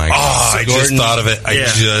 Oh my god. Oh, I just thought of it. I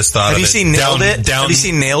just thought Have of you it. seen Nailed It? Have you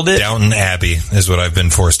seen Nailed It? Downton Abbey is what I've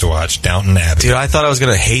been forced to watch. Downton Abbey. Dude, I thought I was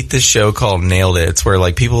gonna hate this show called Nailed It. It's where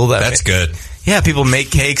people that That's good. Yeah, people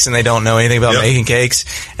make cakes and they don't know anything about making cakes,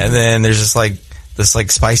 and then there's just like this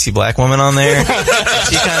like spicy black woman on there.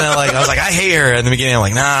 She kind of like, I was like, I hate her at the beginning. I'm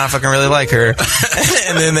like, nah, I fucking really like her.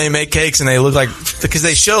 And then they make cakes and they look like, because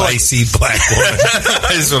they show spicy black woman.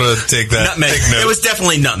 I just want to take that. Nutmeg. It was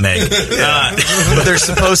definitely nutmeg. But they're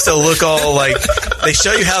supposed to look all like, they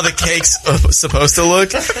show you how the cake's supposed to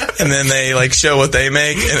look, and then they like show what they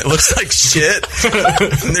make, and it looks like shit.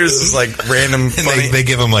 And there's this like random funny. They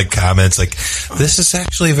give them like comments like, this is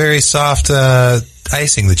actually very soft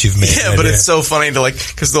icing that you've made. Yeah, but it's so funny to like,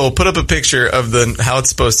 because they'll put up a picture of how it's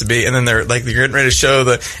supposed to be, and then they're getting ready to show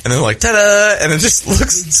and then like, ta-da, and it just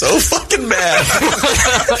looks so fucking bad.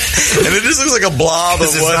 And it just looks like a blob of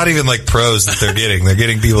it's not even like pros that they're getting. They're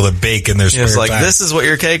getting people to bake in their spare it's like, time. this is what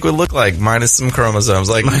your cake would look like, minus some chromosomes.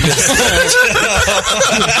 Like, okay.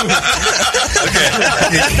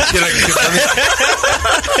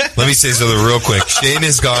 Let me say something real quick. Shane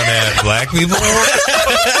has gone at black people.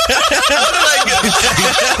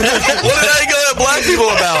 What did I go at black people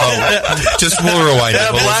about? Just we'll rewind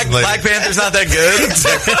it. Black Panther's not that good.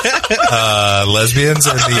 Lesbians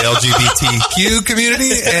and the LGBTQ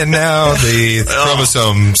community, and now the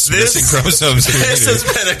missing chromosomes community. This has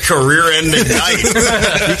been a career-ending night.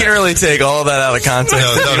 You can't really take all that out of context.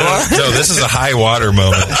 No, this is a high water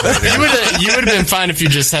moment. You would have been fine if you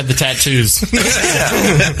just had the tattoos.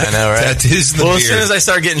 I know, right? Tattoos. Well, as soon as I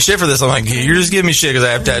start getting shit for this, I'm like, you're just giving me shit because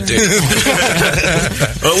I have tattoos.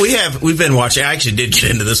 Well, we've been watching. I actually did get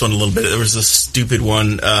into this one a little bit. There was a stupid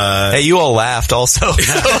one. Hey, you all laughed also.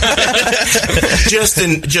 just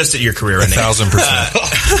at your career ending.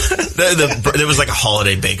 1,000%. There was like a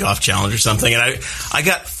holiday bake-off challenge or something, and I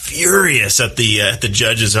got furious at the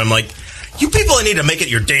judges. I'm like, you people need to make it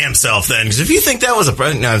your damn self then, because if you think that was a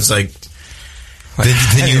problem, I was like. Then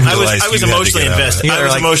you I was emotionally invested. I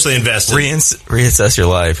was emotionally invested. Reassess your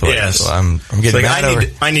life. Like, yes, well, I'm getting mad over.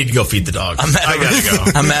 I need to go feed the dog. I gotta go.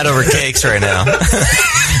 I'm mad over cakes right now.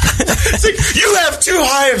 It's like, you have too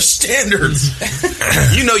high of standards.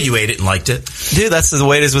 You know you ate it and liked it, dude. That's the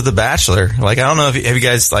way it is with The Bachelor. Like, I don't know if you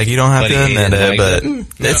guys like. You don't have to admit it, but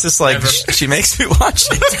it's just like she makes me watch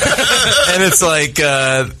it, and it's like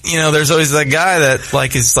there's always that guy that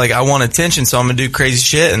like is like, I want attention, so I'm gonna do crazy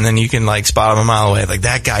shit, and then you can like spot him a mile away. Like,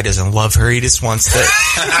 that guy doesn't love her. He just wants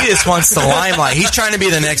the limelight. He's trying to be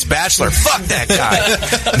the next Bachelor. Fuck that guy.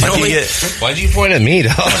 Why'd you point at me,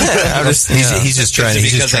 dog? He's just trying to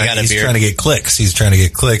get clicks. He's trying to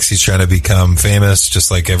get clicks. He's trying to become famous,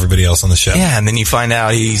 just like everybody else on the show. Yeah, and then you find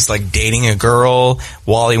out he's like dating a girl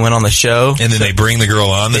while he went on the show. And then they bring the girl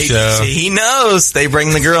on the show. He knows. They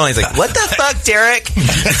bring the girl, and he's like, what the fuck, Derek?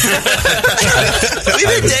 We've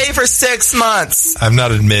been dating for 6 months. I'm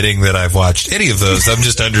not admitting that I've watched any of those. I'm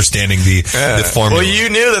just understanding the formula. Well, you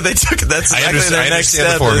knew that they took it. That's exactly their next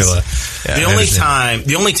step. The formula.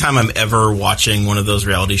 The only time I'm ever watching one of those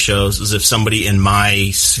reality shows is if somebody in my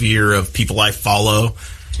sphere of people I follow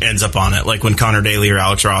ends up on it, like when Connor Daly or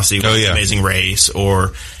Alex Rossi was Amazing Race,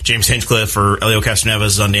 or James Hinchcliffe or Elio Castroneves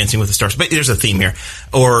is on Dancing with the Stars. But there's a theme here.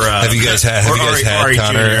 Or have you guys had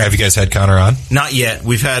Connor? Have you guys had Connor on? Not yet.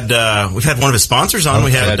 We've had one of his sponsors on. We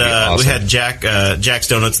had Jack's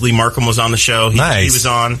Donuts. Lee Markham was on the show. He was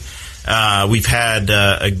on. We've had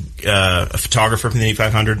a photographer from the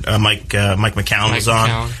 8500, Mike McCown was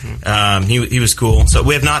on. He was cool. So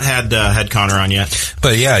we have not had Connor on yet.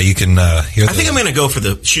 But yeah, you can hear. I think I'm going to go for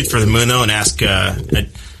the shoot for the moon though, and ask.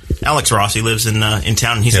 Alex Rossi lives in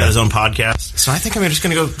town, and he's got his own podcast. So I think I'm just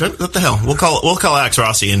going to go. What the hell? We'll call Alex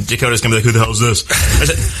Rossi, and Dakota's going to be like, "Who the hell is this?" I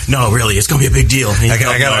said, "No, really, it's going to be a big deal." I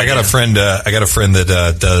got a friend. I got a friend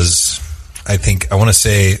that does. I'm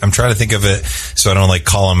trying to think of it so I don't like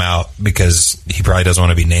call him out, because he probably doesn't want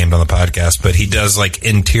to be named on the podcast, but he does like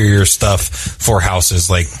interior stuff for houses,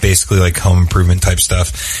 like basically like home improvement type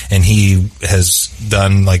stuff. And he has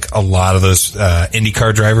done like a lot of those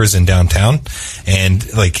IndyCar drivers in downtown, and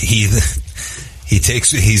like he's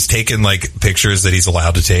taken like pictures that he's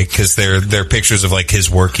allowed to take, because they're pictures of like his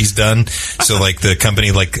work he's done. So like the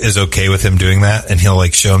company like is okay with him doing that, and he'll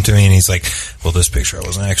like show them to me, and he's like, well, this picture I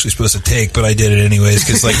wasn't actually supposed to take, but I did it anyways,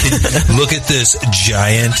 because like look at this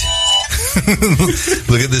giant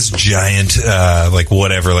like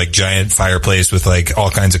whatever, like giant fireplace with like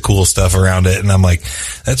all kinds of cool stuff around it. And I'm like,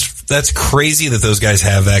 that's crazy that those guys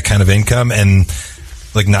have that kind of income, and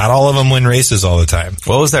like not all of them win races all the time.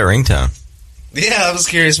 What was that ringtone? Yeah, I was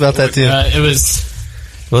curious about that too. It was.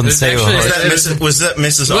 Was that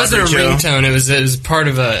Mrs. It wasn't a ringtone. It was part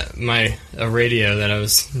of a radio that I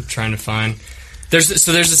was trying to find. there's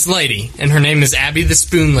this lady, and her name is Abby the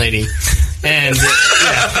Spoon Lady. And okay,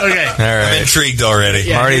 all right, I'm intrigued already.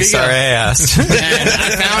 Yeah, Marty, sorry I asked. And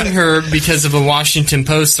I found her because of a Washington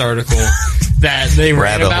Post article that they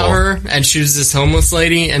ran Rabbit about hole. her, and she was this homeless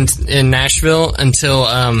lady in Nashville until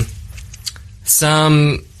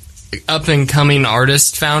some up and coming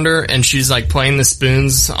artist found her, and she's like playing the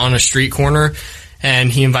spoons on a street corner.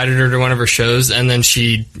 And he invited her to one of her shows, and then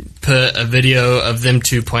she put a video of them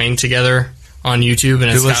two playing together on YouTube,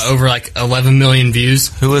 and it's got over like 11 million views.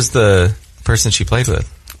 Who was the person she played with?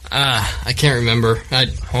 I can't remember.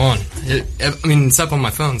 Hold on. It's up on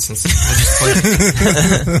my phone since I just played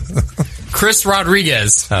it. Chris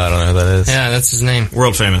Rodriguez. Oh, I don't know who that is. Yeah, that's his name.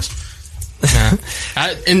 World famous. Yeah.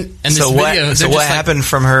 And this So video, what happened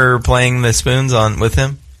from her playing the spoons with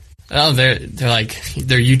him? Oh, they're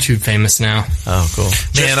YouTube famous now. Oh, cool.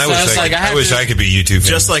 Man, I wish I could be YouTube famous.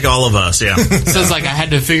 Just like all of us, yeah. So it's like I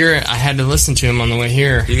had to listen to him on the way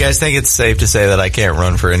here. Do you guys think it's safe to say that I can't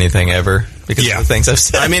run for anything ever because of the things I've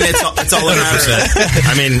said? I mean, it's all a matter.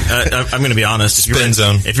 I mean, I'm going to be honest.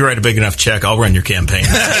 If you write a big enough check, I'll run your campaign.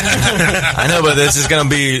 I know, but this is going to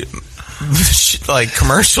be like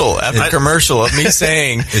commercial after commercial of me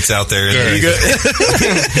saying it's out there.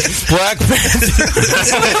 Black Panther.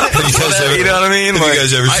 You know what I mean? Have you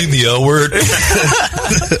guys ever seen the L word?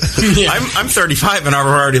 I'm 35 and I've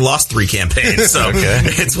already lost 3 campaigns. So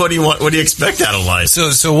it's what do you want? What do you expect out of life?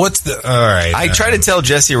 So what's the all right? I try to tell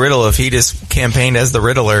Jesse Riddle if he just campaigned as the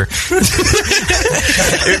Riddler,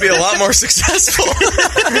 it would be a lot more successful.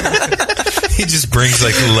 He just brings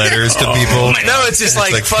like letters to people. No, it's just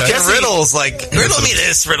like fucking riddles. Like riddle me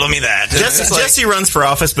this, riddle me that. Jesse runs for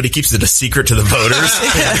office, but he keeps it a secret to the voters.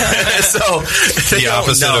 So the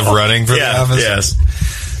opposite of running for the office. Yes.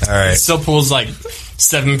 All right. He still pulls like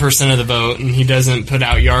 7% of the vote, and he doesn't put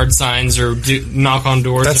out yard signs or knock on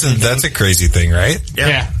doors. That's a crazy thing, right?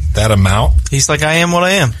 Yeah. That amount. He's like, I am what I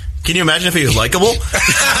am. Can you imagine if he was likable?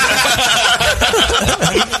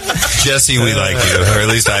 Jesse, we like you, or at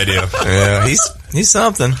least I do. Yeah, he's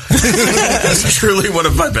something. That's truly one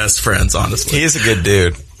of my best friends, honestly. He is a good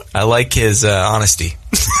dude. I like his honesty.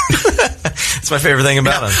 It's my favorite thing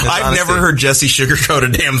about him. I've never heard Jesse sugarcoat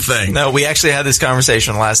a damn thing. No, we actually had this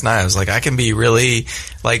conversation last night. I was like, I can be really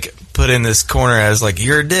like put in this corner as like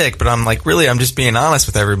you're a dick, but I'm like really I'm just being honest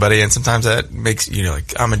with everybody, and sometimes that makes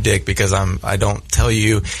like I'm a dick because I don't tell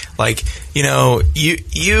you like you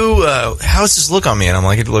how's this look on me, and I'm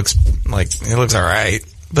like it looks all right.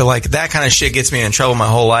 But, like, that kind of shit gets me in trouble my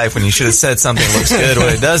whole life when you should have said something looks good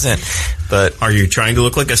when it doesn't. But are you trying to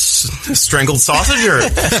look like a strangled sausage or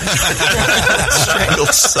strangled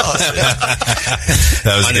sausage?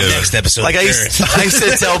 That was on good. The next episode. Like I used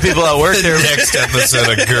to tell people at work there. Next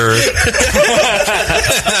episode of Girth.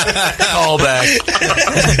 Call back.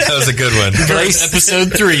 That was a good one.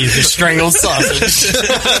 Episode 3, the strangled sausage.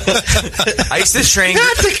 I used to strangle.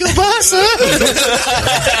 Not the kielbasa.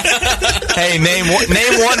 Hey, name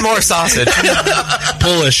one more sausage.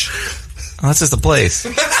 Polish. Oh, that's just a place.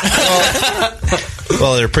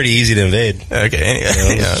 Well, they're pretty easy to invade. Okay,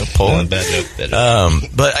 anyway, Poland. Bad note.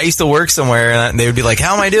 But I used to work somewhere, and they would be like,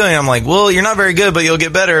 "How am I doing?" I'm like, "Well, you're not very good, but you'll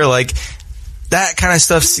get better." Like that kind of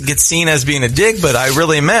stuff gets seen as being a dick, but I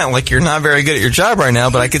really meant like you're not very good at your job right now,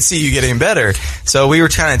 but I could see you getting better. So we were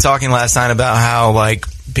kind of talking last night about how like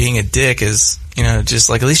being a dick is, just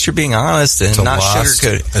like at least you're being honest and not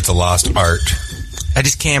sugarcoating. It's a lost art. I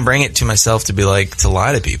just can't bring it to myself to be like to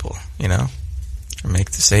lie to people, or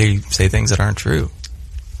say things that aren't true.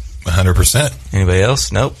 100%. Anybody else?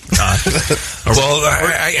 Nope. Or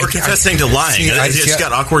confessing to lying. It just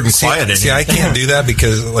got awkward and quiet. I can't do that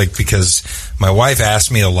because my wife asked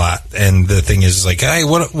me a lot, and the thing is like, hey,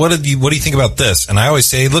 what do you think about this? And I always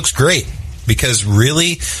say it looks great because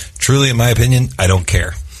really, truly, in my opinion, I don't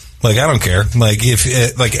care. Like, I don't care. Like,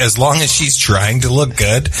 as long as she's trying to look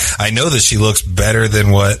good, I know that she looks better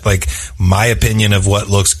than what, like, my opinion of what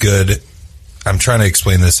looks good. I'm trying to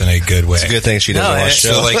explain this in a good way. It's a good thing she doesn't watch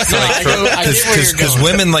show. Because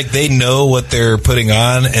women, like, they know what they're putting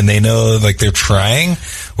on and they know, like, they're trying.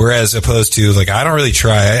 Whereas opposed to, like, I don't really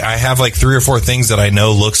try. I have, like, 3 or 4 things that I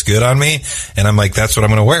know looks good on me. And I'm like, that's what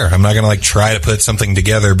I'm going to wear. I'm not going to, like, try to put something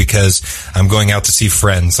together because I'm going out to see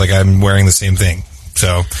friends. Like, I'm wearing the same thing.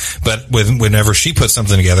 So, but whenever she puts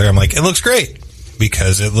something together, I'm like, it looks great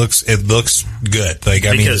because it looks good. Like,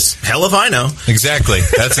 because hell if I know. Exactly.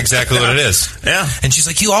 That's exactly what it is. Yeah. And she's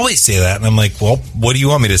like, you always say that. And I'm like, well, what do you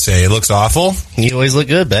want me to say? It looks awful. You always look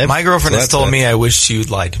good, babe. My girlfriend has told me I wish she would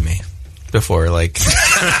lie to me before. Like,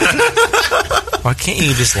 why can't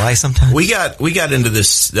you just lie sometimes? We got into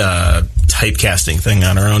this typecasting thing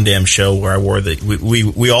on our own damn show where I wore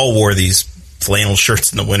we all wore these flannel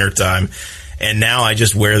shirts in the wintertime. And now I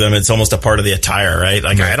just wear them. It's almost a part of the attire, right?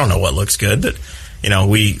 Like, I don't know what looks good, but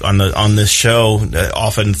we on this show,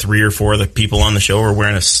 often 3 or 4 of the people on the show are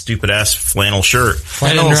wearing a stupid ass flannel shirt.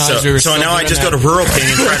 I didn't realize we were So still now I doing just that. go to Rural King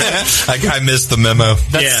and try to. I missed the memo.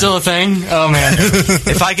 That's still a thing? Oh, man.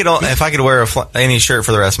 If I could wear any shirt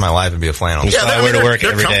for the rest of my life, it'd be a flannel. Yeah, I wear to work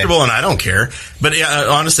they're every day. comfortable, and I don't care. But yeah,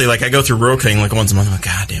 honestly, like I go through Rural King like once a month. I'm like,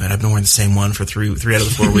 God damn it, I've been wearing the same one for three out of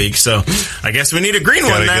the 4 weeks. So I guess we need a green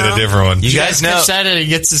one Gotta now. get a different one. You guys know. Said it. He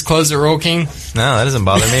gets his clothes at Roll King. No, that doesn't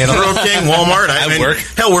bother me at all. Rural King, Walmart. I mean, work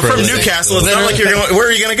hell, we're for from a living. Newcastle. It's not like you're going. Where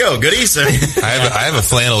are you going to go? Goodies. I mean, I have a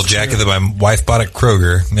flannel jacket that my wife bought at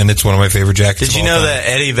Kroger, and it's one of my favorite jackets. Did you of all know time. that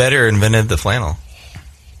Eddie Vedder invented the flannel?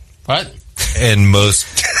 What? And most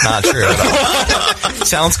Not true at all.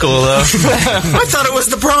 Sounds cool, though. I thought it was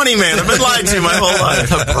the brawny man. I've been lied to my whole life.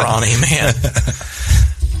 The brawny man.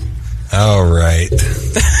 All right.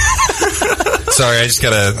 Sorry, I just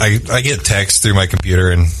I get text through my computer,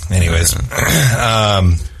 and anyways,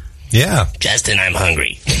 yeah. Justin, I'm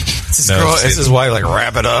hungry. This is why, like,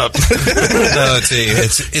 wrap it up. No,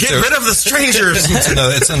 it's Get rid of the strangers.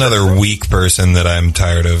 it's another weak person that I'm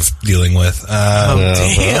tired of dealing with.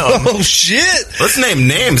 Damn. Oh shit! Let's name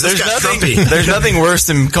names. This guy's trumpy. There's nothing worse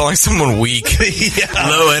than calling someone weak.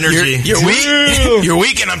 Low energy. You're weak. You're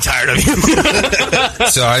weak, and I'm tired of you.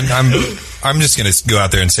 So I'm just going to go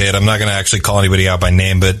out there and say it. I'm not going to actually call anybody out by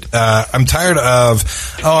name, but I'm tired of,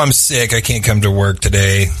 I'm sick, I can't come to work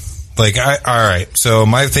today. Like, all right. So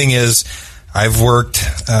my thing is, I've worked,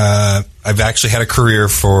 I've actually had a career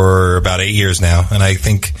for about 8 years now, and I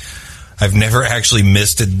think I've never actually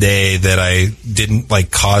missed a day that I didn't, like,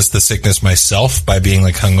 cause the sickness myself by being,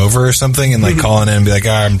 like, hungover or something and, like, calling in and be like,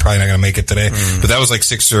 I'm probably not going to make it today. But that was, like,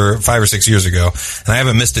 5 or 6 years ago. And I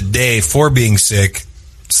haven't missed a day for being sick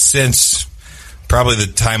since probably the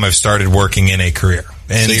time I've started working in a career.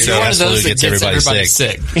 And So you're One of those that gets gets everybody everybody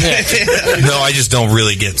sick. no, I just don't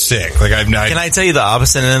really get sick. Like Can I tell you the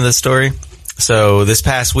opposite end of the story? So this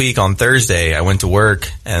past week on Thursday, I went to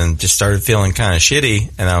work and just started feeling kind of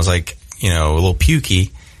shitty, and I was like, a little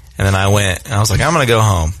pukey. And then I went and I was like, I'm going to go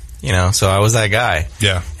home. So I was that guy.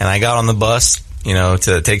 Yeah. And I got on the bus,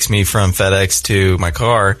 it takes me from FedEx to my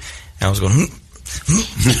car, and I was going,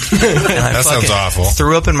 that sounds awful.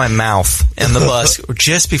 Threw up in my mouth in the bus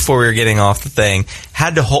just before we were getting off the thing. I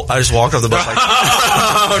just walked off the bus.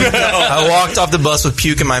 I walked off the bus with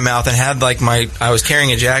puke in my mouth and had I was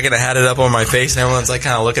carrying a jacket. I had it up on my face, and everyone's like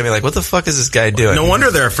kind of looking at me like, "What the fuck is this guy doing?" No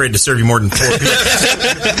wonder they're afraid to serve you more than 4 people.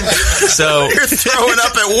 So You're throwing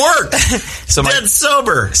up at work. Dead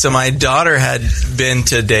sober. So my daughter had been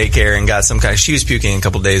to daycare and got she was puking a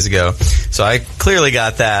couple days ago. So I clearly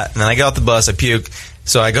got that. And then I got off the bus, I puke.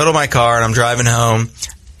 So I go to my car and I'm driving home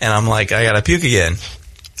and I'm like, I gotta puke again.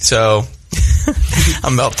 So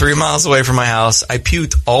I'm about 3 miles away from my house. I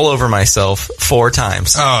puked all over myself 4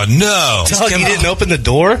 times. Oh no! Dog, you didn't open the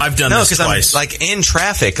door? I've done No, this because twice. I'm like in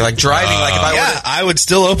traffic, like driving. Like if I were I would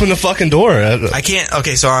still open the fucking door. I can't.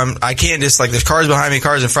 Okay, so I can't just there's cars behind me,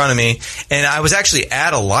 cars in front of me, and I was actually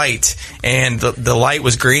at a light, and the light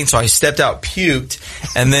was green, so I stepped out, puked,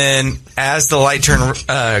 and then as the light turned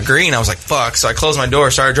green, I was like, "Fuck!" So I closed my door,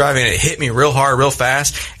 started driving, and it hit me real hard, real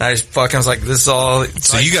fast, and I was like, "This is all."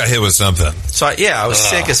 So you got hit with something. So I was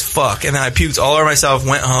sick as fuck, and then I puked all over myself.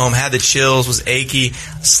 Went home, had the chills, was achy,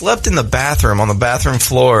 slept in the bathroom on the bathroom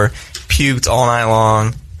floor, puked all night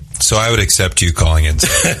long. So I would accept you calling in.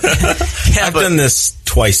 I've done this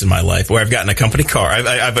twice in my life where I've gotten a company car.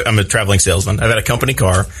 I'm a traveling salesman. I've had a company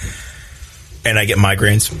car, and I get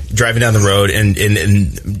migraines driving down the road, and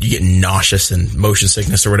you get nauseous and motion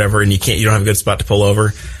sickness or whatever, and you don't have a good spot to pull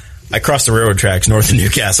over. I crossed the railroad tracks north of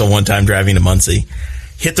Newcastle one time driving to Muncie.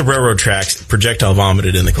 Hit the railroad tracks, projectile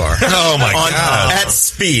vomited in the car. Oh my God. At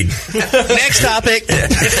speed. Next topic.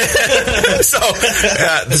 So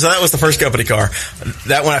that was the first company car.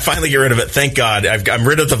 That when I finally get rid of it, thank God, I'm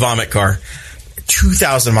rid of the vomit car.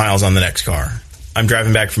 2,000 miles on the next car. I'm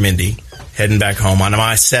driving back from Indy, heading back home on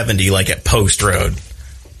I-70, like at Post Road.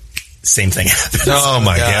 Same thing happens. Oh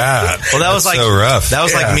my God. Well, that was like so rough. That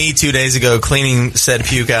was like me 2 days ago cleaning said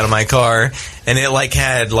puke out of my car, and it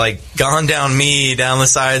had gone down the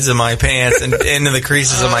sides of my pants and into the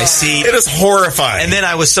creases of my seat. It is horrifying. And then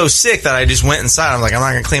I was so sick that I just went inside. I'm like, I'm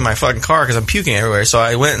not gonna clean my fucking car because I'm puking everywhere. So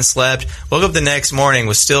I went and slept. Woke up the next morning,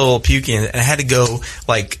 was still puking, and I had to go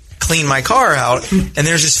clean my car out, and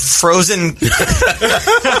there's just frozen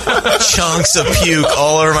chunks of puke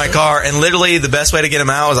all over my car. And literally, the best way to get them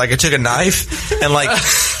out was like I took a knife and like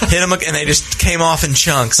hit them, and they just came off in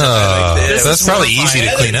chunks. That's probably easy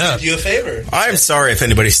to clean up. Do you a favor. I'm sorry if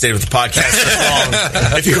anybody stayed with the podcast this long.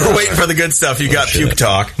 If you were waiting for the good stuff, you got puke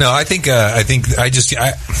talk. No,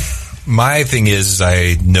 my thing is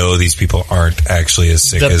I know these people aren't actually as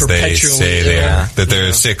sick as they say they are. That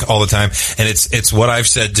they're sick all the time. And it's what I've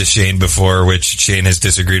said to Shane before, which Shane has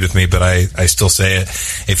disagreed with me, but I still say it.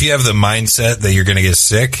 If you have the mindset that you're going to get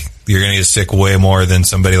sick, you're going to get sick way more than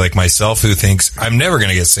somebody like myself who thinks I'm never going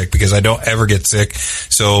to get sick because I don't ever get sick.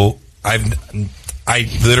 So I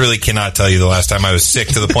literally cannot tell you the last time I was sick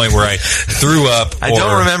to the point where I threw up. I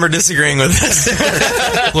don't remember disagreeing with this.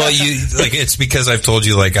 Well, it's because I've told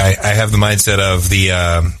you, like, I have the mindset of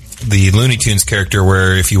the Looney Tunes character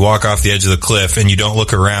where if you walk off the edge of the cliff and you don't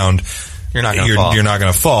look around, you're not going to fall. You're not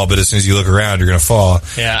going to fall, but as soon as you look around, you're going to fall.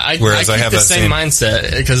 Yeah, I Whereas keep I have the that same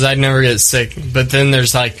mindset because I'd never get sick. But then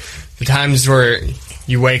there's like the times where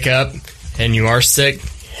you wake up and you are sick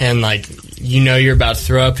and like you're about to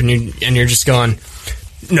throw up and you're just going,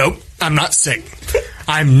 nope, I'm not sick.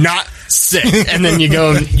 I'm not sick. And then you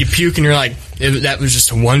go and you puke and you're like, that was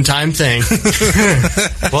just a one-time thing.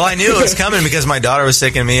 Well, I knew it was coming because my daughter was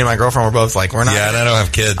sick and me and my girlfriend were both like, we're not. Yeah, and I don't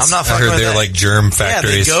have kids. I'm not I fucking heard with they're that. like germ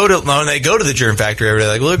factories. Yeah, they go to the germ factory every day.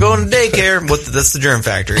 Like, well, they're going to daycare. That's the germ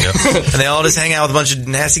factory. And they all just hang out with a bunch of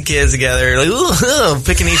nasty kids together, like, ooh,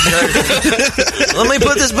 picking each other. Let me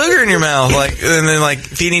put this booger in your mouth. Like, and then like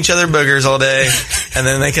feeding each other boogers all day. And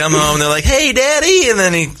then they come home and they're like, hey, daddy. And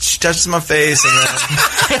then he touches my face.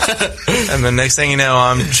 And then next thing you know,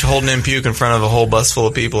 I'm holding in puke in front of a whole bus full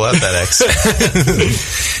of people at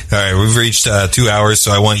FedEx. All right, we've reached 2 hours,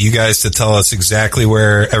 so I want you guys to tell us exactly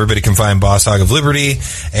where everybody can find Boss Hog of Liberty,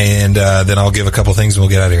 and then I'll give a couple things and we'll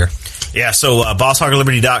get out of here. Yeah, so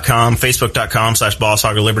bosshogliberty.com,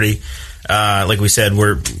 facebook.com/bosshogliberty. Like we said,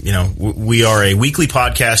 we are a weekly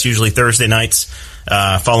podcast, usually Thursday nights.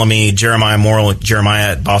 Follow me, Jeremiah Morrill,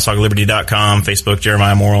 Jeremiah at bosshogliberty.com, Facebook,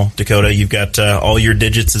 Jeremiah Morrill. Dakota, you've got all your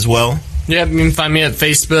digits as well. Yeah, you can find me at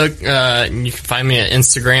Facebook. You can find me at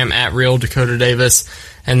Instagram at Real Dakota Davis.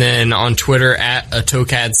 And then on Twitter at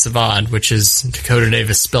Atokad Savad, which is Dakota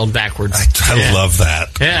Davis spelled backwards. I love that.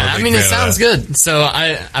 Yeah, I mean, it sounds good. So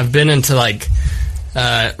I've been into like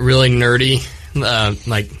really nerdy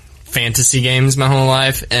like fantasy games my whole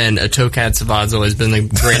life, and Atokad Savad's always been the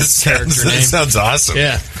greatest character name. That sounds awesome.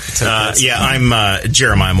 Yeah. I'm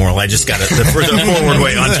Jeremiah Morrill. I just got it the forward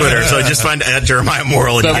way on Twitter, so just find at Jeremiah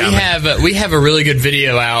Morrill. But we have a really good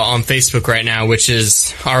video out on Facebook right now, which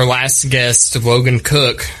is our last guest, Logan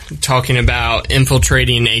Cook, talking about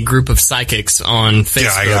infiltrating a group of psychics on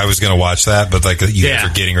Facebook. Yeah, I was going to watch that, but like you guys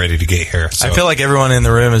are getting ready to get here. So. I feel like everyone in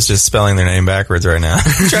the room is just spelling their name backwards right now.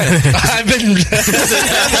 I've been.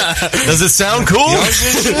 Does it sound cool?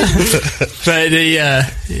 But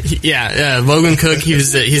Logan Cook,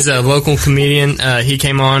 he's a local comedian. He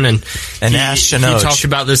came on and Ash he talked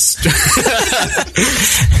about this.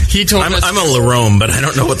 He told us I'm a Larome, but I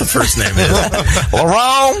don't know what the first name is.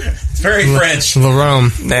 Larome. It's very French.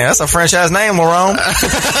 Larome. Man, that's a French ass name, Larome.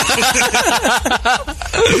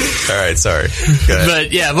 All right, sorry. Go ahead.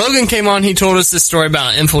 But yeah, Logan came on. He told us this story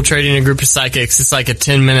about infiltrating a group of psychics. It's like a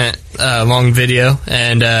 10-minute long video,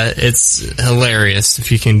 and it's hilarious.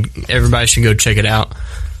 Everybody should go check it out.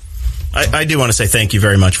 I do want to say thank you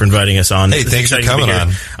very much for inviting us on. Hey, thanks for coming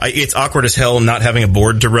on. It's awkward as hell not having a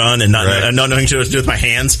board to run and not knowing what to do with my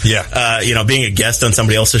hands. Yeah. Being a guest on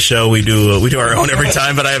somebody else's show, we do our own every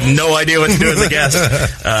time, but I have no idea what to do as a guest.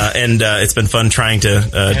 And it's been fun trying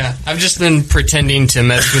to. I've just been pretending to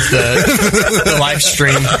mess with the live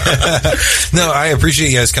stream. No, I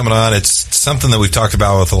appreciate you guys coming on. It's something that we've talked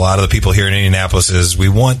about with a lot of the people here in Indianapolis is we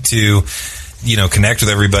want to connect with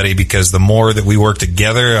everybody because the more that we work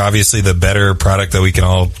together, obviously the better product that we can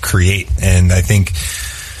all create. And I think,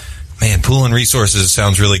 man, pooling resources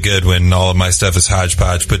sounds really good when all of my stuff is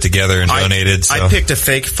hodgepodge put togetger and donated. So. I picked a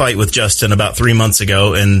fake fight with Justin about 3 months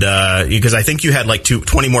ago, and because I think you had like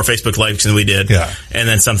 20 more Facebook likes than we did, and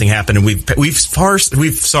then something happened, and we've far past you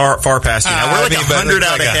now. We're like 100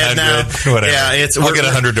 out ahead now. Whatever. Yeah, I'll get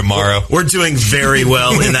 100 tomorrow. We're doing very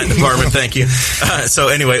well in that department. Thank you. So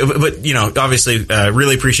anyway, but obviously,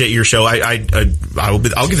 really appreciate your show. I'll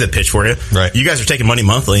give the pitch for you. Right. You guys are taking money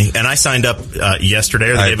monthly, and I signed up yesterday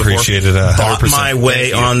or the day before. Appreciate it. 100%. Bought my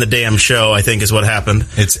way on the damn show, I think is what happened.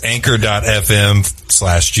 It's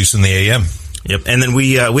anchor.fm/juice in the AM. Yep. And then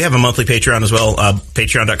we have a monthly Patreon as well,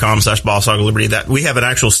 patreon.com/BossHogOfLiberty. That we have an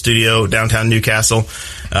actual studio downtown Newcastle,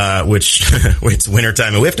 which it's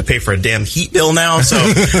wintertime and we have to pay for a damn heat bill now. So,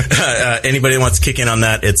 anybody that wants to kick in on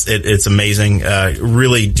that, it's amazing.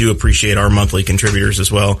 Really do appreciate our monthly contributors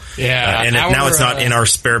as well. Yeah. And now it's not in our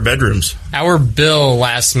spare bedrooms. Our bill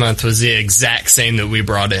last month was the exact same that we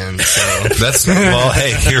brought in. So That's, well,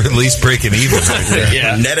 hey, you're at least breaking even right there.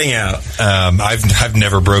 yeah. Netting out. I've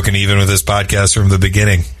never broken even with this podcast from the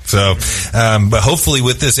beginning. So, but hopefully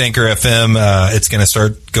with this Anchor FM, it's going to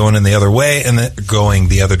start going in the other way and going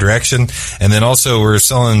the other direction. And then also we're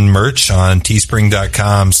selling merch on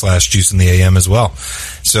teespring.com/juiceintheam as well.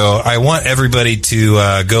 So I want everybody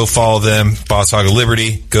to go follow them, Boss Hog of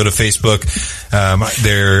Liberty. Go to Facebook.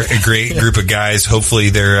 They're a great group of guys. Hopefully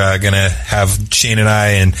they're going to have Shane and I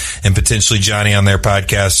and potentially Johnny on their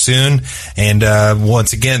podcast soon. And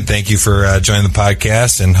once again, thank you for joining the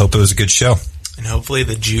podcast and hope it was a good show. And hopefully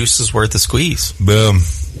the juice is worth the squeeze. Boom.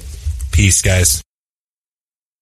 Peace, guys.